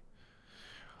policy?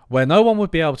 Where no one would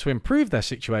be able to improve their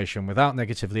situation without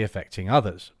negatively affecting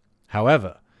others.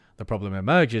 However, the problem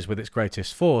emerges with its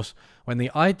greatest force when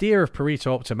the idea of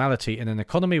Pareto optimality in an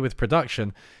economy with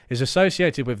production is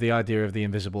associated with the idea of the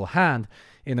invisible hand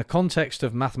in a context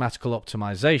of mathematical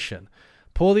optimization,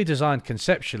 poorly designed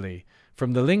conceptually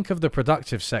from the link of the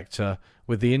productive sector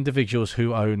with the individuals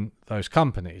who own those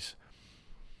companies.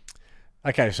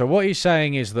 Okay, so what he's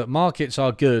saying is that markets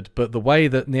are good, but the way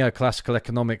that neoclassical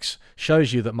economics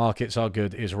shows you that markets are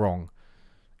good is wrong.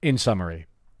 In summary,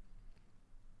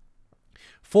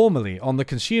 formally, on the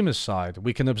consumer's side,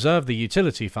 we can observe the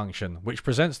utility function, which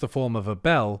presents the form of a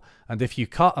bell, and if you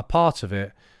cut a part of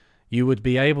it, you would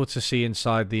be able to see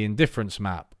inside the indifference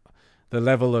map, the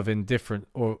level of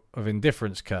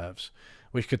indifference curves,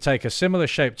 which could take a similar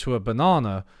shape to a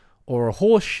banana or a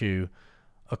horseshoe,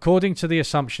 according to the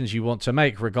assumptions you want to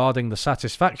make regarding the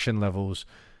satisfaction levels,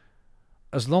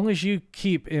 as long as you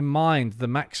keep in mind the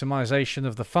maximization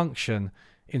of the function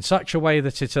in such a way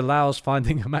that it allows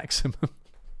finding a maximum.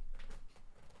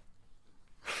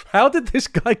 How did this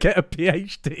guy get a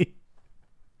PhD?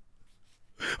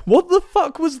 What the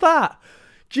fuck was that?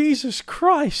 Jesus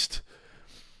Christ.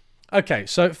 Okay,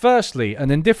 so firstly,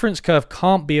 an indifference curve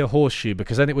can't be a horseshoe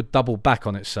because then it would double back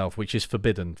on itself, which is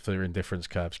forbidden for indifference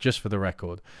curves, just for the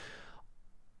record.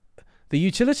 The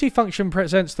utility function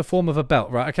presents the form of a belt,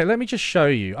 right? Okay, let me just show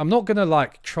you. I'm not going to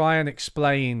like try and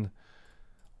explain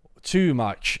too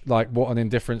much like what an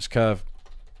indifference curve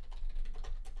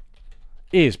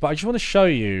is, but I just want to show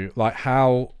you like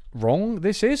how wrong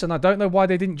this is, and I don't know why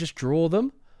they didn't just draw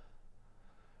them.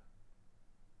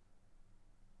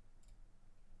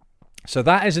 So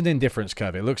that is an indifference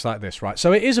curve. It looks like this, right?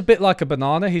 So it is a bit like a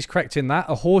banana. He's correct in that.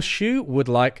 A horseshoe would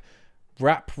like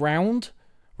wrap round,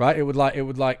 right? It would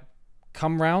like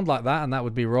come round like that, and that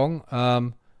would be wrong.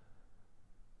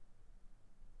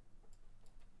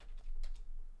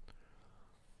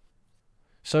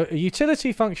 So a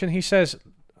utility function, he says,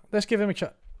 let's give him a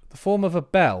the form of a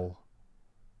bell.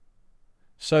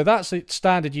 So that's a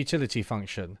standard utility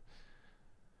function.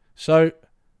 So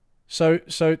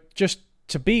just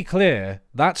to be clear,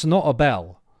 that's not a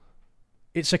bell.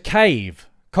 It's a cave.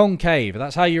 Concave.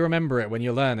 That's how you remember it when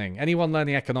you're learning. Anyone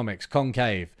learning economics,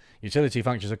 concave. Utility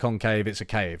functions are concave. It's a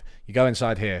cave. You go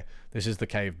inside here. This is the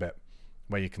cave bit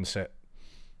where you can sit.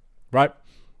 Right?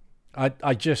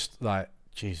 I just, like,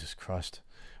 Jesus Christ.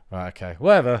 Right, okay.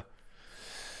 Whatever.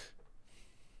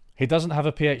 He doesn't have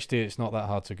a PhD. It's not that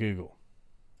hard to Google.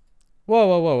 Whoa,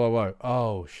 whoa, whoa, whoa, whoa.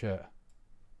 Oh, shit.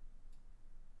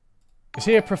 Is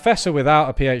he a professor without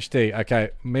a PhD?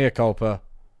 Okay, mea culpa.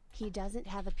 He doesn't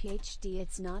have a PhD.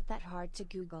 It's not that hard to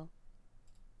Google.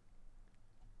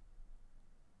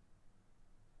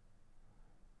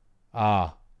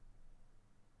 Ah.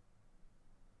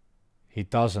 He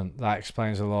doesn't. That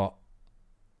explains a lot.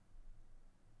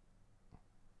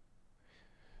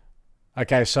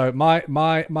 Okay, so my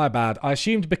bad. I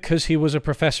assumed because he was a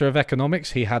professor of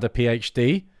economics, he had a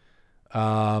PhD.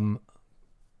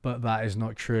 But that is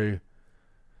not true.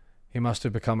 He must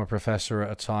have become a professor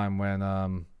at a time when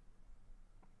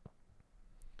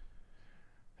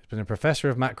he's been a professor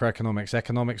of macroeconomics,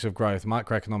 economics of growth,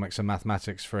 microeconomics, and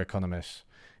mathematics for economists.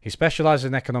 He specializes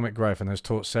in economic growth and has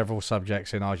taught several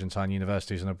subjects in Argentine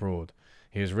universities and abroad.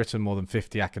 He has written more than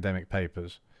 50 academic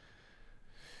papers.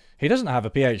 He doesn't have a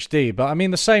PhD, but I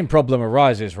mean, the same problem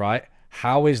arises, right?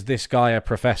 How is this guy a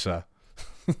professor?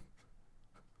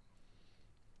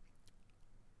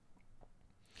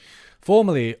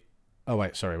 Formally, oh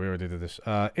wait, sorry, we already did this.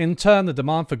 In turn, the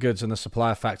demand for goods and the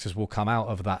supply of factors will come out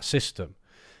of that system.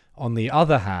 On the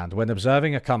other hand, when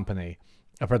observing a company,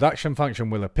 a production function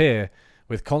will appear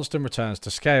with constant returns to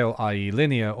scale, i.e.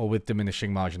 linear, or with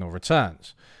diminishing marginal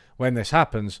returns. When this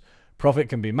happens, profit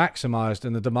can be maximized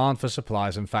and the demand for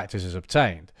supplies and factors is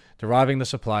obtained, deriving the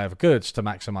supply of goods to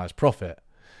maximize profit.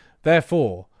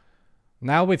 Therefore,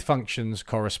 now with functions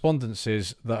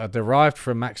correspondences that are derived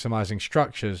from maximizing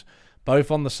structures,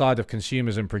 both on the side of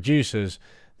consumers and producers,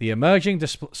 the emerging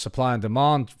supply and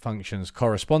demand functions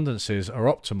correspondences are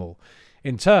optimal.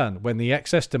 In turn, when the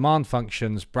excess demand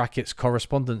functions brackets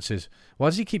correspondences, why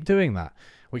does he keep doing that?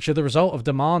 Which are the result of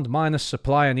demand minus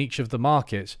supply in each of the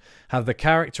markets, have the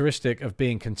characteristic of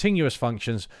being continuous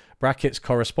functions, brackets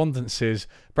correspondences,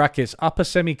 brackets upper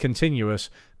semi-continuous,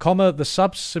 comma, the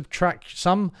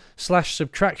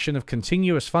sum/subtraction of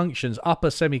continuous functions, upper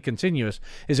semi-continuous,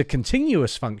 is a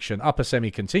continuous function, upper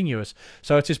semi-continuous,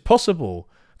 so it is possible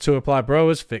to apply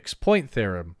Brouwer's fixed point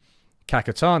theorem,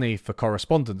 Kakutani, for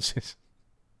correspondences.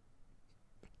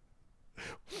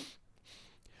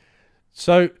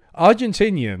 So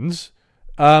Argentinians,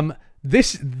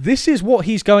 this is what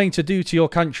he's going to do to your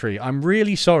country. I'm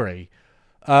really sorry.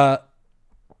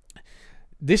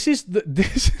 This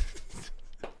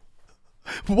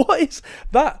what is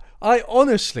that? I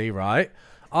honestly, right?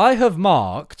 I have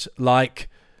marked like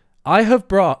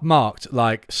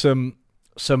some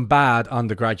bad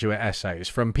undergraduate essays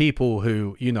from people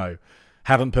who, you know,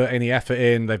 haven't put any effort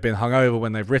in. They've been hungover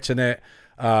when they've written it.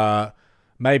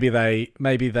 Maybe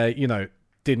they, you know,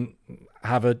 didn't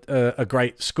have a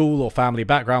great school or family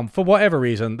background. For whatever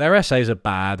reason, their essays are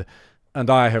bad, and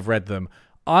I have read them.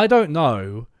 I don't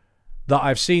know that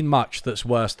I've seen much that's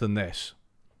worse than this.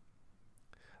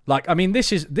 Like, I mean,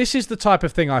 this is the type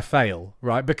of thing I fail,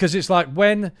 right? Because it's like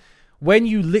when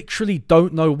you literally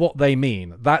don't know what they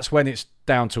mean, that's when it's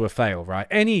down to a fail, right?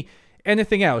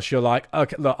 Anything else, you're like,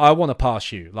 okay, look, I want to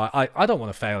pass you. Like, I don't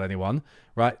want to fail anyone,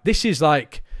 right? This is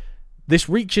like, this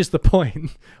reaches the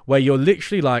point where you're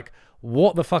literally like,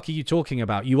 what the fuck are you talking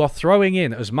about? You are throwing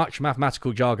in as much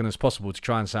mathematical jargon as possible to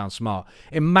try and sound smart.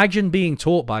 Imagine being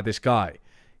taught by this guy.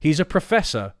 He's a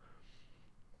professor.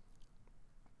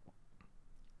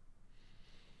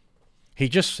 He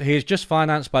is just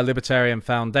financed by libertarian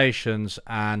foundations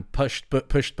and pushed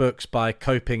books by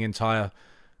copying entire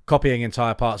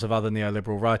parts of other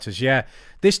neoliberal writers. Yeah,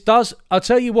 this does. I'll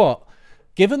tell you what.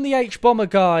 Given the H-Bomber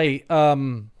guy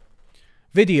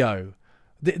video,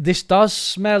 this does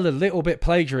smell a little bit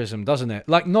plagiarism, doesn't it?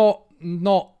 Like not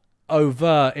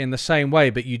overt in the same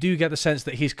way, but you do get the sense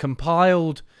that he's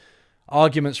compiled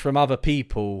arguments from other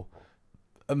people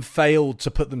and failed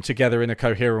to put them together in a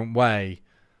coherent way,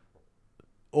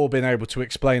 or been able to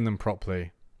explain them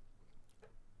properly.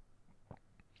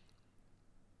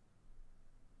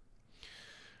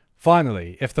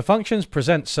 Finally, if the functions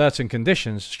present certain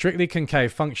conditions strictly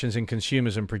concave functions in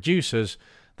consumers and producers,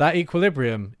 that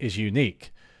equilibrium is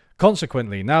unique.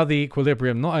 Consequently, now the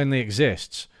equilibrium not only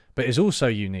exists, but is also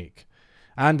unique.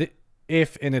 And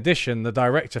if, in addition, the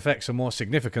direct effects are more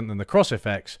significant than the cross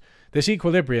effects, this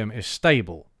equilibrium is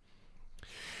stable.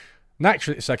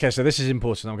 Naturally, okay, so this is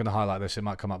important. I'm going to highlight this. It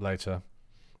might come up later.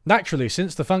 Naturally,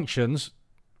 since the functions,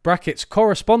 brackets,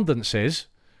 correspondences,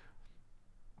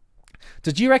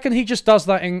 did you reckon he just does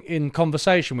that in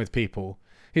conversation with people?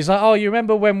 He's like, oh, you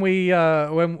remember when we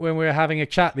were having a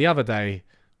chat the other day?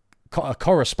 A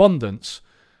correspondence.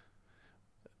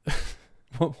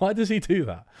 Why does he do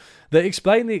that? That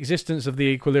explain the existence of the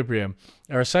equilibrium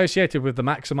are associated with the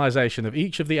maximization of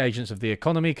each of the agents of the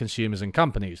economy, consumers, and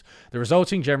companies. The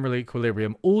resulting general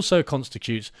equilibrium also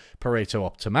constitutes Pareto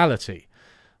optimality.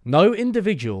 No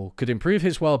individual could improve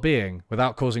his well-being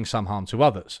without causing some harm to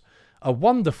others. A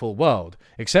wonderful world,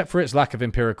 except for its lack of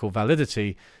empirical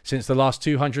validity, since the last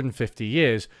 250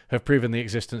 years have proven the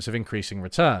existence of increasing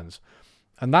returns.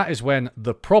 And that is when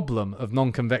the problem of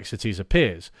non-convexities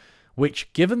appears,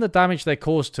 which, given the damage they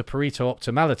cause to Pareto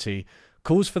optimality,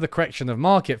 calls for the correction of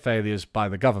market failures by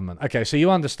the government. Okay, so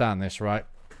you understand this, right?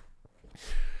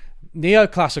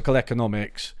 Neoclassical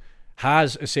economics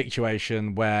has a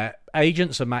situation where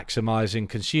agents are maximizing,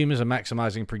 consumers are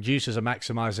maximizing, producers are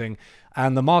maximizing,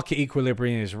 and the market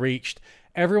equilibrium is reached.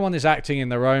 Everyone is acting in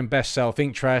their own best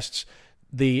self-interests.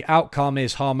 The outcome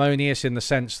is harmonious in the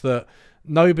sense that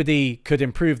nobody could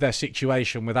improve their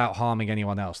situation without harming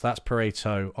anyone else. That's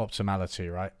Pareto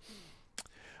optimality, right?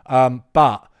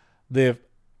 But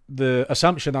the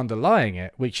assumption underlying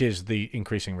it, which is the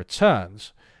increasing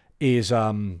returns, is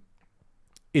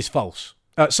false.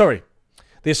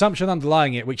 The assumption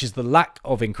underlying it, which is the lack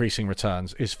of increasing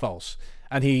returns, is false.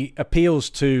 And he appeals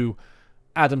to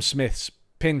Adam Smith's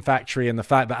pin factory and the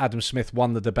fact that Adam Smith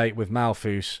won the debate with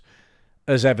Malthus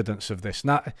as evidence of this.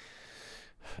 Now,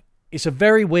 it's a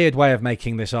very weird way of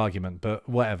making this argument, but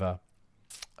whatever.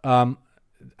 And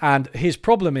his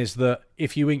problem is that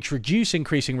if you introduce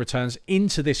increasing returns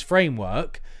into this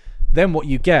framework, then what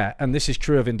you get, and this is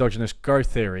true of endogenous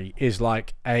growth theory, is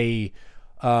like an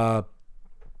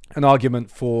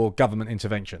argument for government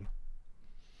intervention.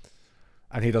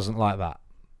 And he doesn't like that.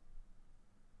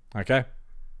 Okay?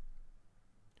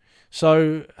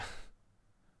 So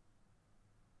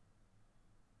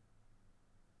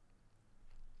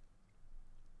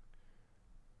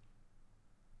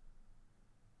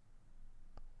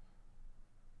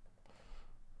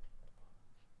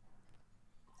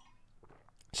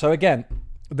again,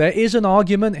 there is an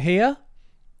argument here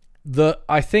that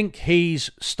I think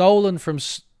he's stolen from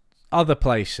other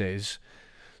places,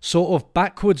 sort of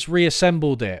backwards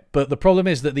reassembled it, but the problem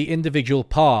is that the individual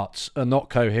parts are not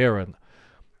coherent.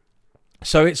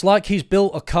 So it's like he's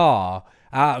built a car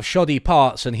out of shoddy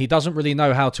parts and he doesn't really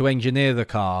know how to engineer the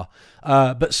car.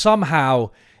 But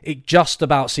somehow it just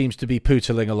about seems to be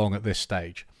pootling along at this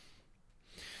stage.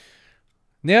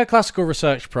 Neoclassical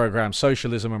research program,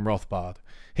 socialism and Rothbard.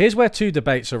 Here's where two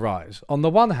debates arise. On the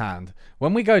one hand,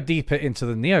 when we go deeper into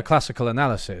the neoclassical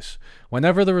analysis,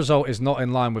 whenever the result is not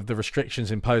in line with the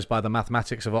restrictions imposed by the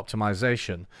mathematics of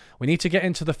optimization, we need to get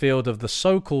into the field of the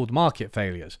so-called market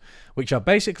failures, which are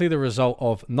basically the result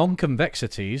of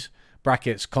non-convexities,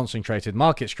 brackets concentrated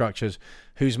market structures,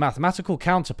 whose mathematical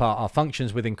counterpart are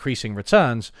functions with increasing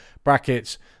returns,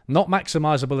 brackets not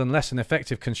maximizable unless an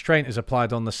effective constraint is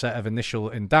applied on the set of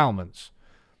initial endowments.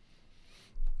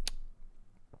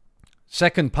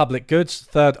 Second, public goods.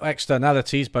 Third,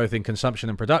 externalities, both in consumption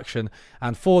and production.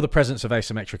 And four, the presence of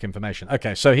asymmetric information.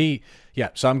 Okay, so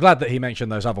so I'm glad that he mentioned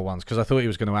those other ones, because I thought he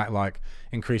was going to act like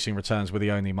increasing returns were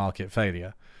the only market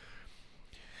failure.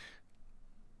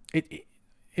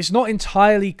 It's not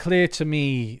entirely clear to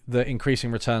me that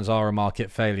increasing returns are a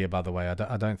market failure, by the way.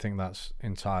 I don't think that's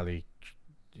entirely...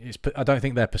 I don't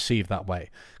think they're perceived that way,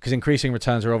 because increasing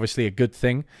returns are obviously a good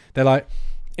thing. They're like...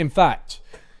 In fact...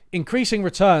 Increasing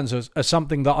returns are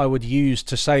something that I would use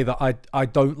to say that I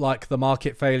don't like the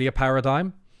market failure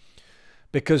paradigm,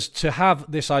 because to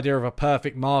have this idea of a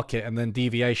perfect market and then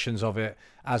deviations of it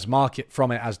as market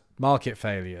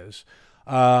failures,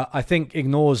 I think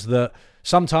ignores that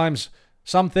sometimes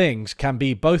some things can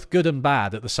be both good and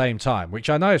bad at the same time, which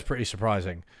I know is pretty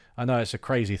surprising. I know it's a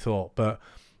crazy thought, but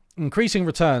increasing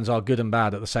returns are good and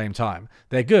bad at the same time.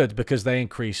 They're good because they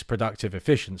increase productive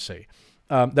efficiency.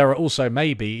 There are also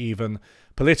maybe even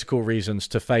political reasons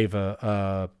to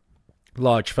favour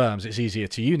large firms. It's easier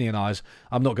to unionize.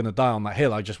 I'm not going to die on that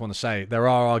hill. I just want to say there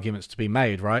are arguments to be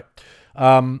made, right?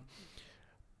 But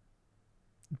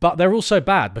they're also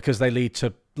bad because they lead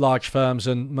to large firms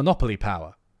and monopoly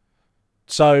power.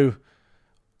 So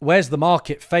where's the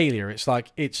market failure? It's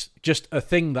like it's just a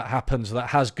thing that happens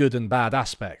that has good and bad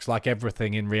aspects, like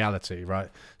everything in reality, right?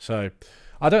 So...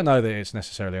 I don't know that it's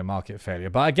necessarily a market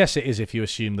failure, but I guess it is if you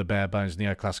assume the bare bones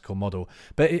neoclassical model.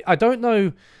 But I don't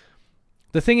know.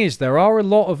 The thing is, there are a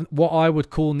lot of what I would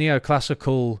call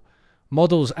neoclassical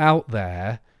models out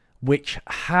there which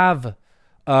have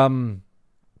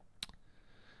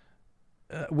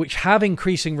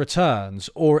increasing returns,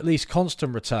 or at least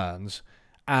constant returns,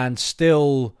 and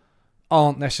still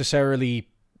aren't necessarily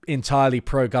entirely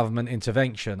pro-government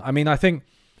intervention. I mean, I think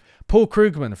Paul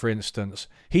Krugman, for instance,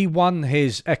 he won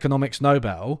his economics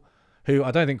Nobel, who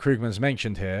I don't think Krugman's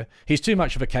mentioned here. He's too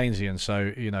much of a Keynesian,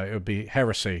 so, it would be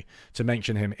heresy to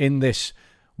mention him in this.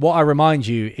 What I remind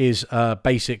you is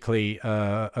basically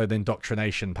an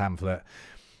indoctrination pamphlet.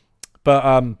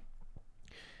 But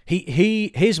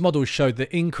his models showed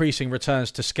that increasing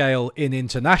returns to scale in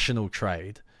international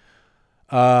trade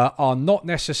are not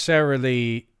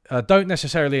necessarily, don't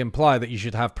necessarily imply that you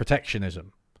should have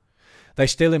protectionism. They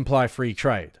still imply free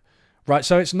trade, right?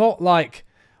 So it's not like...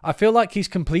 I feel like he's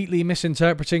completely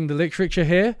misinterpreting the literature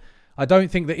here. I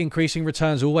don't think that increasing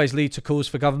returns always lead to calls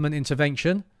for government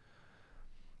intervention.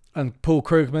 And Paul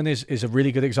Krugman is a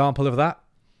really good example of that.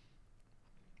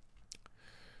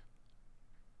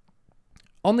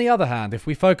 On the other hand, if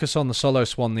we focus on the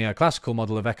Solo-Swan neoclassical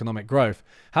model of economic growth,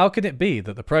 how can it be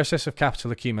that the process of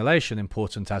capital accumulation,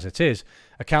 important as it is,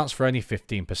 accounts for only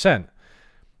 15%?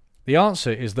 The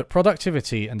answer is that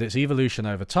productivity and its evolution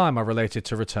over time are related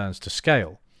to returns to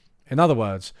scale. In other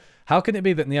words, how can it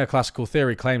be that neoclassical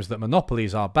theory claims that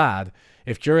monopolies are bad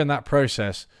if during that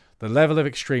process the level of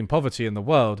extreme poverty in the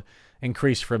world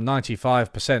increased from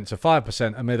 95% to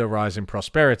 5% amid a rise in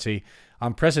prosperity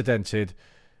unprecedented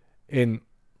in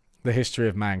the history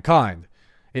of mankind?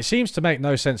 It seems to make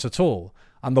no sense at all,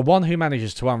 and the one who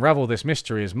manages to unravel this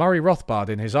mystery is Murray Rothbard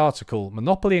in his article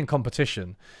Monopoly and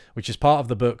Competition, which is part of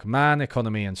the book Man,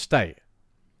 Economy and State.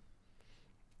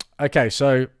 Okay,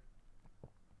 so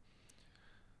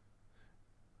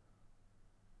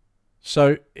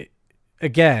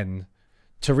again,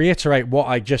 to reiterate what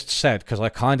I just said, because I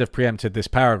kind of preempted this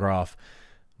paragraph,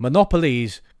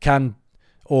 monopolies can,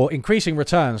 or increasing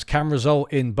returns can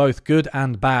result in both good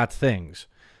and bad things.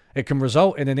 It can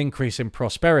result in an increase in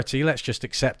prosperity. Let's just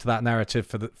accept that narrative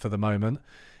for the moment.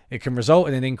 It can result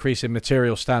in an increase in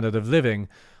material standard of living,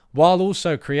 while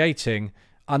also creating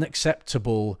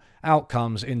unacceptable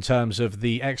outcomes in terms of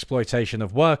the exploitation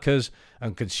of workers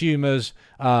and consumers,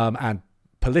 and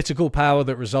political power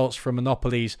that results from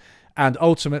monopolies. And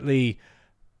ultimately,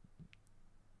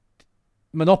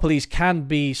 monopolies can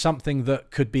be something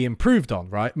that could be improved on,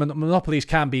 right? Monopolies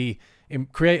can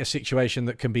create a situation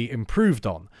that can be improved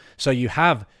on. So you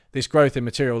have this growth in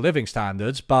material living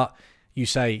standards, but you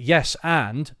say, yes,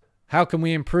 and How can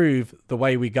we improve the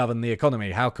way we govern the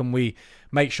economy? How can we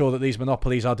make sure that these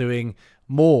monopolies are doing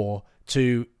more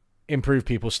to improve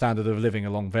people's standard of living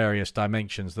along various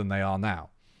dimensions than they are now?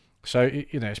 So,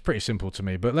 it's pretty simple to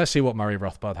me. But let's see what Murray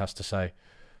Rothbard has to say.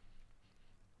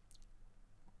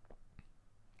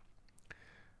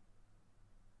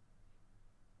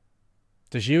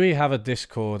 Does Yui have a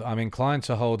Discord? I'm inclined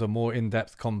to hold a more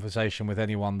in-depth conversation with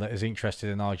anyone that is interested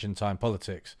in Argentine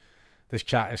politics. This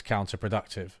chat is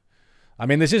counterproductive. I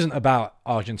mean, this isn't about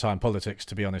Argentine politics,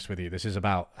 to be honest with you. This is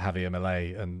about Javier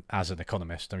Milei, and as an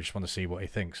economist, I just want to see what he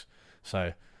thinks.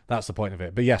 So that's the point of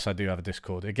it. But yes, I do have a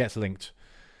Discord. It gets linked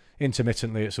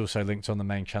intermittently. It's also linked on the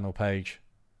main channel page.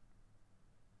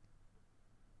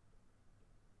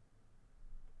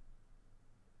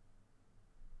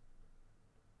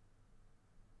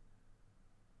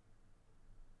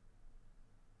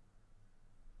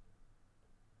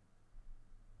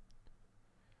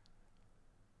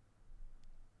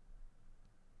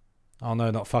 Oh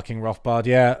no, not fucking Rothbard.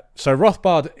 Yeah, so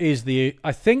Rothbard is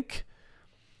I think,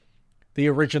 the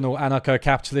original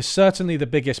anarcho-capitalist, certainly the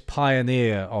biggest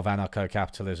pioneer of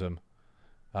anarcho-capitalism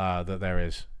that there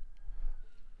is.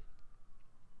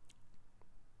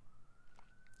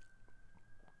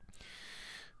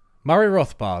 Murray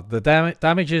Rothbard, the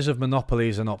damages of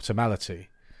monopolies and optimality.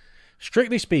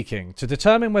 Strictly speaking, to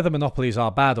determine whether monopolies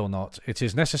are bad or not, it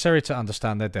is necessary to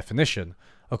understand their definition.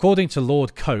 According to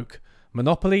Lord Coke,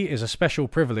 monopoly is a special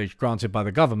privilege granted by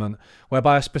the government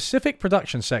whereby a specific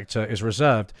production sector is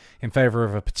reserved in favour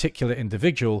of a particular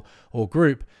individual or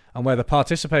group, and where the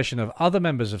participation of other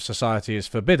members of society is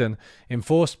forbidden,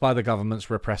 enforced by the government's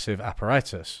repressive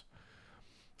apparatus.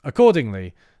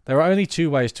 Accordingly, there are only two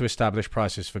ways to establish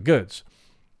prices for goods.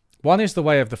 One is the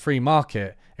way of the free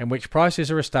market, in which prices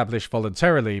are established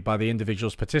voluntarily by the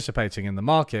individuals participating in the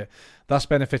market, thus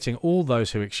benefiting all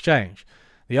those who exchange.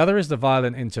 The other is the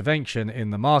violent intervention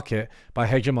in the market by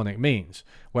hegemonic means,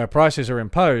 where prices are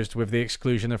imposed with the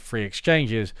exclusion of free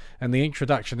exchanges and the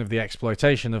introduction of the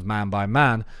exploitation of man by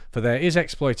man, for there is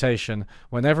exploitation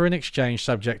whenever an exchange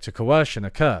subject to coercion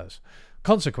occurs.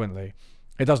 Consequently,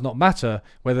 it does not matter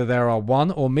whether there are one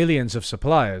or millions of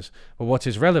suppliers, but what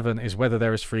is relevant is whether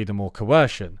there is freedom or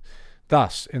coercion.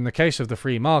 Thus, in the case of the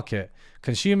free market,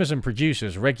 consumers and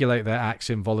producers regulate their acts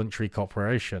in voluntary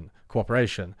cooperation.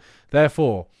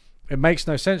 Therefore, it makes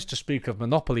no sense to speak of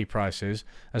monopoly prices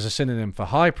as a synonym for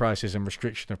high prices and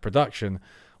restriction of production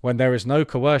when there is no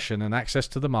coercion and access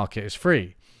to the market is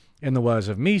free. In the words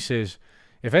of Mises,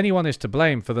 if anyone is to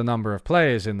blame for the number of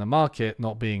players in the market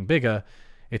not being bigger,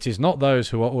 it is not those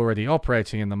who are already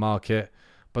operating in the market,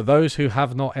 but those who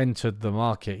have not entered the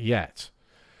market yet.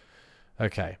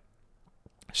 Okay.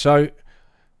 So,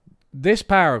 this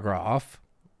paragraph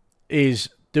is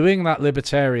doing that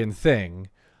libertarian thing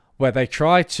where they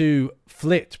try to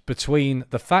flit between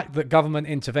the fact that government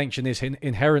intervention is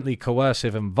inherently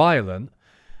coercive and violent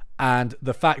and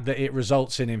the fact that it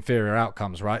results in inferior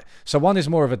outcomes, right? So one is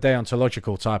more of a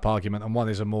deontological type argument and one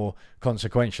is a more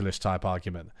consequentialist type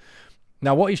argument.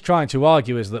 Now, what he's trying to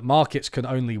argue is that markets can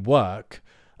only work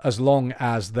as long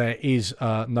as there is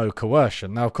no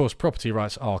coercion. Now, of course, property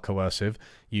rights are coercive.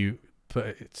 You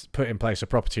put in place a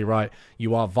property right,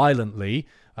 you are violently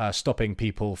stopping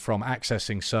people from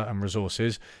accessing certain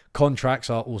resources. Contracts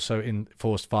are also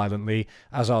enforced violently,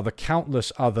 as are the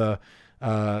countless other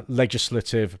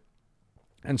legislative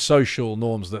and social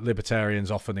norms that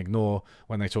libertarians often ignore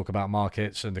when they talk about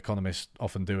markets, and economists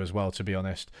often do as well, to be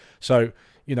honest. So,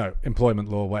 employment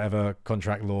law, whatever,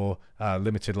 contract law,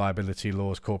 limited liability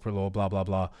laws, corporate law, blah, blah,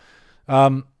 blah.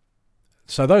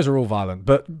 So those are all violent.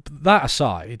 But that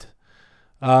aside,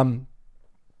 to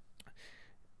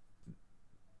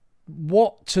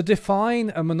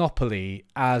define a monopoly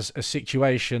as a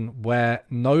situation where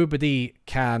nobody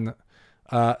can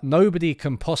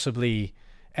possibly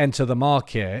enter the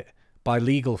market by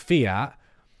legal fiat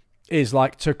is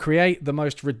like to create the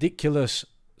most ridiculous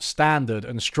standard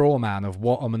and straw man of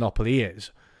what a monopoly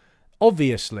is.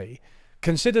 Obviously,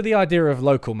 consider the idea of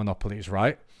local monopolies,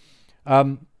 right?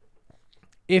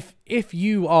 If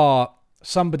you are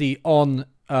somebody on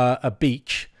a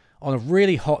beach on a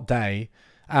really hot day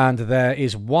and there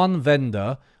is one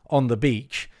vendor on the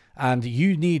beach and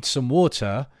you need some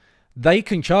water, they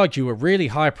can charge you a really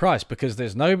high price because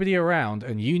there's nobody around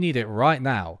and you need it right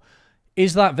now.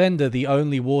 Is that vendor the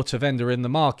only water vendor in the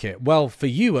market? Well, for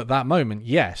you at that moment,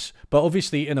 yes. But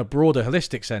obviously in a broader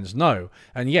holistic sense, no.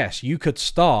 And yes, you could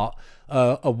start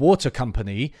a water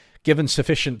company given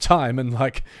sufficient time and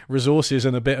resources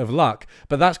and a bit of luck.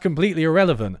 But that's completely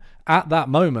irrelevant. At that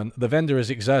moment, the vendor is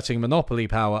exerting monopoly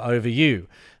power over you.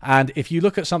 And if you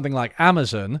look at something like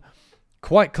Amazon,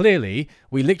 quite clearly,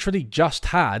 we literally just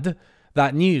had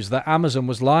that news that Amazon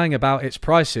was lying about its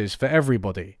prices for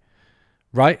everybody,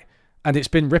 right? And it's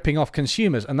been ripping off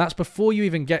consumers. And that's before you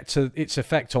even get to its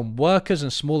effect on workers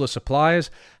and smaller suppliers,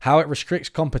 how it restricts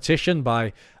competition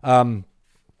by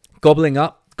gobbling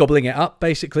it up,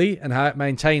 basically, and how it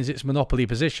maintains its monopoly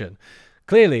position.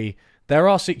 Clearly, there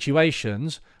are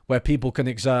situations where people can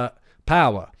exert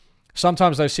power.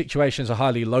 Sometimes those situations are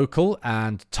highly local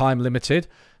and time limited.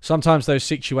 Sometimes those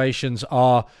situations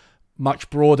are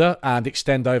much broader and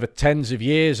extend over tens of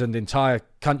years and entire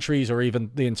countries or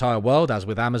even the entire world, as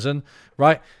with Amazon,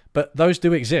 right? But those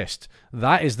do exist.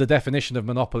 That is the definition of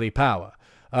monopoly power.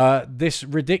 This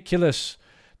ridiculous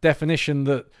definition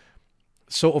that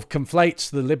sort of conflates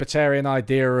the libertarian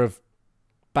idea of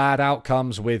bad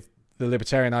outcomes with the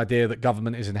libertarian idea that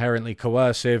government is inherently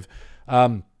coercive,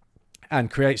 and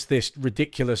creates this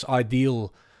ridiculous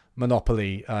ideal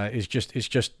monopoly is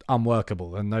just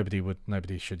unworkable, and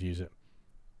nobody should use it.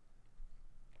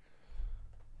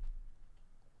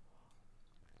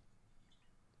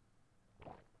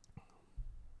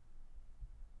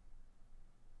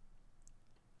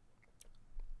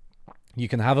 You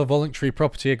can have a voluntary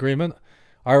property agreement.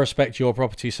 I respect your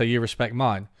property, so you respect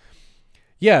mine.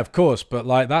 Yeah, of course, but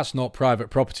like that's not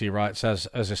private property rights as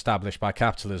established by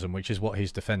capitalism, which is what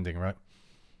he's defending, right?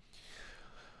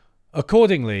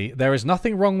 Accordingly, there is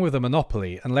nothing wrong with a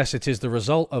monopoly unless it is the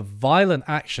result of violent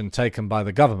action taken by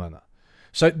the government.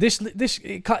 So this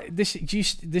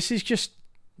is just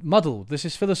muddled. This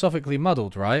is philosophically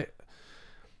muddled, right?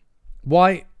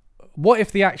 Why? What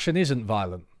if the action isn't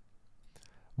violent?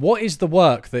 What is the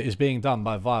work that is being done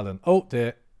by violent? Oh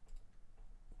dear,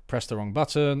 press the wrong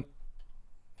button.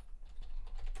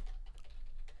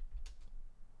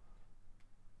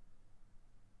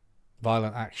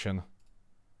 Violent action.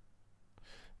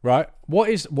 Right? What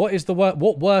is the work?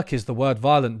 What work is the word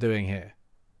violent doing here?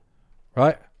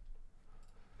 Right?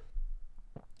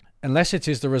 Unless it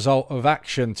is the result of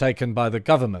action taken by the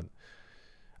government.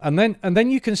 And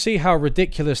then you can see how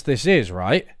ridiculous this is,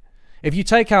 right? If you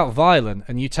take out violent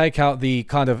and you take out the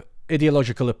kind of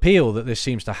ideological appeal that this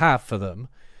seems to have for them,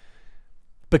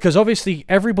 because obviously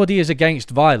everybody is against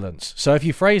violence. So if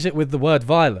you phrase it with the word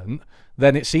violent,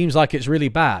 then it seems like it's really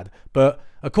bad. But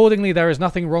accordingly, there is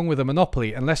nothing wrong with a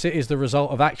monopoly unless it is the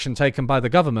result of action taken by the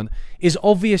government is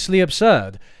obviously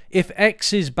absurd. If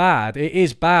X is bad, it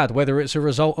is bad whether it's a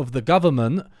result of the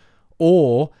government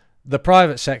or the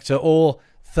private sector or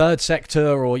third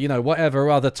sector or, you know, whatever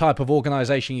other type of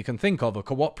organization you can think of, a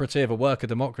cooperative, a worker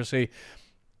democracy,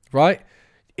 right?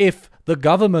 If the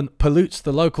government pollutes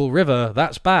the local river,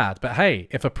 that's bad. But hey,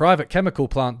 if a private chemical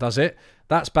plant does it,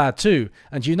 that's bad too.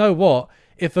 And you know what?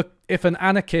 If an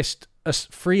anarchist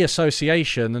free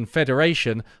association and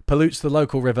federation pollutes the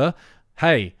local river,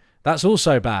 hey, that's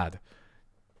also bad.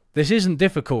 This isn't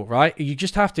difficult, right? You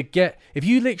just have to get... If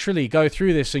you literally go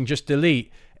through this and just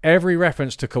delete every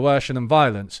reference to coercion and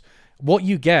violence, what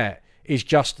you get is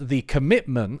just the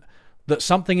commitment that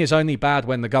something is only bad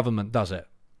when the government does it.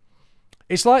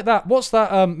 It's like that... What's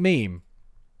that meme?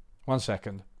 1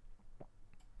 second.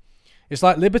 It's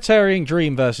like libertarian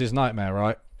dream versus nightmare,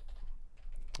 right?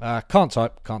 Can't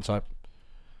type.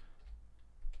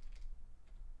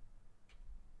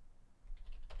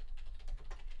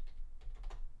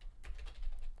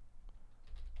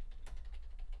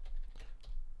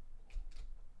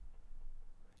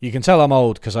 You can tell I'm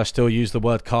old because I still use the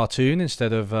word cartoon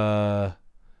instead of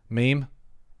meme.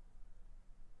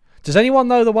 Does anyone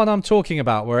know the one I'm talking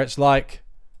about where it's like...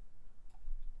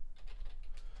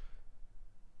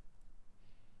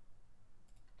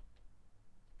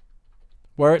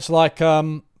 Where it's like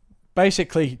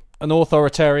basically an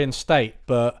authoritarian state,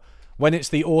 but when it's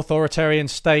the authoritarian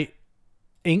state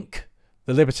Inc.,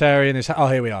 the libertarian is... Oh,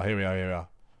 here we are.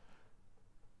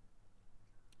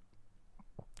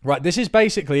 Right, this is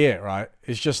basically it, right?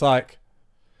 It's just like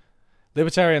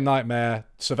libertarian nightmare,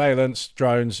 surveillance,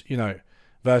 drones, you know,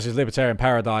 versus libertarian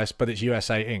paradise, but it's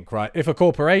USA Inc., right? If a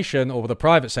corporation or the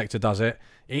private sector does it,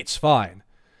 it's fine.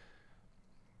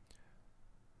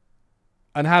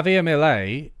 And Javier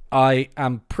Milei, I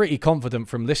am pretty confident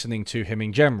from listening to him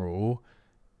in general,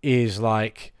 is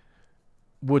like,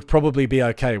 would probably be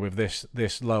okay with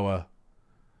this lower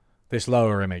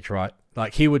image, right?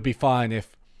 Like he would be fine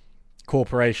if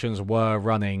corporations were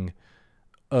running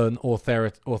an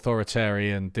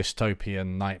authoritarian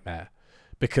dystopian nightmare,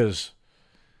 because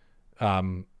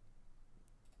you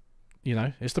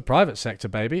know, it's the private sector,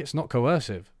 baby. It's not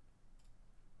coercive.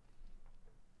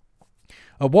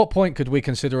 At what point could we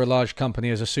consider a large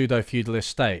company as a pseudo-feudalist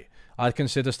state? I'd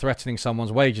consider threatening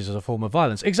someone's wages as a form of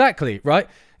violence. Exactly, right?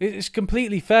 It's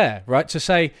completely fair, right, to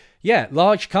say, yeah,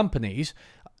 large companies,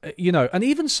 and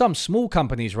even some small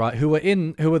companies, right, who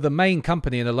are the main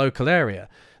company in a local area,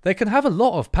 they can have a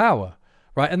lot of power,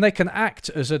 right, and they can act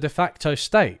as a de facto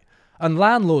state, and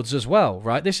landlords as well,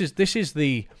 right? This is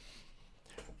the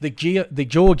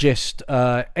Georgist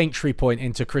entry point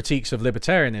into critiques of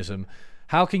libertarianism.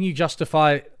 How can you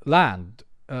justify land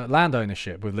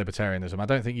ownership with libertarianism? I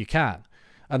don't think you can.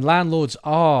 And landlords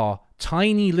are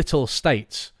tiny little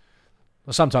states.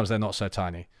 Well, sometimes they're not so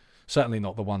tiny. Certainly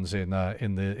not the ones in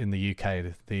the UK,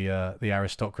 the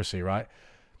aristocracy, right?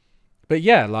 But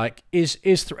yeah, like is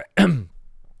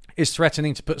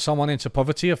threatening to put someone into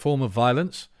poverty a form of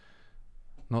violence?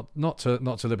 Not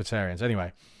to libertarians,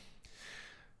 anyway.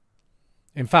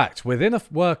 In fact, within a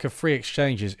work of free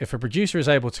exchanges, if a producer is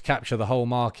able to capture the whole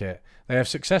market, they have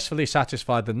successfully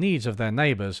satisfied the needs of their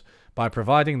neighbours by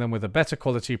providing them with a better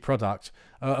quality product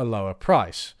at a lower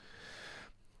price.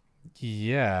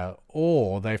 Yeah,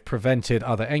 or they've prevented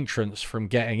other entrants from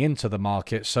getting into the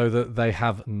market so that they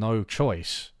have no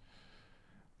choice.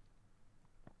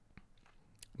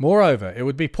 Moreover, it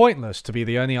would be pointless to be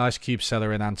the only ice cube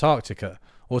seller in Antarctica,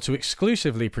 or to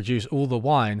exclusively produce all the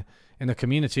wine in a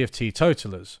community of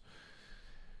teetotalers.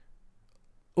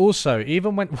 Also,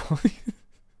 even when...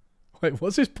 Wait,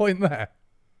 what's his point there?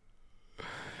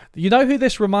 You know who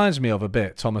this reminds me of a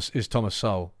bit, Thomas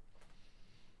Sowell.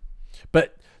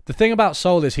 But the thing about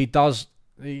Sowell is he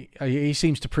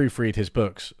seems to proofread his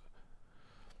books.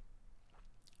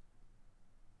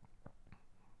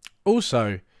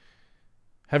 Also,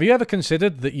 have you ever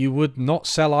considered that you would not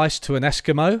sell ice to an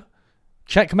Eskimo?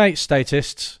 Checkmate,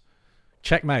 statists.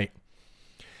 Checkmate.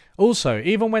 Also,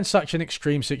 even when such an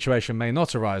extreme situation may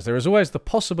not arise, there is always the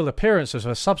possible appearance of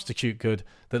a substitute good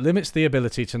that limits the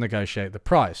ability to negotiate the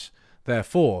price.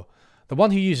 Therefore, the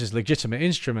one who uses legitimate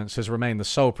instruments has remained the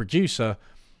sole producer,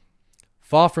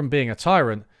 far from being a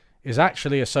tyrant, is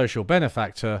actually a social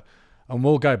benefactor and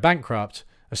will go bankrupt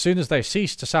as soon as they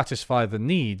cease to satisfy the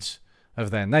needs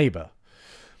of their neighbour.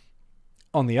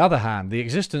 On the other hand, the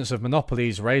existence of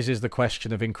monopolies raises the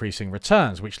question of increasing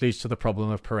returns, which leads to the problem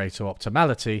of Pareto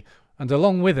optimality, and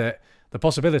along with it, the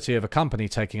possibility of a company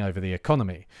taking over the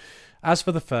economy. As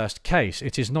for the first case,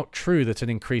 it is not true that an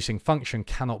increasing function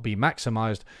cannot be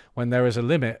maximized when there is a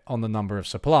limit on the number of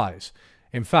supplies.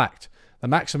 In fact, the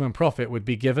maximum profit would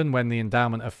be given when the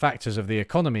endowment of factors of the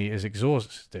economy is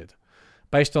exhausted.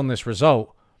 Based on this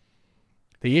result,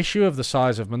 the issue of the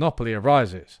size of monopoly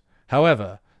arises.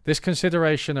 However, this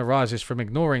consideration arises from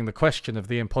ignoring the question of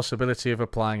the impossibility of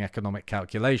applying economic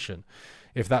calculation.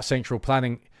 If that central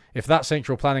planning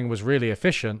was really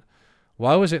efficient,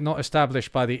 why was it not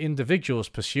established by the individuals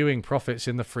pursuing profits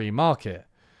in the free market?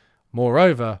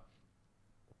 Moreover,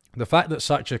 the fact that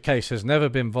such a case has never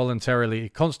been voluntarily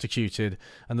constituted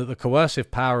and that the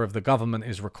coercive power of the government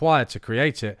is required to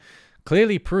create it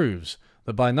clearly proves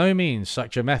that by no means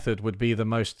such a method would be the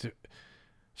most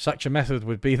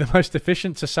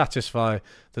efficient to satisfy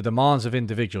the demands of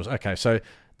individuals. Okay, so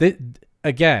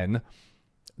again,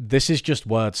 this is just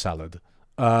word salad.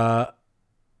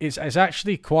 It's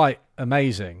actually quite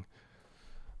amazing.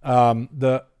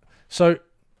 So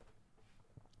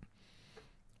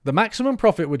the maximum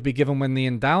profit would be given when the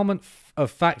endowment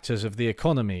of factors of the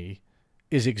economy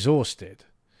is exhausted.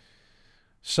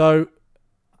 So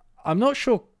I'm not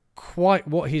sure quite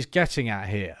what he's getting at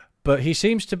here. But he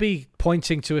seems to be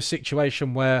pointing to a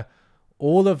situation where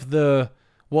all of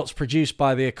what's produced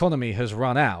by the economy has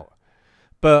run out.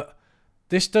 But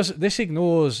this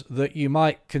ignores that you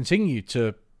might continue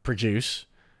to produce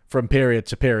from period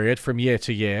to period, from year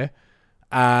to year,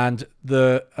 and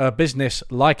a business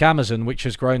like Amazon, which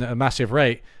has grown at a massive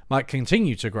rate, might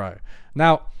continue to grow.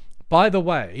 Now, by the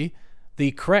way,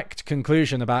 the correct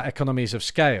conclusion about economies of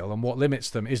scale and what limits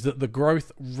them is that the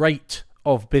growth rate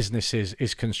of businesses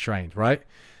is constrained, right?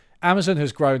 Amazon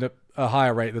has grown at a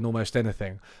higher rate than almost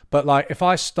anything. But like if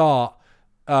I start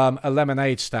a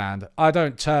lemonade stand, I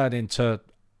don't turn into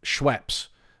Schweppes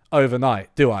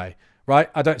overnight, do I?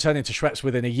 Right? I don't turn into Schweppes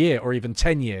within a year or even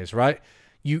 10 years, right?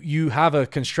 You have a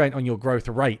constraint on your growth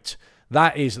rate.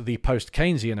 That is the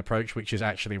post-Keynesian approach, which is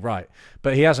actually right.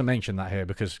 But he hasn't mentioned that here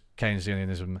because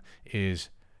Keynesianism is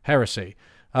heresy.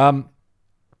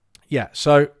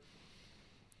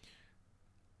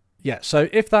 So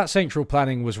if that central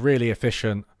planning was really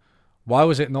efficient, why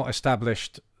was it not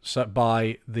established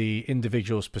by the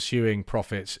individuals pursuing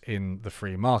profits in the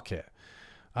free market?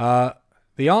 The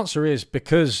answer is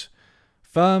because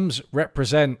firms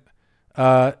represent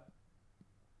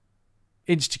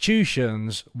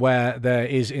institutions where there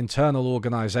is internal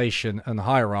organization and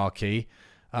hierarchy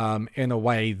in a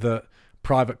way that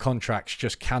private contracts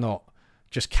just cannot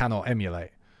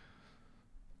emulate.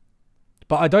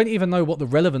 But I don't even know what the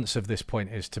relevance of this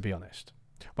point is, to be honest.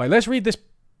 Wait, let's read this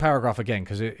paragraph again,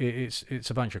 because it's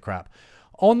a bunch of crap.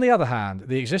 On the other hand,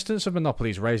 the existence of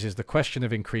monopolies raises the question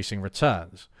of increasing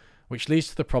returns, which leads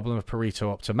to the problem of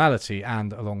Pareto optimality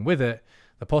and, along with it,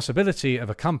 the possibility of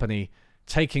a company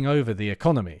taking over the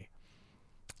economy.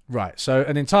 Right, so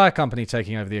an entire company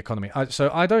taking over the economy.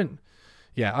 I don't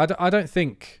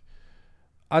think,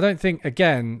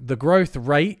 again, the growth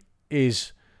rate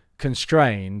is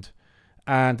constrained,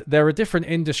 and there are different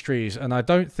industries, and I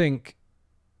don't think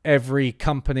every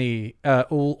company,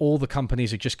 all the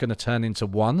companies are just going to turn into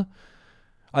one.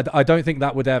 I don't think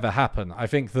that would ever happen. I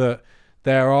think that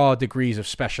there are degrees of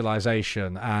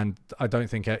specialization, and I don't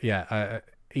think,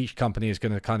 each company is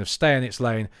going to kind of stay in its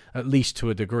lane, at least to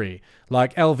a degree.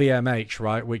 Like LVMH,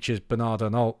 right, which is Bernard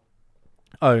Arnault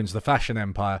owns, the fashion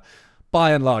empire,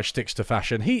 by and large sticks to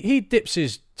fashion. He dips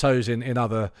his toes in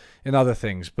other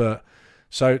things, but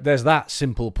so there's that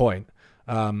simple point.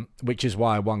 Which is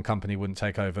why one company wouldn't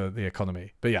take over the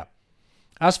economy. But yeah,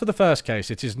 as for the first case,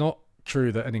 it is not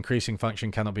true that an increasing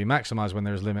function cannot be maximized when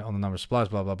there is a limit on the number of suppliers,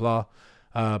 blah, blah,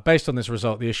 blah. Based on this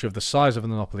result, the issue of the size of a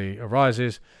monopoly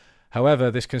arises.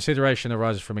 However, this consideration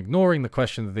arises from ignoring the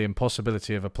question of the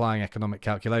impossibility of applying economic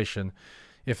calculation.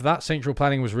 If that central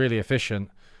planning was really efficient,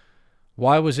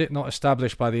 why was it not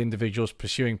established by the individuals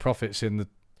pursuing profits in the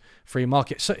free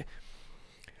market? So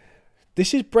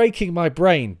this is breaking my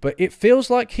brain, but it feels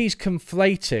like he's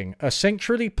conflating a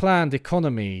centrally planned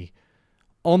economy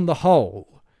on the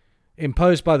whole,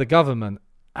 imposed by the government,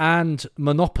 and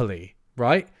monopoly,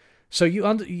 right? So you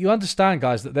understand,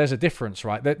 guys, that there's a difference,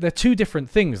 right? They're two different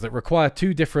things that require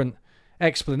two different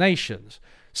explanations.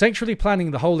 Centrally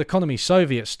planning the whole economy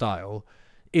Soviet style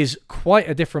is quite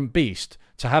a different beast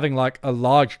to having like a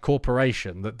large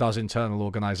corporation that does internal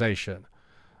organization.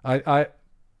 I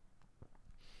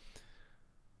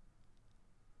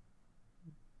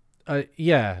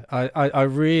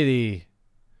really,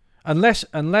 unless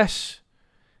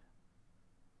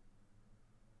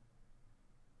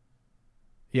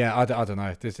yeah, I don't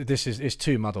know. This is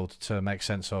too muddled to make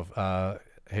sense of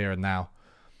here and now.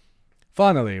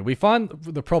 Finally, we find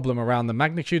the problem around the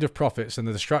magnitude of profits and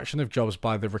the destruction of jobs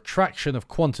by the retraction of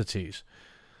quantities,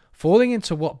 falling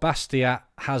into what Bastiat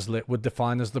Hazlitt would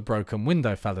define as the broken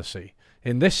window fallacy.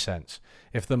 In this sense,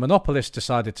 if the monopolists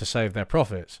decided to save their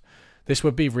profits, this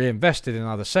would be reinvested in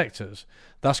other sectors,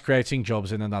 thus creating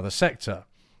jobs in another sector.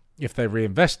 If they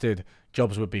reinvested,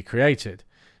 jobs would be created.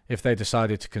 If they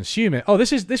decided to consume it... Oh,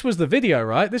 this was the video,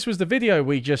 right? This was the video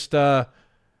we just...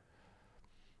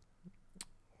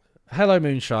 Hello,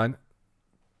 Moonshine.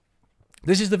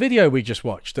 This is the video we just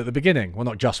watched at the beginning. Well,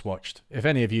 not just watched. If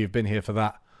any of you have been here for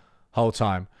that whole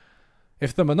time.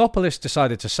 If the monopolists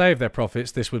decided to save their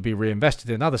profits, this would be reinvested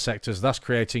in other sectors, thus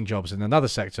creating jobs in another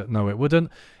sector. No, it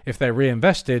wouldn't. If they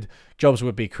reinvested, jobs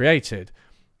would be created.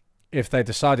 If they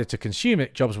decided to consume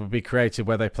it, jobs would be created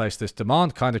where they place this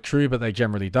demand. Kind of true, but they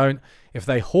generally don't. If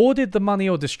they hoarded the money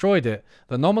or destroyed it,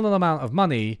 the nominal amount of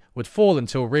money would fall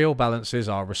until real balances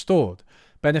are restored,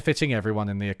 benefiting everyone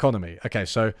in the economy. Okay,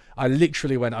 so I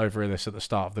literally went over this at the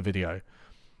start of the video.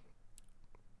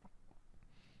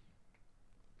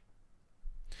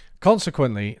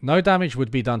 Consequently, no damage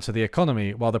would be done to the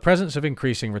economy, while the presence of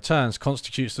increasing returns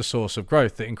constitutes the source of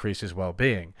growth that increases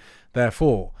well-being.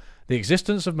 Therefore, the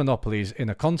existence of monopolies in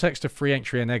a context of free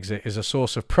entry and exit is a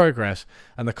source of progress,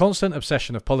 and the constant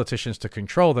obsession of politicians to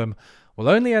control them will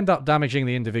only end up damaging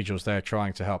the individuals they are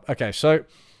trying to help. Okay, so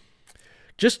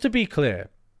just to be clear,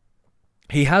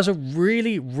 he has a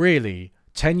really, really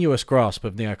tenuous grasp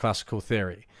of neoclassical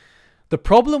theory. The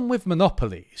problem with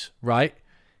monopolies, right,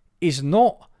 is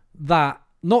not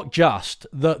just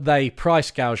that they price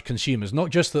gouge consumers,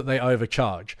 not just that they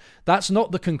overcharge. That's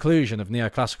not the conclusion of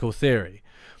neoclassical theory.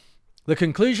 The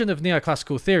conclusion of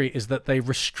neoclassical theory is that they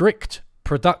restrict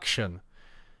production,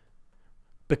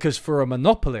 because for a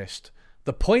monopolist,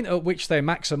 the point at which they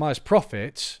maximize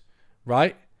profits,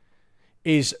 right,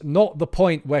 is not the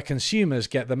point where consumers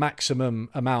get the maximum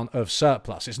amount of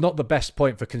surplus. It's not the best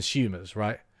point for consumers,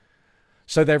 right?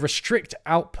 So they restrict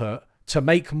output to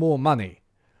make more money,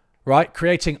 right?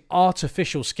 Creating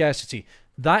artificial scarcity.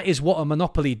 That is what a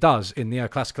monopoly does in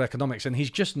neoclassical economics, and he's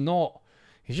just not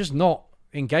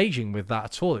engaging with that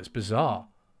at all. It's bizarre.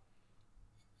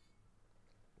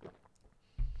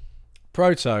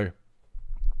 Proto.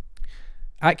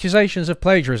 Accusations of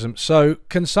plagiarism. So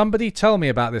can somebody tell me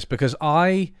about this? Because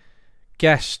I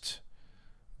guessed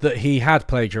that he had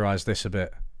plagiarized this a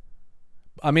bit.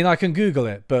 I mean, I can Google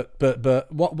it, but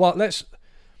what? Let's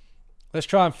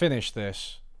try and finish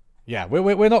this. Yeah,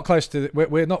 we're not close to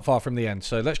we're not far from the end,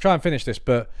 so let's try and finish this.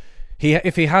 But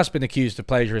if he has been accused of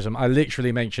plagiarism, I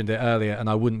literally mentioned it earlier, and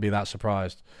I wouldn't be that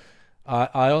surprised.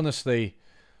 I honestly,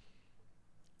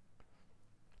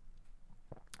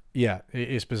 yeah, it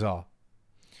is bizarre.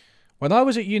 When I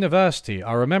was at university,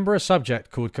 I remember a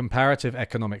subject called comparative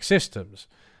economic systems.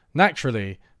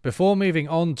 Naturally, before moving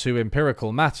on to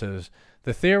empirical matters,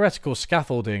 the theoretical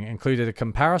scaffolding included a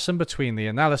comparison between the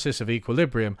analysis of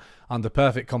equilibrium under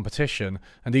perfect competition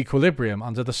and equilibrium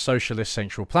under the socialist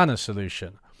central planner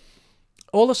solution.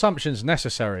 All assumptions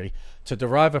necessary to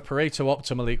derive a Pareto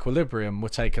optimal equilibrium were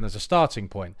taken as a starting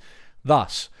point.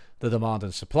 Thus, the demand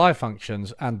and supply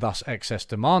functions, and thus excess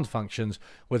demand functions,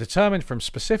 were determined from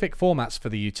specific formats for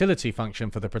the utility function,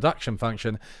 for the production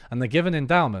function, and the given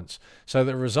endowments, so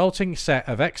that the resulting set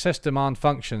of excess demand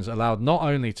functions allowed not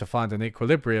only to find an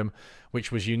equilibrium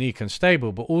which was unique and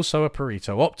stable, but also a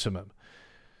Pareto optimum.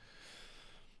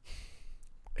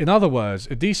 In other words,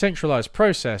 a decentralized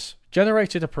process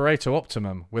generated a Pareto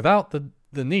optimum without the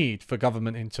need for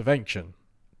government intervention.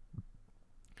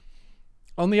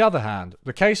 On the other hand,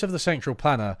 the case of the central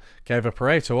planner gave a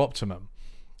Pareto optimum.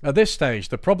 At this stage,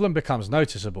 the problem becomes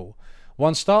noticeable.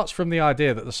 One starts from the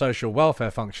idea that the social welfare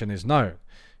function is known.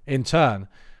 In turn,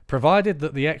 provided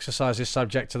that the exercise is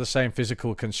subject to the same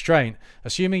physical constraint,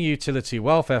 assuming a utility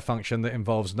welfare function that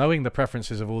involves knowing the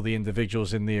preferences of all the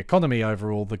individuals in the economy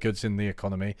over all the goods in the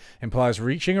economy, implies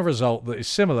reaching a result that is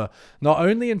similar not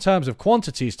only in terms of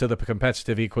quantities to the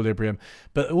competitive equilibrium,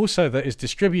 but also that is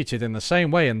distributed in the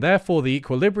same way, and therefore the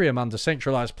equilibrium under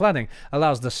centralized planning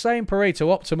allows the same Pareto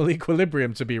optimal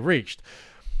equilibrium to be reached.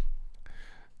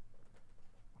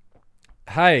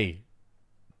 Hey,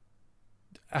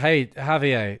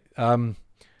 Javier,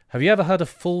 have you ever heard of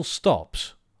full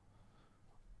stops?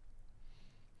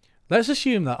 Let's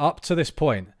assume that up to this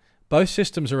point, both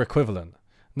systems are equivalent.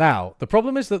 Now, the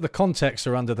problem is that the contexts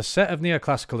are under the set of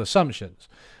neoclassical assumptions.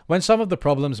 When some of the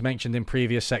problems mentioned in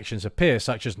previous sections appear,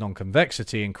 such as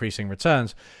non-convexity, increasing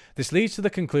returns, this leads to the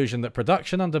conclusion that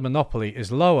production under monopoly is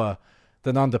lower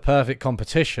than under perfect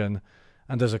competition,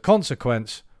 and as a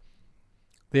consequence,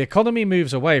 the economy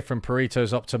moves away from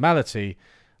Pareto's optimality,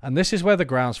 and this is where the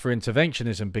grounds for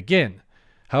interventionism begin.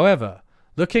 However,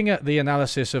 looking at the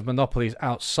analysis of monopolies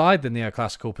outside the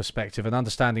neoclassical perspective and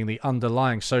understanding the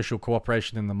underlying social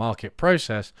cooperation in the market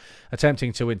process,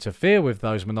 attempting to interfere with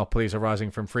those monopolies arising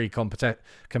from free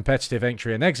competitive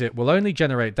entry and exit will only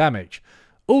generate damage.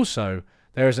 Also,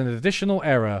 there is an additional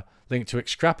error linked to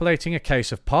extrapolating a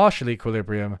case of partial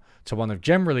equilibrium to one of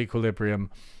general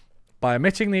equilibrium by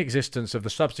omitting the existence of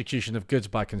the substitution of goods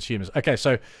by consumers. Okay,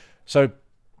 so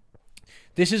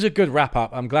this is a good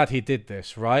wrap-up. I'm glad he did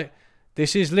this, right?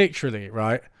 This is literally,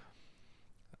 right,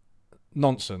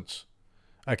 nonsense.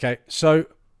 Okay, so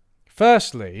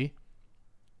firstly,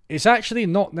 it's actually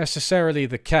not necessarily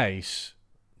the case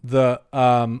that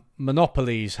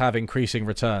monopolies have increasing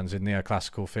returns in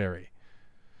neoclassical theory.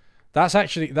 That's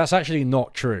actually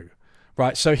not true,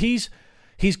 right? So he's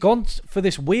gone for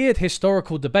this weird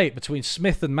historical debate between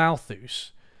Smith and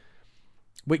Malthus,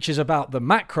 which is about the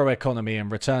macroeconomy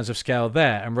and returns of scale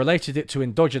there, and related it to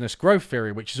endogenous growth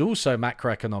theory, which is also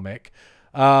macroeconomic.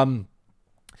 But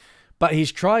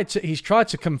he's tried to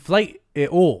conflate it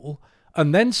all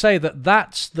and then say that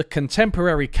that's the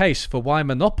contemporary case for why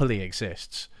monopoly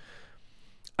exists.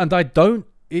 And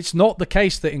it's not the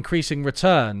case that increasing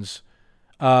returns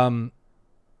are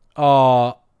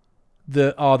a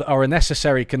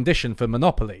necessary condition for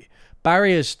monopoly.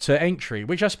 Barriers to entry,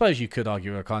 which I suppose you could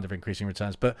argue are kind of increasing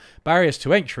returns, but barriers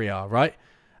to entry are, right?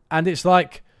 And it's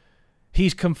like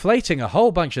he's conflating a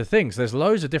whole bunch of things. There's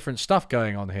loads of different stuff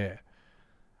going on here.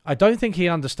 I don't think he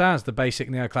understands the basic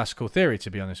neoclassical theory,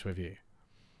 to be honest with you.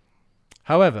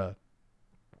 However,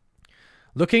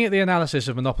 looking at the analysis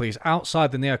of monopolies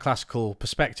outside the neoclassical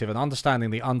perspective and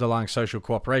understanding the underlying social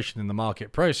cooperation in the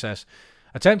market process,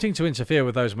 attempting to interfere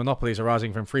with those monopolies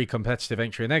arising from free competitive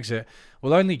entry and exit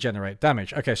will only generate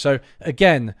damage. Okay, so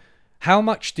again, how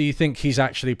much do you think he's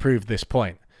actually proved this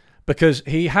point? Because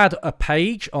he had a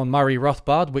page on Murray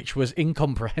Rothbard which was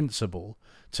incomprehensible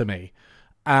to me,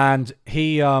 and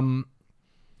he had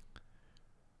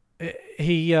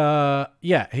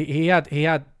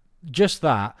just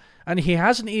that, and he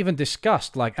hasn't even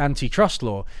discussed like antitrust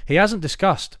law. He hasn't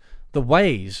discussed the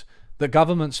ways that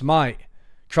governments might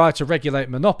try to regulate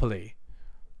monopoly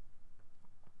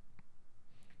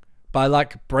by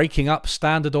like breaking up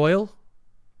Standard Oil,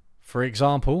 for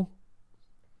example,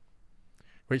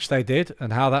 which they did,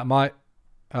 and how that might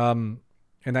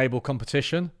enable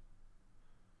competition.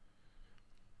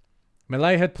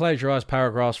 Milei had plagiarized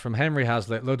paragraphs from Henry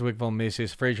Hazlitt, Ludwig von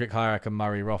Mises, Friedrich Hayek, and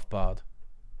Murray Rothbard.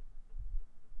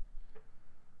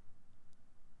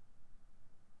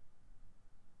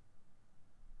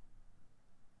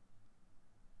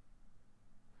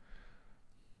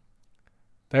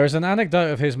 There is an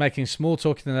anecdote of his making small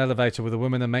talk in an elevator with a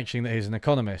woman and mentioning that he's an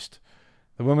economist.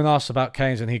 The woman asks about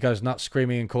Keynes and he goes nuts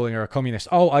screaming and calling her a communist.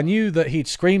 Oh, I knew that he'd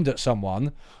screamed at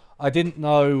someone. I didn't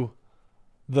know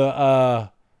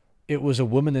that it was a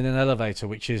woman in an elevator,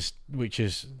 which has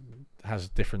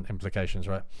different implications,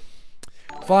 right?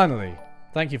 Finally,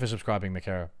 thank you for subscribing,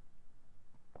 Mikera.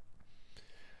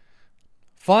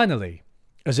 Finally,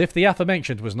 as if the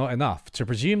aforementioned was not enough, to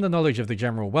presume the knowledge of the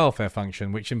general welfare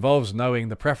function, which involves knowing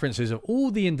the preferences of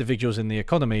all the individuals in the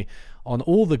economy on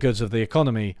all the goods of the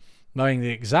economy, knowing the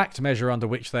exact measure under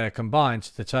which they are combined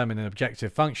to determine an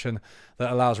objective function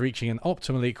that allows reaching an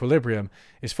optimal equilibrium,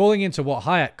 is falling into what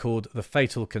Hayek called the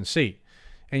fatal conceit.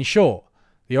 In short,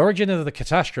 the origin of the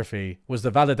catastrophe was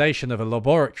the validation of a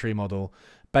laboratory model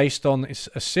based on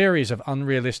a series of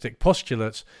unrealistic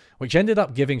postulates which ended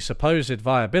up giving supposed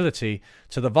viability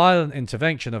to the violent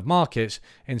intervention of markets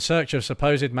in search of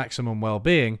supposed maximum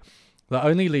well-being that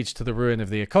only leads to the ruin of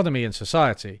the economy and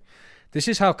society. This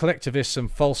is how collectivists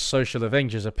and false social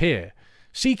avengers appear,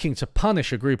 seeking to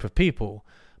punish a group of people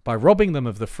by robbing them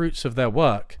of the fruits of their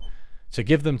work to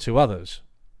give them to others.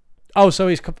 Oh, so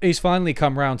he's finally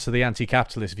come round to the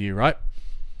anti-capitalist view, right?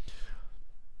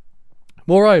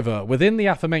 Moreover, within the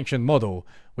aforementioned model,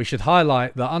 we should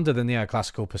highlight that under the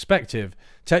neoclassical perspective,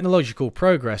 technological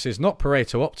progress is not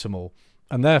Pareto optimal,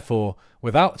 and therefore,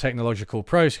 without technological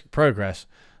progress,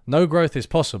 no growth is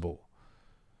possible.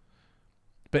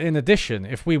 But in addition,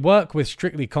 if we work with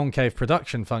strictly concave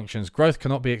production functions, growth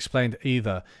cannot be explained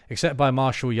either, except by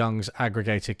Marshall Young's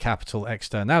aggregated capital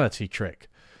externality trick.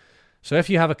 So if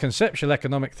you have a conceptual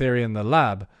economic theory in the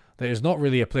lab that is not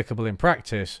really applicable in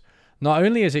practice, not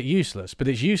only is it useless, but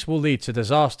its use will lead to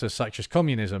disasters such as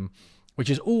communism, which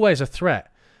is always a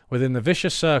threat within the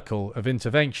vicious circle of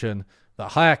intervention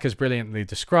that Hayek has brilliantly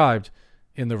described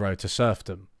in The Road to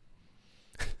Serfdom.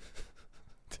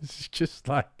 This is just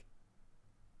like...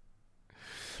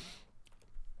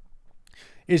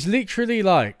 It's literally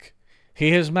like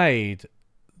he has made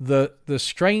the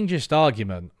strangest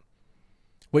argument,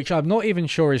 which I'm not even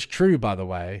sure is true, by the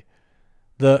way,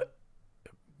 that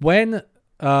when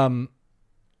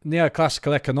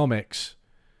neoclassical economics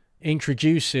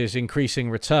introduces increasing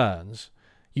returns,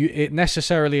 it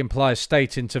necessarily implies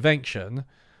state intervention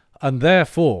and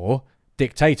therefore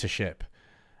dictatorship.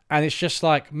 And it's just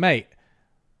like, mate,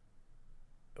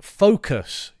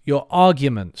 focus your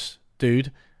arguments,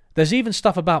 dude. There's even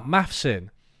stuff about maths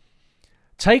in.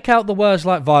 Take out the words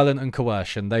like violent and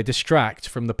coercion. They distract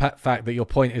from the fact that your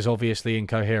point is obviously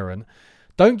incoherent.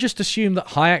 Don't just assume that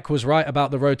Hayek was right about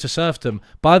the road to serfdom.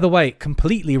 By the way,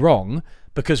 completely wrong,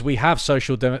 because we have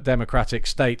social democratic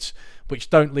states which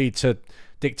don't lead to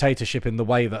dictatorship in the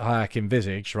way that Hayek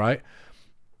envisaged, right?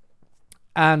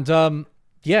 And,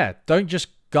 yeah, don't just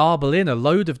garble in a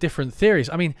load of different theories.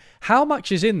 I mean, how much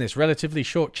is in this relatively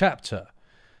short chapter?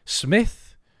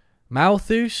 Smith,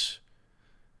 Malthus,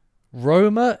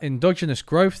 Roma, endogenous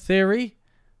growth theory,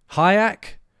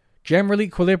 Hayek, general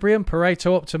equilibrium,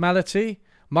 Pareto optimality,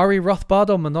 Murray Rothbard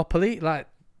on monopoly. Like,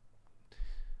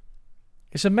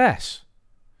 it's a mess.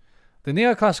 The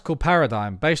neoclassical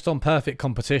paradigm, based on perfect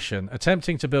competition,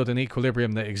 attempting to build an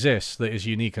equilibrium that exists, that is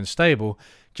unique and stable,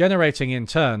 generating in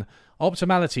turn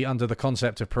optimality under the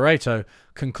concept of Pareto,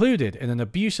 concluded in an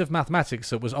abuse of mathematics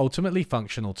that was ultimately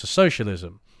functional to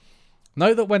socialism.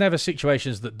 Note that whenever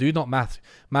situations that do not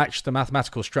match the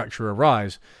mathematical structure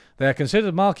arise, they are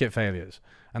considered market failures,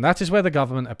 and that is where the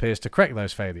government appears to correct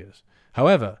those failures.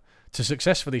 However, to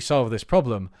successfully solve this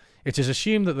problem, it is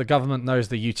assumed that the government knows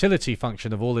the utility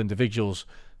function of all individuals'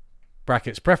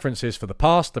 brackets preferences for the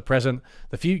past, the present,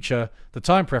 the future, the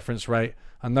time preference rate,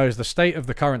 and knows the state of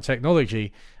the current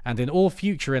technology and in all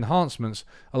future enhancements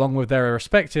along with their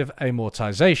respective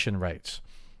amortization rates.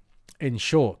 In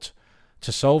short,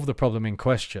 to solve the problem in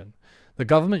question, the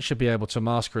government should be able to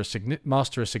master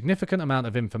a significant amount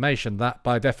of information that,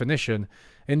 by definition,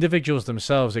 individuals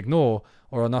themselves ignore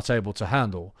or are not able to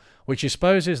handle, which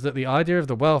supposes that the idea of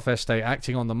the welfare state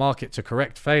acting on the market to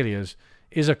correct failures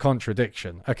is a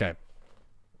contradiction. Okay.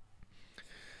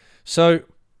 So,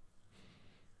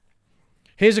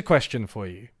 here's a question for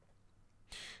you.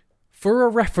 For a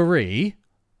referee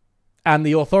and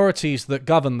the authorities that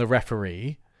govern the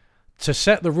referee to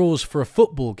set the rules for a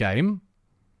football game,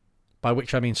 by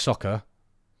which I mean soccer,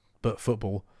 but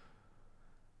football,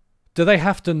 Do they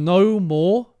have to know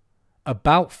more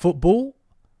about football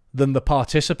than the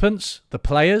participants, the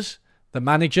players, the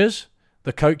managers,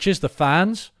 the coaches, the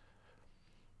fans?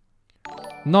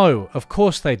 No, of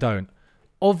course they don't.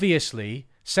 Obviously,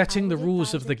 setting the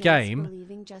rules of the game...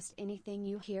 believing just anything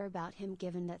you hear about him,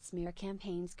 given that smear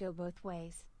campaigns go both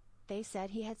ways. They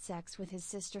said he had sex with his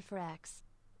sister for X.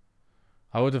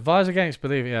 I would advise against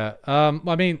believing... Yeah.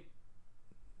 I mean...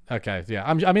 Okay, yeah.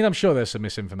 I'm sure there's some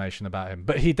misinformation about him.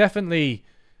 But he definitely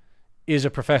is a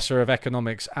professor of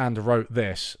economics and wrote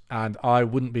this. And I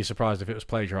wouldn't be surprised if it was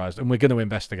plagiarized. And we're going to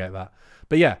investigate that.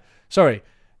 But yeah, sorry.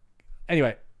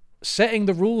 Anyway, setting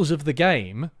the rules of the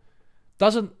game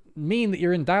doesn't mean that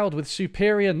you're endowed with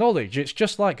superior knowledge. It's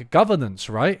just like governance,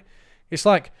 right? It's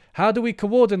like, how do we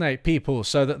coordinate people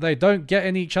so that they don't get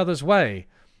in each other's way?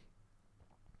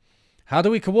 How do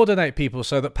we coordinate people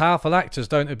so that powerful actors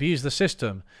don't abuse the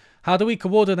system? How do we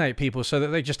coordinate people so that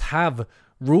they just have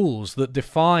rules that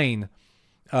define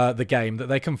the game that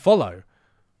they can follow?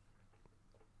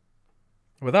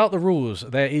 Without the rules,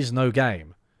 there is no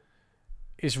game.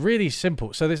 It's really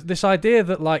simple. So this idea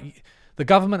that like the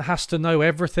government has to know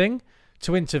everything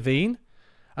to intervene,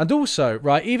 and also,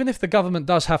 right, even if the government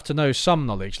does have to know some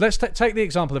knowledge, let's take the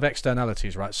example of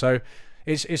externalities, right? So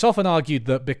it's often argued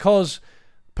that because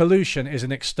pollution is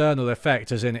an external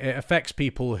effect, as in it affects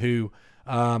people who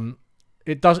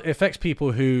it affects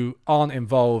people who aren't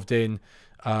involved in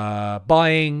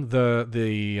buying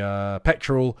the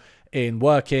petrol, in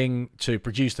working to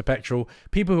produce the petrol.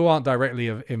 People who aren't directly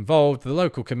involved, the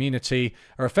local community,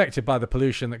 are affected by the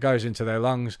pollution that goes into their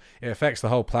lungs. It affects the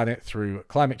whole planet through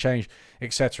climate change,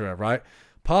 etc. Right?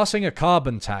 Passing a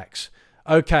carbon tax.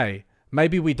 Okay,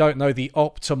 maybe we don't know the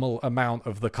optimal amount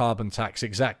of the carbon tax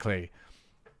exactly.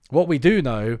 What we do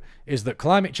know is that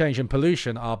climate change and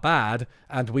pollution are bad,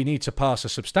 and we need to pass a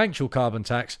substantial carbon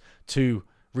tax to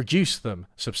reduce them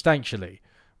substantially.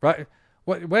 Right?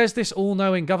 Where's this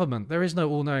all-knowing government? There is no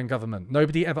all-knowing government.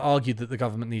 Nobody ever argued that the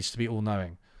government needs to be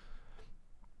all-knowing.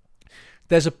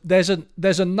 There's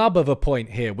a nub of a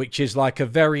point here, which is like a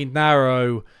very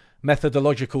narrow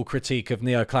methodological critique of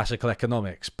neoclassical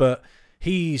economics, but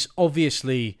he's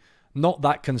obviously not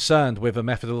that concerned with a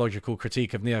methodological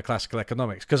critique of neoclassical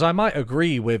economics, because I might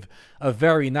agree with a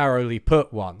very narrowly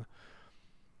put one.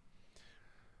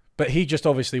 But he just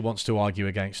obviously wants to argue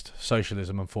against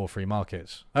socialism and for free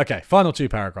markets. Okay, final two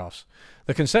paragraphs.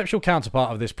 The conceptual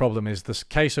counterpart of this problem is the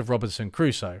case of Robinson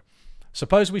Crusoe.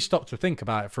 Suppose we stop to think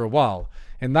about it for a while.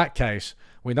 In that case,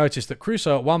 we notice that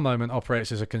Crusoe at one moment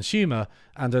operates as a consumer,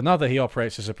 and another he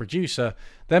operates as a producer,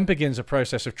 then begins a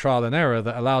process of trial and error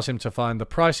that allows him to find the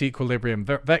price equilibrium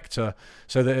vector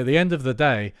so that at the end of the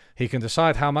day, he can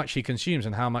decide how much he consumes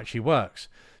and how much he works,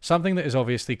 something that is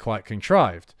obviously quite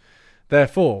contrived.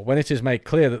 Therefore, when it is made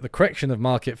clear that the correction of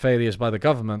market failures by the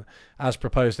government, as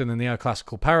proposed in the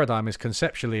neoclassical paradigm, is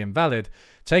conceptually invalid,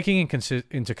 taking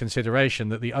into consideration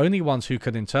that the only ones who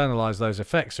can internalize those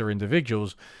effects are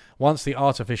individuals, once the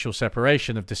artificial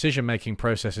separation of decision-making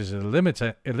processes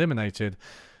is eliminated,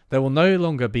 there will no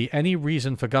longer be any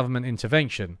reason for government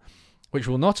intervention, which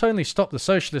will not only stop the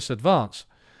socialist advance,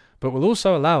 but will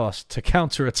also allow us to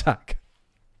counterattack.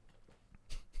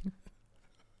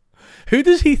 Who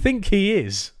does he think he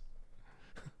is?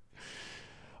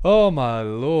 Oh my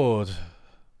lord.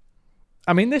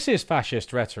 I mean, this is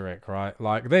fascist rhetoric, right?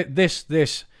 Like this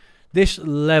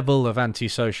level of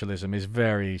anti-socialism is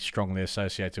very strongly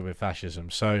associated with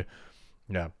fascism. So,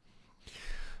 yeah.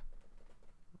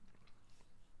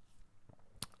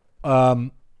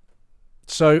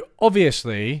 So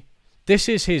obviously, this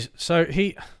is his. So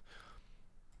he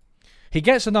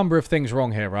gets a number of things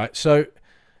wrong here, right? So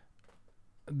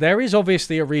there is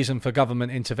obviously a reason for government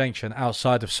intervention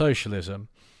outside of socialism.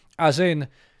 As in,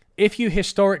 if you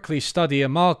historically study a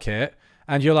market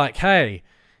and you're like, hey,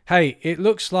 it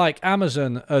looks like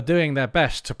Amazon are doing their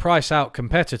best to price out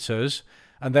competitors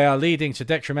and they are leading to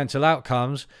detrimental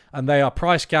outcomes and they are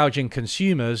price gouging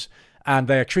consumers and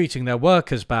they are treating their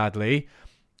workers badly,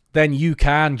 then you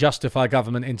can justify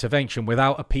government intervention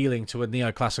without appealing to a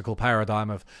neoclassical paradigm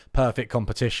of perfect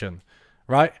competition,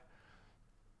 right?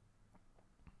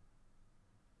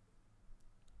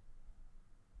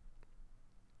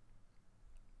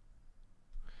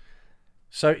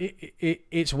 So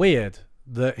it's weird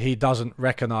that he doesn't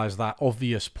recognize that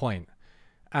obvious point.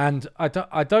 And I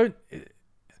don't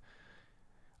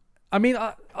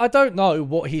know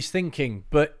what he's thinking,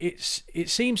 but it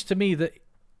seems to me that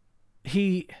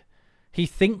he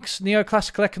thinks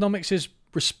neoclassical economics is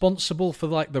responsible for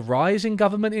like the rise in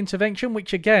government intervention,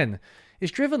 which again is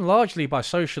driven largely by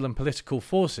social and political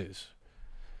forces.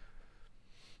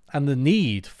 and the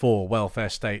need for welfare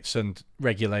states and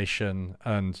regulation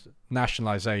and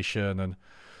nationalization and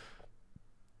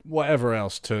whatever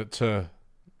else to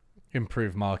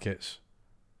improve markets.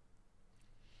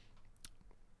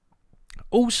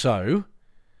 Also,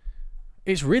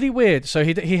 it's really weird. So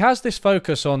he has this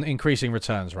focus on increasing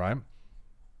returns, right?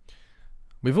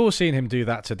 We've all seen him do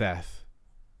that to death.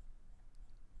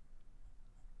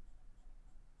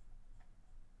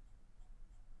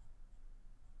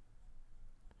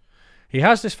 He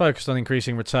has this focus on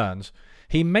increasing returns.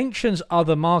 He mentions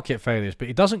other market failures, but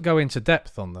he doesn't go into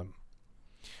depth on them.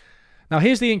 Now,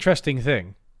 here's the interesting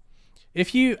thing.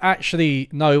 If you actually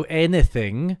know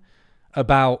anything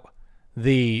about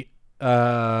the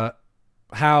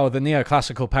how the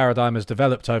neoclassical paradigm has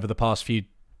developed over the past few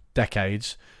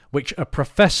decades, which a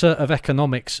professor of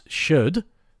economics should,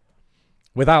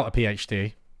 without a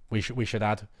PhD, we should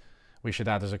add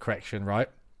as a correction, right?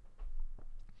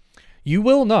 You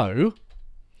will know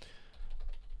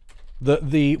that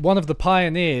one of the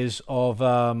pioneers of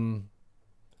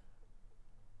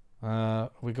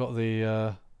we got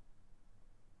the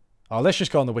let's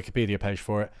just go on the Wikipedia page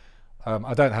for it.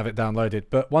 I don't have it downloaded,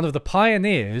 but one of the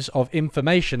pioneers of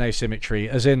information asymmetry,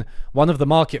 as in one of the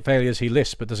market failures he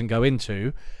lists but doesn't go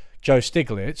into, Joe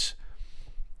Stiglitz,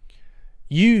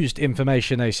 used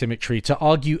information asymmetry to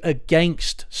argue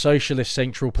against socialist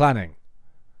central planning,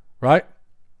 right?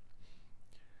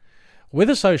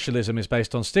 Whether Socialism is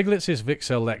based on Stiglitz's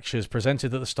Wicksell lectures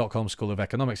presented at the Stockholm School of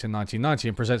Economics in 1990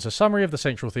 and presents a summary of the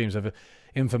central themes of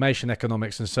information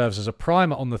economics and serves as a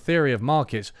primer on the theory of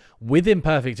markets with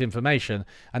imperfect information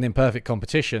and imperfect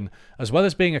competition, as well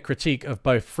as being a critique of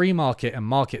both free market and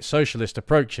market socialist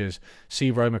approaches.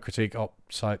 See Roma Critique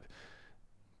site.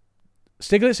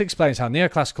 Stiglitz explains how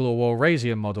neoclassical or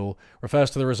Walrasian model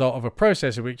refers to the result of a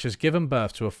process which has given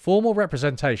birth to a formal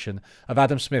representation of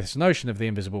Adam Smith's notion of the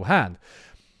invisible hand.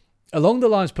 Along the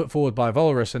lines put forward by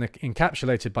Walras and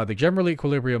encapsulated by the general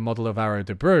equilibrium model of Arrow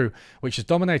de Breu, which has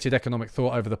dominated economic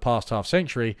thought over the past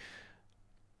half-century,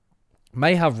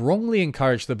 may have wrongly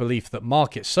encouraged the belief that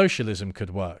market socialism could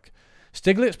work.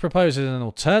 Stiglitz proposes an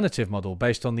alternative model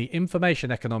based on the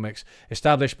information economics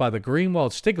established by the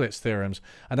Greenwald-Stiglitz theorems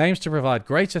and aims to provide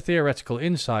greater theoretical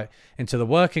insight into the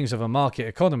workings of a market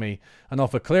economy and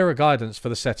offer clearer guidance for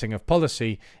the setting of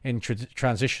policy in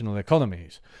transitional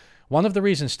economies. One of the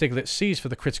reasons Stiglitz sees for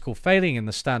the critical failing in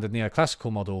the standard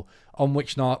neoclassical model on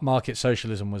which market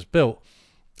socialism was built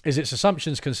is its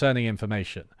assumptions concerning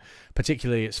information,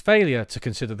 particularly its failure to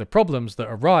consider the problems that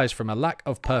arise from a lack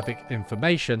of perfect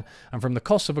information and from the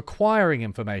costs of acquiring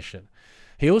information.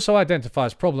 He also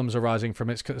identifies problems arising from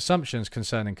its assumptions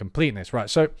concerning completeness. Right,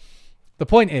 so the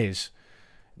point is,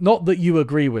 not that you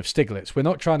agree with Stiglitz. We're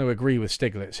not trying to agree with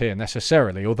Stiglitz here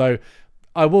necessarily, although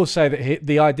I will say that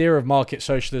the idea of market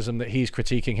socialism that he's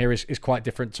critiquing here is quite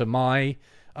different to my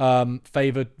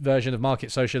favoured version of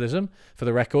market socialism, for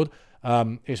the record.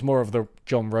 It's more of the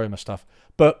John Roma stuff.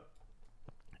 But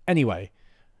anyway,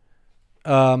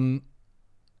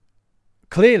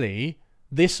 clearly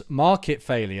this market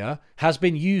failure has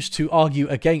been used to argue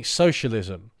against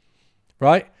socialism,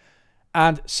 right?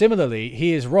 And similarly,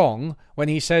 he is wrong when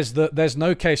he says that there's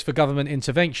no case for government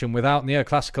intervention without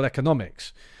neoclassical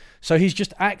economics. So he's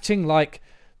just acting like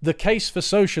the case for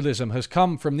socialism has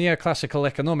come from neoclassical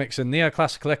economics and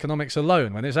neoclassical economics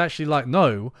alone, when it's actually like,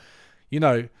 no,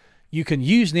 you can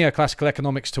use neoclassical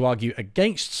economics to argue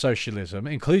against socialism,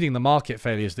 including the market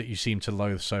failures that you seem to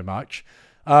loathe so much.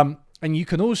 And you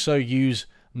can also use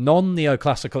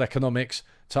non-neoclassical economics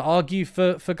to argue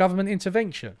for government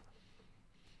intervention.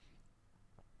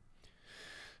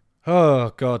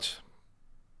 Oh, God.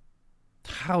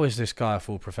 How is this guy a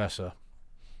full professor?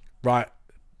 Right.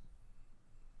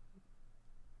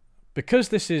 Because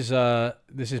this is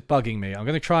bugging me, I'm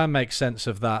going to try and make sense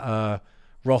of that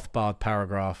Rothbard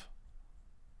paragraph.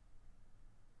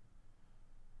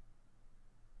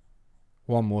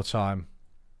 One more time.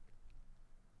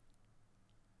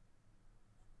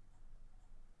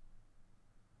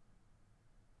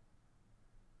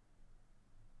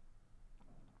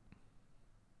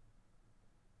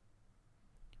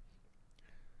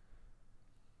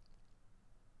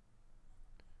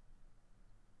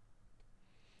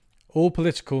 All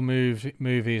political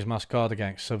movies must guard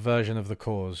against subversion of the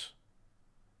cause.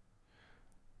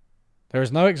 There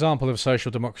is no example of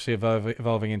social democracy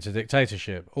evolving into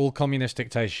dictatorship. All communist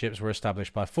dictatorships were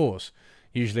established by force,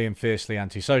 usually in fiercely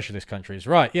anti-socialist countries.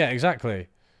 Right, yeah, exactly.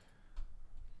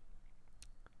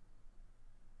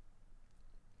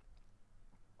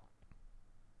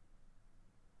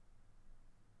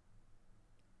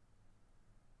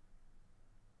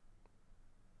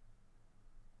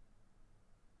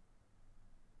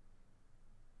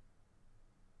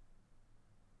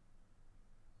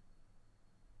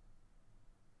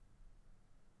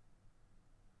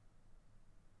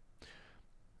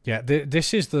 Yeah,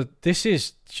 this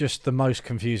is just the most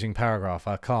confusing paragraph.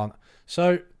 I can't.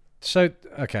 So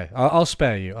okay, I'll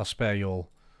spare you. I'll spare you all.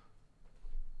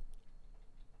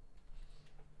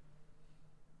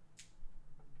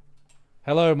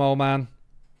 Hello, Mole Man.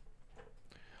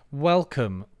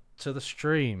 Welcome to the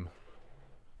stream.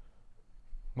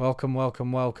 Welcome,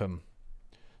 welcome, welcome.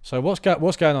 So what's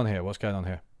going on here? What's going on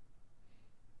here?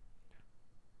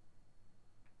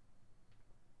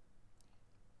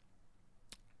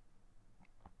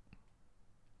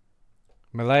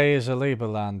 Milei is a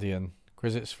Lieberlandian.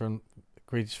 Greets from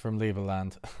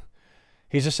Lieberland.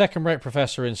 He's a second-rate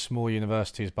professor in small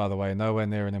universities, by the way, nowhere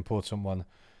near an important one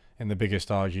in the biggest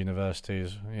large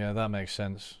universities. Yeah, that makes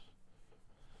sense.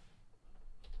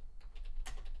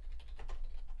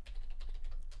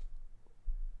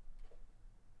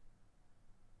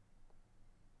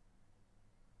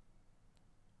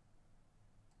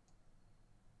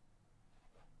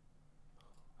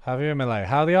 Javier Milei.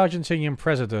 How the Argentinian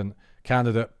president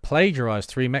candidate plagiarized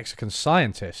 3 Mexican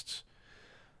scientists.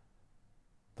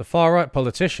 The far-right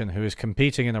politician who is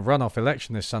competing in a runoff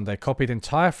election this Sunday copied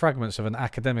entire fragments of an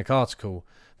academic article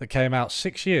that came out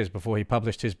 6 years before he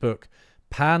published his book,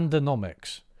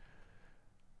 Pandanomics.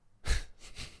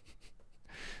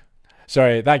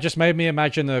 Sorry, that just made me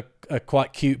imagine a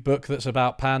quite cute book that's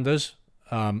about pandas,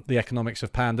 the economics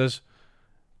of pandas,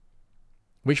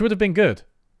 which would have been good.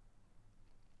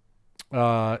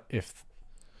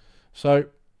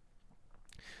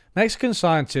 Mexican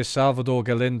scientist Salvador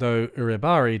Galindo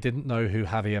Uribarri didn't know who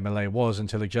Javier Milei was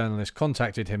until a journalist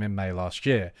contacted him in May last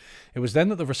year. It was then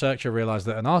that the researcher realized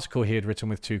that an article he had written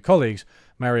with 2 colleagues,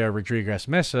 Mario Rodriguez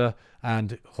Mesa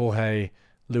and Jorge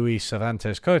Luis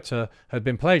Cervantes Cota, had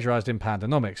been plagiarized in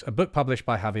Pandanomics, a book published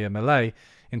by Javier Milei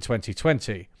in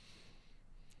 2020.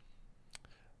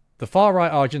 The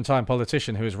far-right Argentine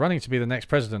politician who is running to be the next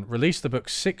president released the book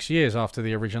 6 years after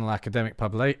the original academic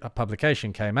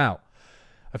publication came out.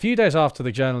 A few days after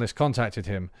the journalist contacted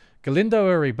him, Galindo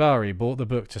Uribarri bought the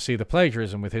book to see the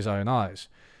plagiarism with his own eyes.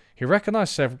 He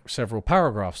recognized several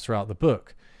paragraphs throughout the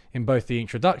book, in both the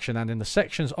introduction and in the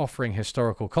sections offering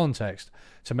historical context,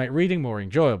 to make reading more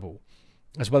enjoyable,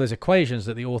 as well as equations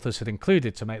that the authors had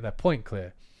included to make their point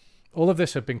clear. All of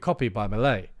this had been copied by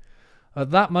Milei. At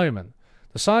that moment,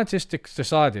 the scientist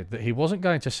decided that he wasn't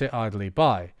going to sit idly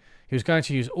by. He was going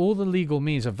to use all the legal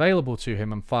means available to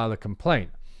him and file a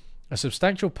complaint. A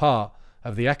substantial part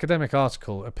of the academic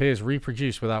article appears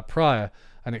reproduced without prior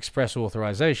and express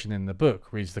authorization in the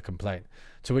book, reads the complaint,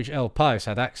 to which Pais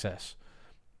had access.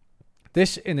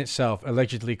 This in itself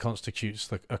allegedly constitutes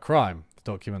a crime, the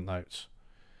document notes.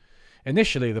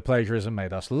 Initially, the plagiarism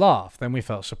made us laugh, then we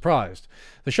felt surprised.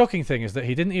 The shocking thing is that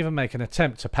he didn't even make an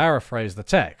attempt to paraphrase the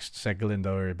text, said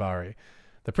Galindo Uribarri,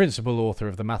 the principal author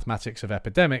of the Mathematics of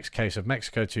Epidemics, Case of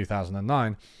Mexico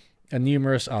 2009, and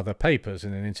numerous other papers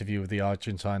in an interview with the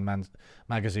Argentine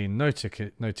magazine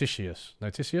Noticias.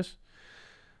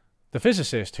 The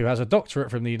physicist, who has a doctorate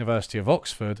from the University of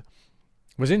Oxford,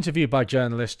 was interviewed by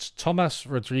journalists Tomas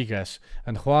Rodriguez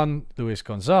and Juan Luis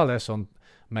Gonzalez on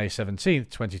May 17,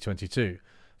 2022.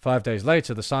 5 days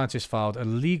later, the scientist filed a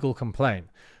legal complaint,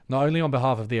 not only on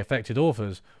behalf of the affected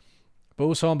authors, but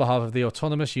also on behalf of the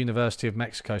Autonomous University of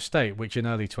Mexico State, which in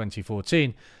early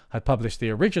 2014 had published the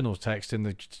original text in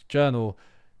the journal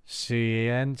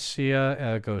Ciencia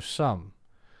Ergo Sum.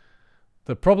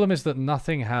 The problem is that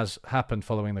nothing has happened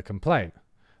following the complaint.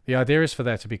 The idea is for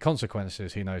there to be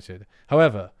consequences, he noted.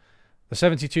 However, the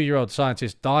 72-year-old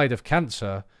scientist died of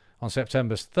cancer on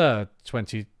September 3rd,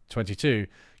 2022,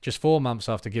 just 4 months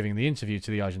after giving the interview to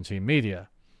the Argentine media.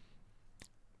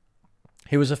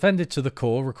 He was offended to the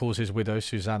core, recalls his widow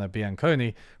Susana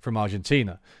Bianconi from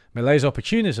Argentina. Milei's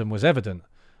opportunism was evident.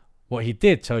 What he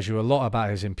did tells you a lot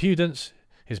about his impudence,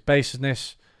 his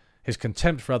baseness, his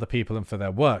contempt for other people and for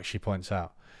their work, she points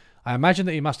out. I imagine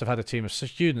that he must have had a team of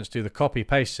students do the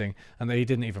copy-pasting and that he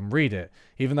didn't even read it,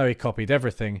 even though he copied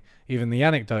everything, even the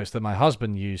anecdotes that my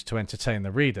husband used to entertain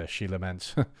the reader, she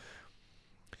laments.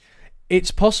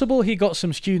 It's possible he got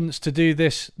some students to do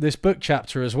this book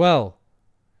chapter as well.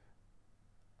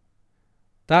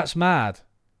 That's mad.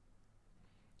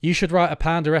 You should write a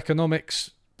panda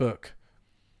economics book.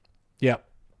 Yep.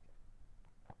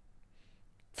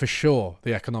 For sure,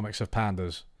 the economics of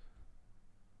pandas.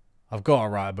 I've got to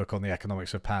write a book on the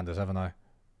economics of pandas, haven't I?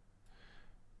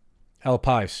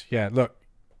 Pais. Yeah, look.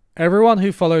 Everyone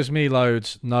who follows me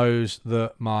loads knows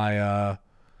that my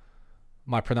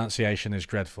pronunciation is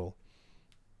dreadful.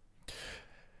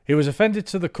 He was offended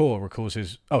to the core, recalls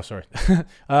his... Oh, sorry.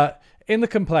 In the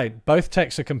complaint, both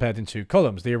texts are compared in 2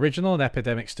 columns. The original and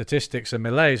epidemic statistics and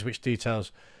Milei's, which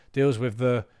deals with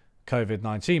the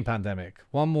COVID-19 pandemic.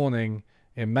 One morning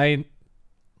in May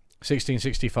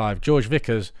 1665, George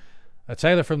Vickers, a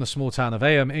tailor from the small town of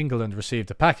Ayham, England, received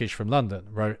a package from London,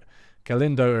 wrote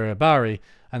Galindo Uribarri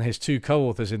and his two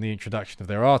co-authors in the introduction of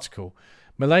their article.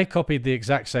 Milei copied the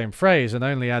exact same phrase and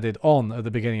only added "on" at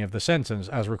the beginning of the sentence,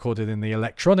 as recorded in the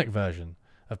electronic version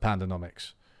of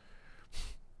Pandanomics.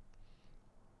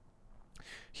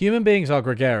 Human beings are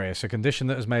gregarious, a condition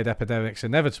that has made epidemics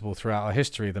inevitable throughout our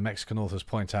history, the Mexican authors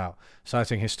point out,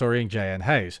 citing historian J.N.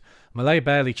 Hayes. Milei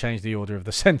barely changed the order of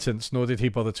the sentence, nor did he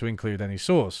bother to include any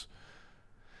source.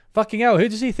 Fucking hell, who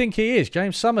does he think he is?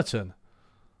 James Somerton?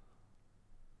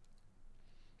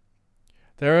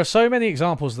 There are so many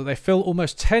examples that they fill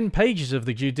almost 10 pages of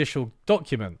the judicial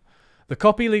document. The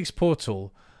CopyLeaks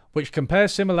portal, which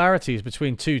compares similarities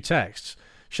between two texts,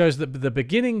 shows that the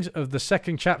beginnings of the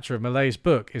second chapter of Milei's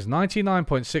book is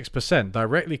 99.6%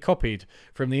 directly copied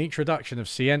from the introduction of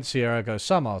Scientia Ergo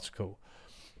Sum article.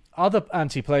 Other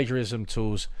anti-plagiarism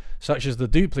tools, such as the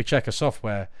Duplichecker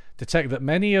software, detect that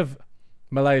many of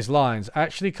Milei's lines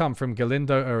actually come from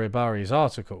Galindo Uribarri's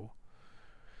article.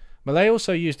 Milei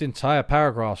also used entire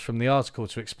paragraphs from the article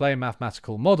to explain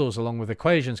mathematical models along with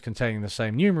equations containing the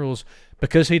same numerals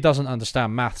because he doesn't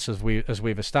understand maths as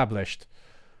we've established.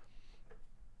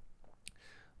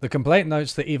 The complaint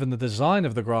notes that even the design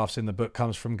of the graphs in the book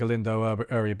comes from Galindo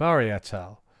Uribarri et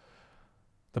al.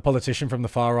 The politician from the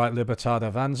far-right Libertad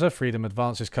Avanza Freedom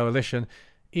Advances coalition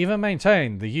even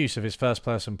maintained the use of his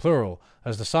first-person plural,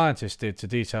 as the scientist did to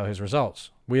detail his results.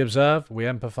 We observe, we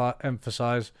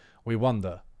emphasize, we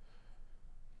wonder.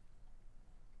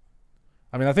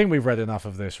 I mean, I think we've read enough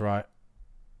of this, right?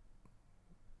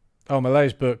 Oh,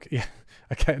 Milei's book. Yeah.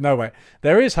 Okay, no, wait.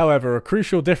 There is, however, a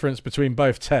crucial difference between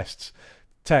both texts.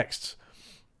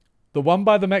 The one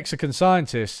by the Mexican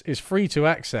scientists is free to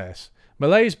access.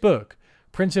 Milei's book,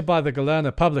 printed by the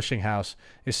Galerna Publishing House,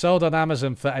 is sold on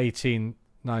Amazon for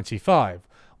 $18.95,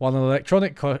 while an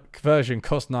electronic version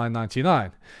costs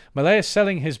 $9.99. Milei is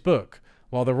selling his book,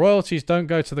 while the royalties don't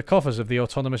go to the coffers of the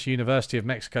Autonomous University of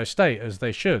Mexico State, as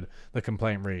they should, the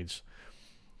complaint reads.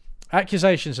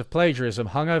 Accusations of plagiarism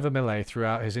hung over Milei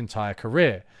throughout his entire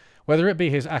career, whether it be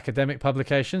his academic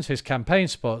publications, his campaign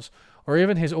spots, or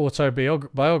even his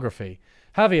autobiography.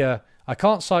 Javier, I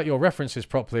can't cite your references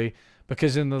properly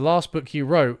because in the last book you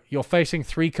wrote, you're facing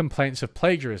 3 complaints of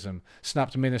plagiarism,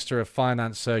 snapped Minister of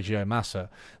Finance Sergio Massa,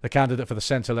 the candidate for the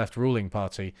centre-left ruling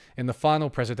party, in the final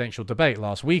presidential debate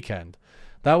last weekend.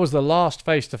 That was the last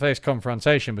face-to-face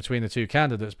confrontation between the two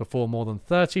candidates before more than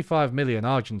 35 million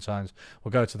Argentines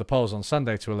will go to the polls on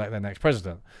Sunday to elect their next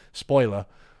president. Spoiler,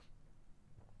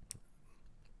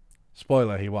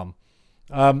 he won.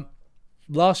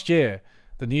 Last year,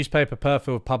 the newspaper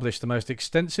Perfil published the most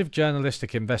extensive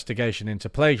journalistic investigation into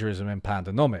plagiarism in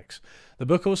Pandanomics. The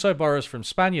book also borrows from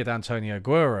Spaniard Antonio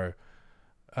Guerrero,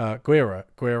 a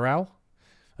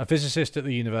physicist at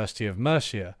the University of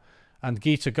Murcia, and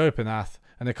Gita Gopinath,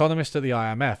 an economist at the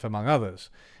IMF, among others.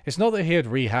 It's not that he had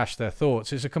rehashed their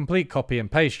thoughts, it's a complete copy and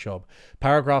paste job.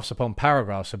 Paragraphs upon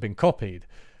paragraphs have been copied,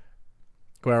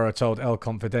 Guerrero told El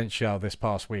Confidencial this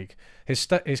past week. His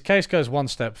case goes one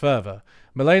step further.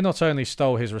 Milei not only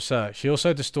stole his research, he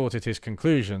also distorted his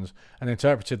conclusions and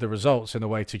interpreted the results in a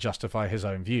way to justify his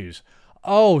own views.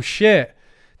 Oh shit!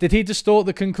 Did he distort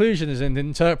the conclusions and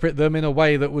interpret them in a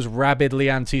way that was rabidly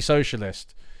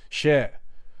anti-socialist? Shit.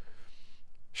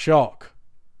 Shock.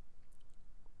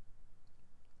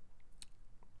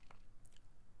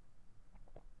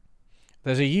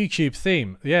 There's a YouTube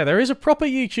theme. Yeah, there is a proper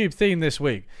YouTube theme this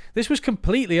week. This was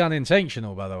completely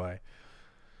unintentional, by the way.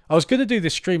 I was going to do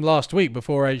this stream last week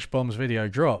before H-Bomb's video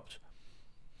dropped.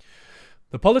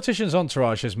 The politician's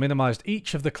entourage has minimized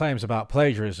each of the claims about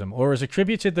plagiarism or has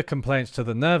attributed the complaints to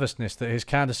the nervousness that his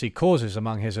candidacy causes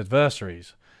among his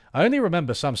adversaries. I only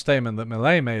remember some statement that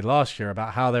Milei made last year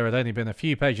about how there had only been a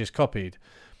few pages copied.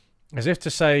 As if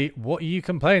to say, what are you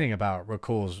complaining about,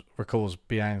 recalls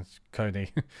Bianconi.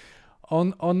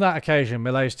 On that occasion,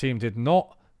 Milei's team did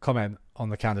not comment on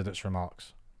the candidate's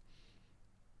remarks.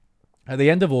 At the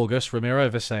end of August, Ramiro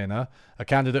Vicena, a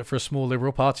candidate for a small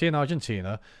liberal party in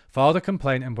Argentina, filed a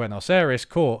complaint in Buenos Aires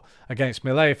court against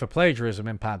Milei for plagiarism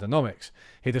in Pandanomics.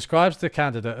 He describes the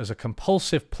candidate as a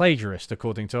compulsive plagiarist,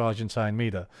 according to Argentine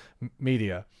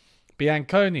media.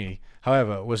 Bianconi,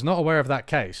 however, was not aware of that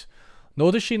case,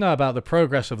 nor does she know about the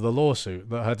progress of the lawsuit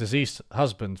that her deceased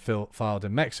husband filed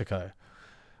in Mexico.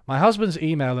 My husband's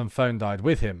email and phone died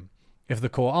with him. If the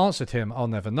court answered him, I'll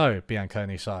never know,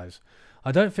 Bianconi sighs.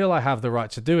 I don't feel I have the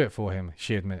right to do it for him,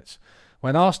 she admits.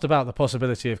 When asked about the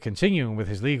possibility of continuing with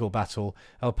his legal battle,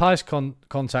 El Pais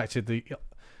contacted the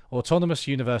Autonomous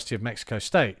University of Mexico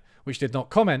State, which did not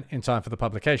comment in time for the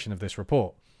publication of this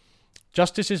report.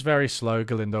 Justice is very slow,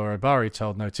 Galindo Obari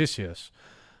told Noticias.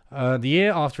 The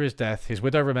year after his death, his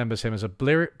widow remembers him as a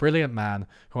brilliant man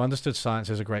who understood science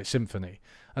as a great symphony.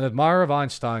 An admirer of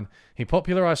Einstein, he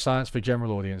popularized science for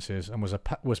general audiences and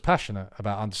was passionate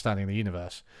about understanding the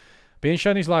universe. Being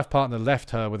shown his life partner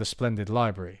left her with a splendid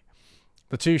library.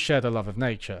 The two shared a love of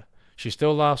nature. She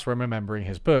still laughs when remembering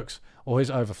his books or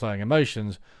his overflowing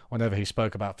emotions whenever he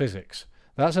spoke about physics.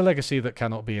 That's a legacy that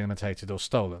cannot be imitated or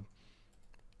stolen.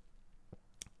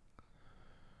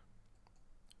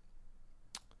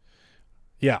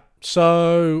 Yeah,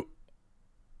 so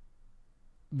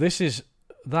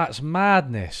that's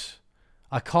madness.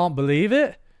 I can't believe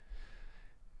it.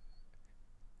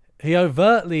 He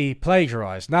overtly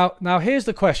plagiarized. Now here's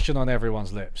the question on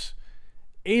everyone's lips.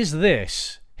 Is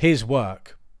this his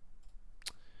work?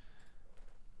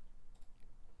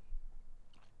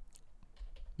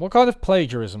 What kind of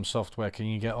plagiarism software can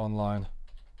you get online?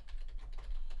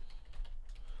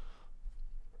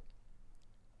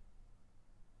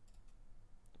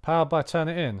 Powered by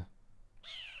Turnitin.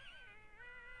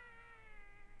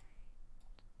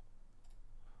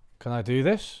 Can I do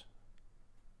this?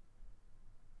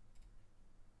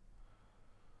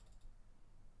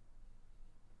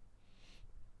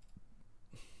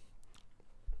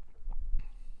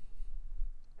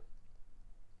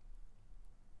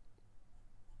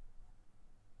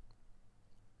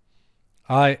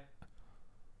 I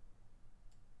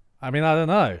mean, I don't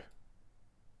know.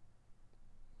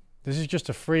 This is just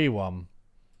a free one.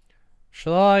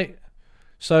 Shall I?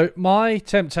 So my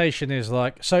temptation is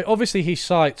like, so obviously he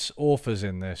cites authors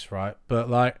in this, right? But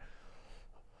like,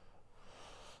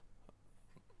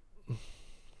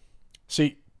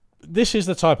 see, this is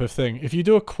the type of thing. If you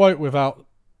do a quote without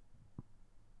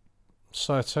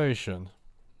citation.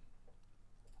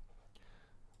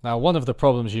 Now, one of the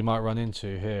problems you might run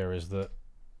into here is that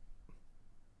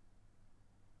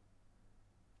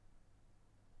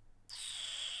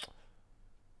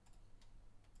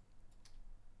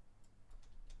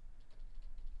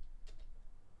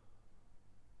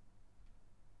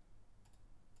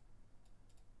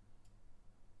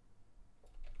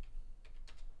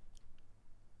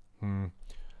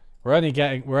we're only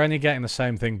getting the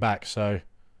same thing back, so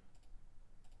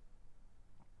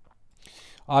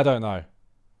I don't know.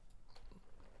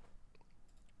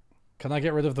 Can I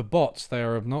get rid of the bots? They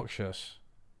are obnoxious.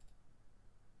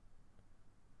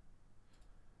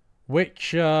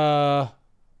 Which bots?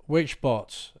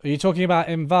 Are you talking about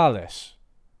Invalis?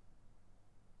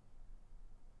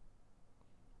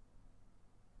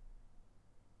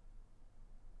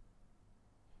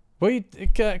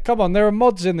 Come on, there are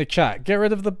mods in the chat. Get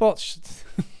rid of the bots.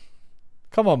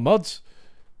 Come on, mods.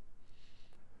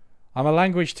 I'm a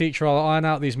language teacher. I'll iron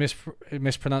out these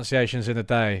mispronunciations in a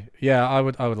day. Yeah, I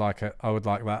would like it. I would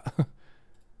like that.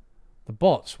 The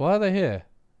bots, why are they here?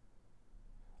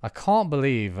 I cannot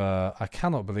believe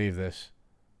this.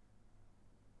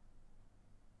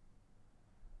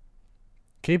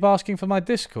 Keep asking for my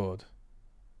Discord.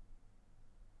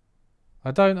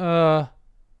 I don't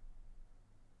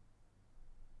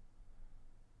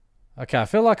Okay, I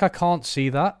feel like I can't see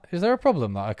that. Is there a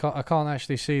problem that I can't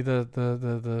actually see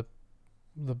the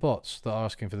bots that are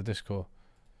asking for the Discord?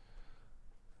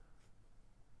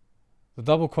 The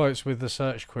double quotes with the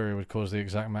search query would cause the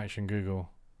exact match in Google.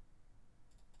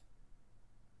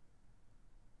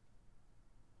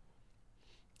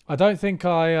 I don't think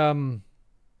I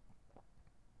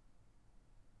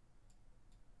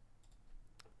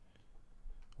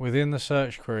within the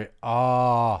search query.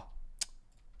 Ah,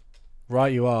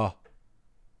 right, you are.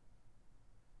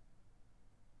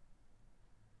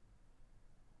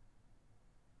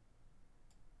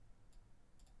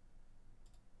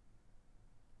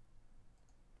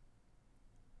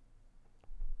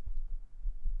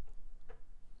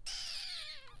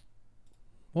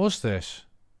 What's this?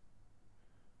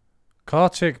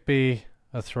 Kartik B.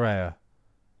 Athreya.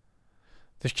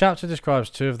 This chapter describes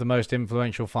two of the most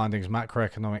influential findings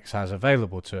macroeconomics has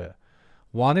available to it.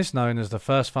 One is known as the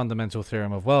first fundamental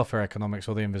theorem of welfare economics,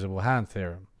 or the invisible hand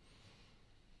theorem.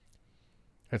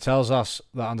 It tells us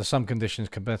that under some conditions,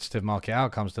 competitive market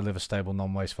outcomes deliver stable,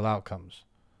 non-wasteful outcomes.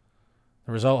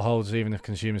 The result holds even if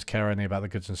consumers care only about the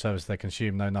goods and services they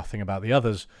consume, know nothing about the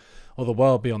others, or the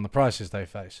world beyond the prices they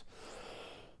face.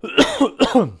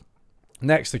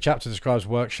 Next, the chapter describes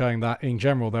work showing that, in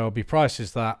general, there will be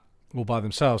prices that, all by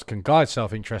themselves, can guide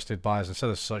self-interested buyers instead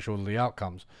of such orderly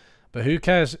outcomes. But who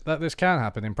cares that this can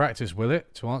happen? In practice, will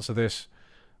it? To answer this,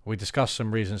 we discuss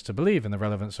some reasons to believe in the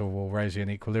relevance of a Walrasian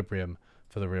equilibrium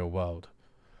for the real world.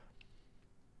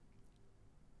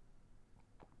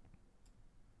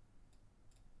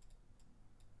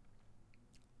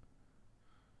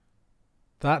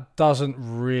 That doesn't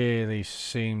really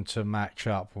seem to match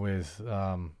up with...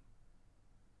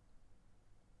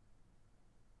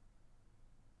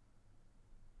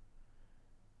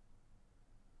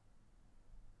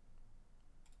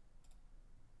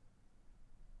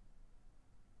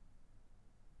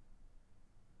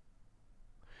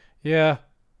 yeah.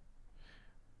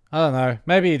 I don't know.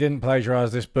 Maybe he didn't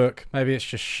plagiarize this book. Maybe it's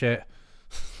just shit.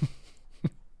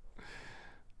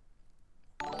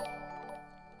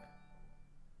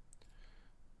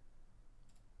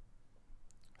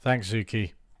 Thanks,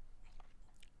 Zuki.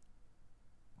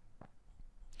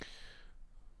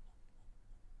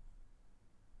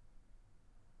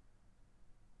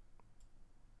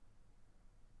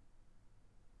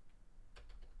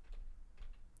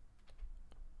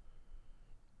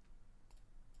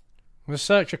 I'm going to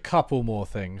search a couple more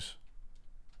things.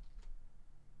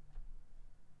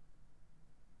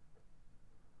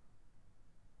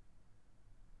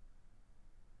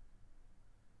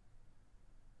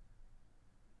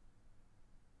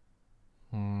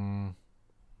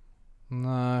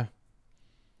 No.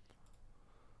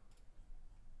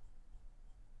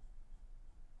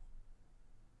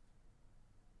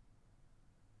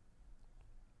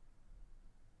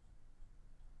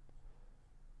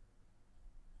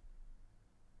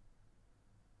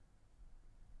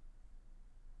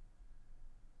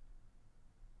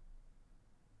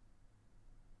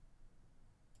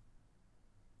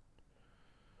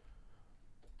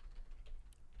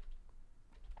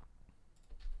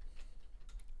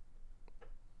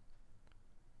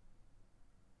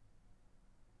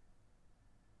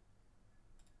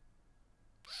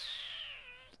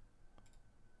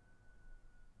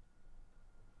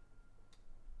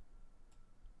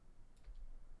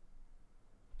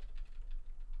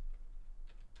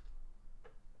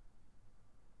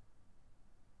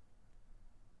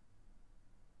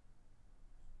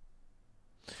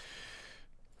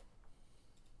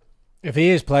 If he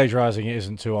is plagiarizing, it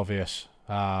isn't too obvious.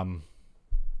 I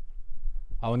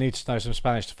will need to know some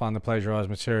Spanish to find the plagiarized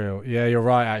material. Yeah, you're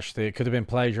right, actually. It could have been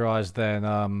plagiarized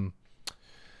then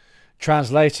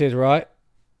translated, right?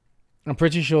 I'm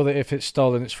pretty sure that if it's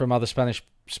stolen, it's from other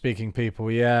Spanish-speaking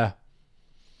people. Yeah.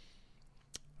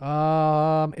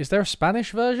 Is there a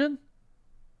Spanish version?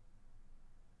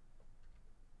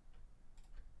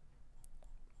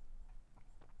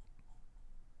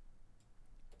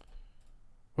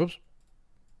 Whoops.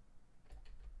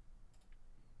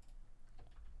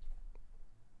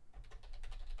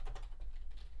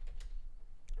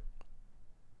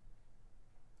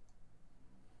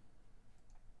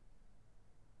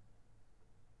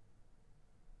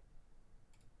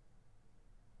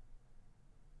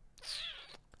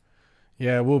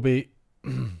 Yeah, we'll be...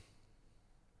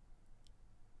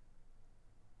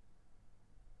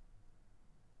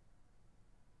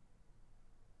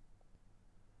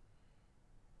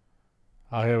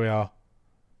 Oh, here we are.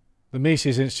 The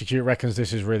Mises Institute reckons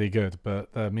this is really good,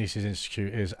 but the Mises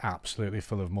Institute is absolutely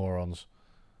full of morons.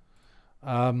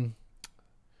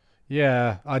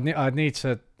 Yeah, I'd need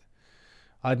to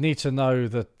know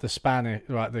the Spanish,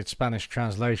 right, the Spanish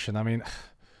translation. I mean,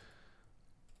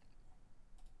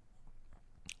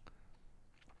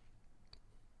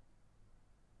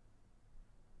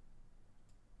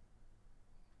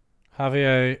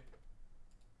 Javier.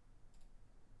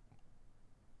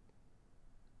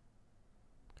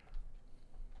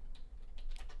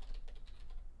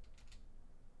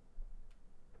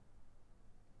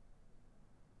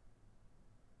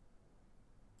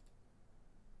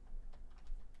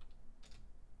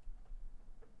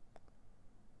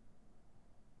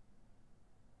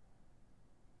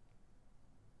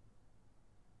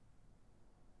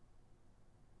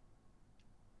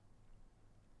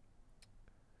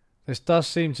 This does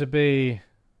seem to be...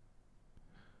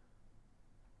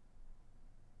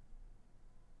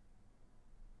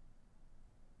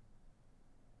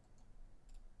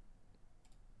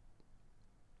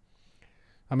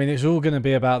 I mean, it's all going to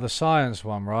be about the science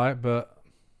one, right? But...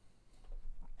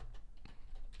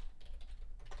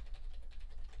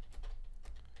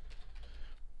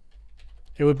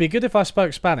 it would be good if I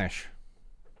spoke Spanish.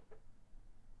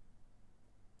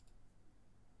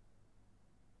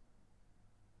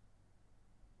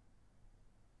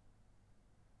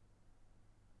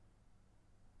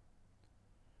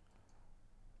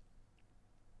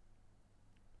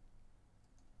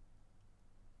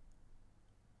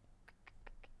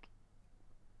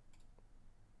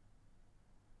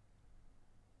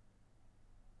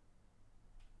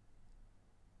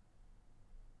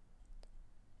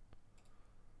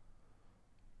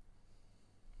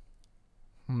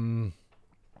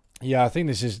 Yeah, I think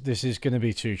this is going to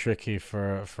be too tricky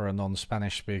for a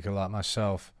non-Spanish speaker like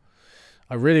myself.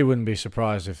 I really wouldn't be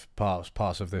surprised if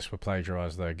parts of this were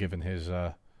plagiarized, though, given his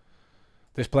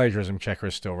this plagiarism checker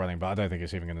is still running, but I don't think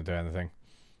it's even going to do anything.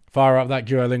 Fire up that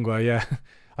Duolingo, yeah.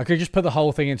 I could just put the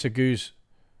whole thing into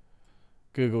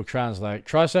Google Translate.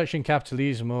 Try searching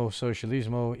capitalismo,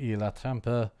 socialismo y la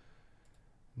trampa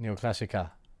neoclásica.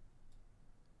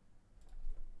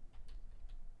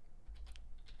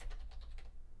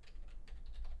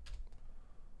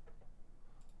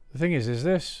 The thing is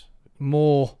this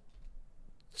more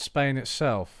Spain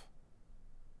itself?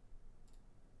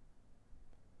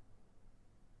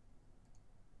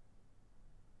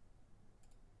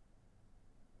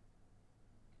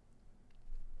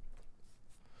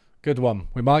 Good one.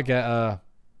 We might get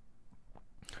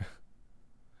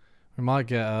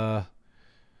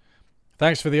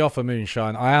thanks for the offer,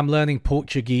 Moonshine. I am learning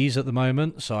Portuguese at the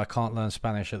moment, so I can't learn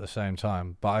Spanish at the same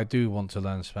time, but I do want to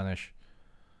learn Spanish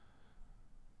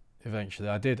eventually.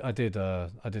 I did it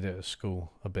at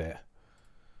school a bit.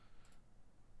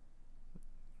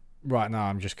 Right now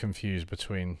I'm just confused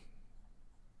between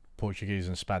Portuguese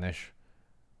and Spanish.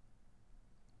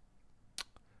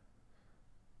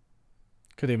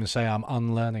 Could even say I'm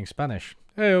unlearning Spanish.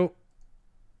 Ew.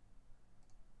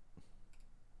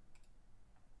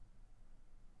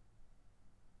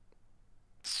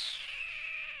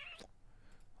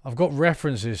 I've got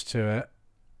references to it.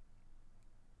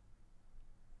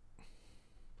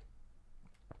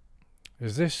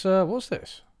 Is this, what's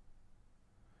this?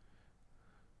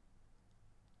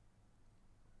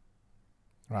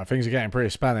 Right, things are getting pretty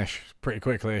Spanish pretty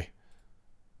quickly.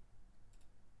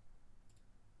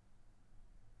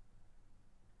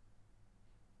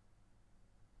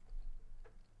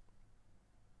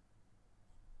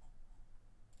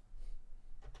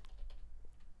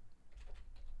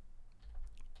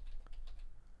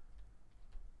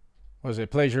 What is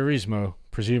it? Plagiarismo.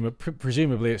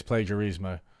 Presumably it's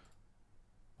plagiarismo.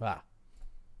 Ah.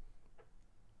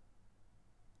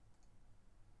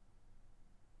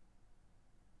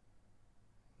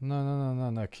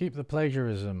 No. Keep the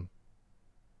plagiarism.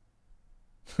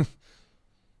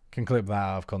 Can clip that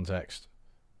out of context.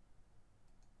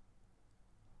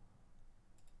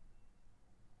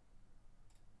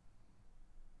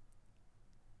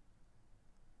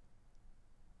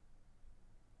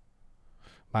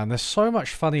 Man, there's so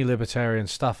much funny libertarian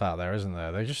stuff out there, isn't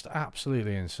there? They're just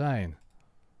absolutely insane.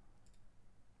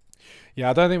 Yeah,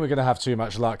 I don't think we're going to have too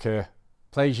much luck here.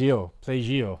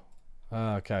 Plagio.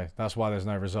 Okay, that's why there's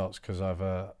no results, because I've...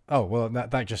 oh, well,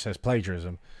 that just says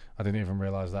plagiarism. I didn't even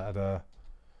realise that had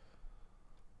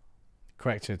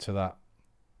corrected to that.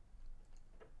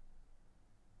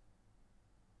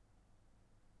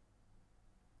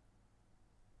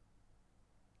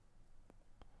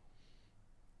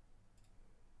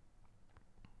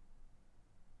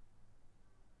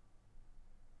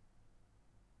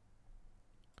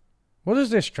 What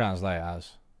does this translate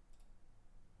as?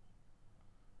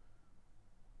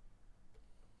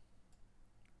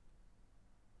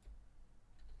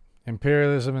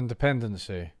 Imperialism and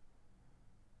dependency.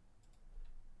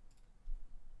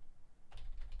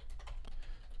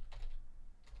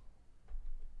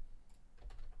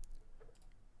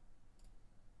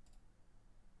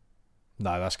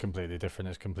 No, that's completely different.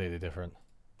 It's completely different.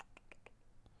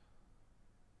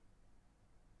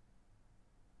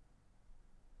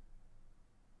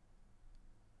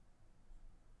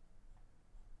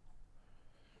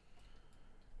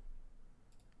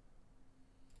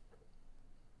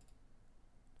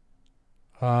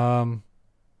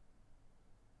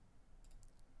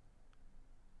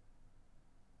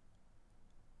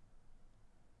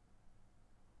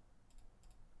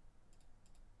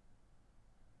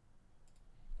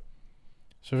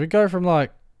 So if we go from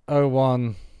like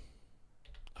 01,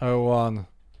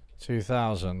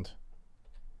 2000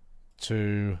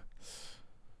 to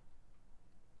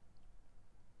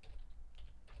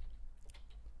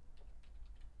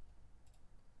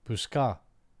buscar.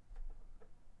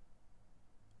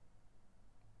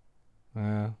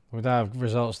 We'd have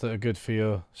results that are good for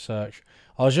your search.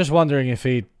 I was just wondering if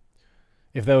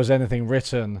there was anything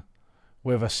written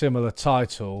with a similar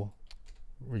title.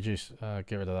 Get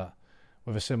rid of that.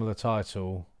 With a similar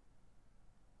title.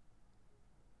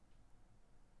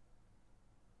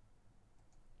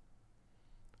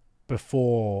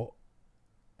 Before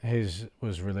his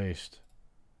was released.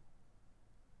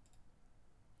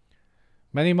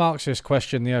 Many Marxists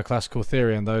question neoclassical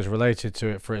theory and those related to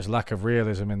it for its lack of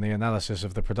realism in the analysis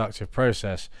of the productive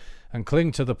process, and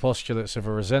cling to the postulates of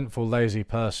a resentful, lazy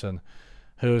person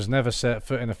who has never set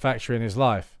foot in a factory in his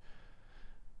life,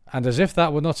 And as if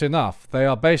that were not enough, they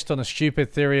are based on a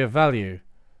stupid theory of value.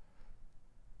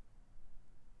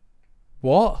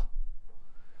 What?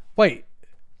 Wait.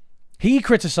 He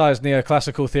criticised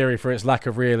neoclassical theory for its lack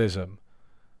of realism.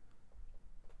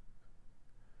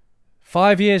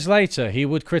 5 years later, he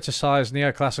would criticise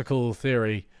neoclassical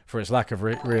theory for its lack of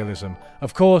realism.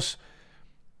 Of course,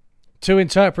 to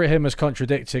interpret him as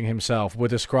contradicting himself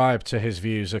would ascribe to his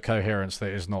views a coherence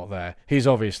that is not there. He's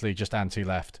obviously just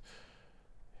anti-left.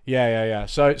 Yeah.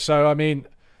 So I mean,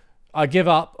 I give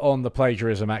up on the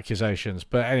plagiarism accusations.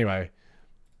 But anyway,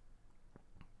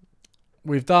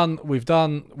 we've read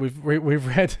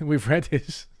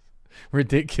his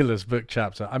ridiculous book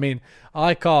chapter. I mean,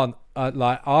 I can't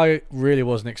I really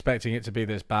wasn't expecting it to be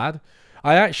this bad.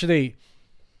 I actually,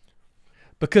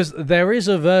 because there is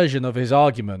a version of his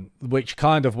argument which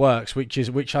kind of works,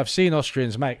 which I've seen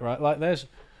Austrians make, right? Like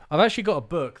I've actually got a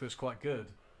book that's quite good.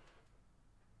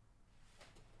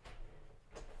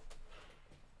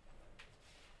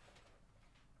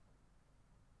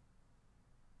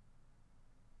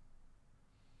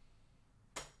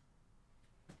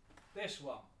 This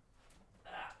one.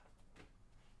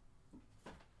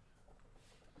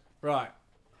 Right.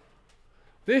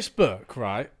 This book,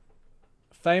 right,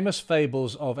 Famous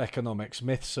Fables of Economics,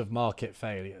 Myths of Market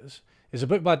Failures, is a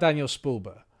book by Daniel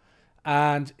Spulber.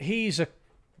 And he's a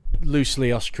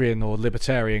loosely Austrian or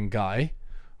libertarian guy,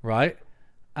 right?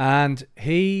 And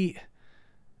he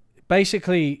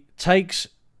basically takes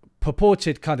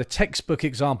purported kind of textbook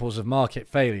examples of market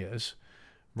failures,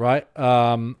 right?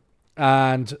 And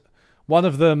one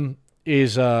of them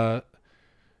is, you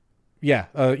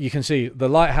can see the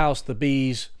lighthouse, the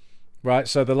bees, right?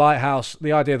 So the lighthouse,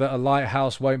 the idea that a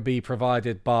lighthouse won't be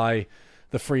provided by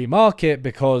the free market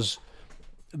because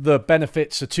the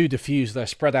benefits are too diffuse. They're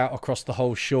spread out across the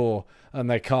whole shore, and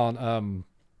they can't.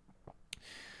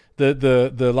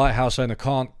 The lighthouse owner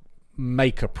can't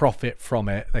make a profit from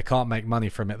it. They can't make money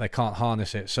from it. They can't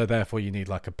harness it. So therefore, you need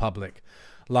like a public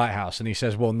lighthouse. And he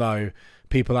says, well, no,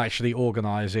 people actually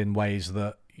organize in ways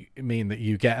that mean that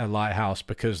you get a lighthouse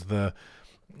because the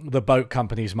boat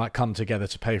companies might come together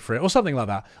to pay for it or something like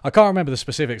that. I can't remember the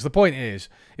specifics. The point is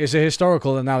a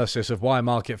historical analysis of why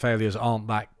market failures aren't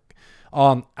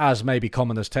as maybe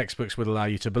common as textbooks would allow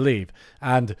you to believe.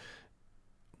 And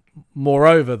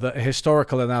moreover, the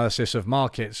historical analysis of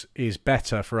markets is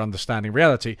better for understanding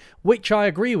reality, which I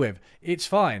agree with. It's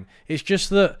fine. It's just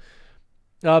that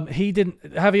Javier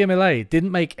Milei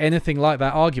didn't make anything like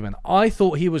that argument. I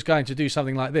thought he was going to do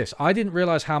something like this. I didn't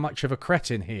realize how much of a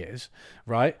cretin he is,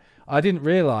 right? I didn't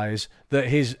realize that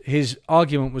his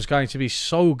argument was going to be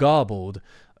so garbled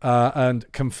and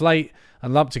conflate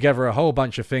and lump together a whole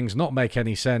bunch of things, not make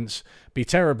any sense, be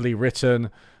terribly written,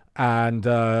 and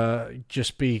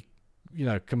just be,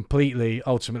 completely,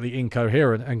 ultimately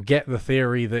incoherent, and get the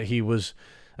theory that he was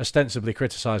ostensibly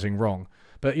criticizing wrong.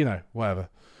 But, whatever.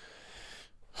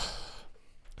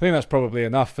 I think that's probably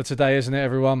enough for today, isn't it,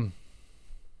 everyone?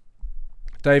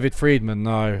 David Friedman,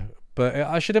 no. But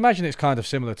I should imagine it's kind of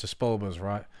similar to Spolber's,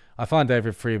 right? I find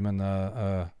David Friedman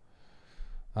a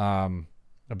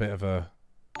bit of a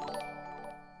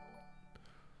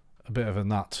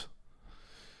nut.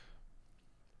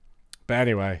 But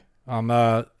anyway, I'm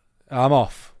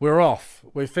off. We're off.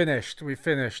 We've finished.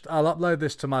 I'll upload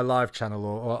this to my live channel,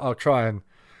 or I'll try and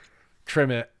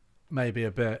trim it maybe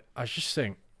a bit. I just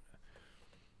think,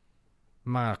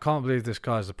 man, I can't believe this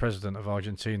guy's the president of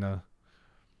Argentina.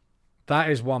 That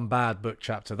is one bad book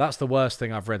chapter. That's the worst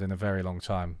thing I've read in a very long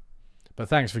time. But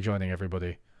thanks for joining,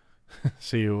 everybody.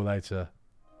 See you all later.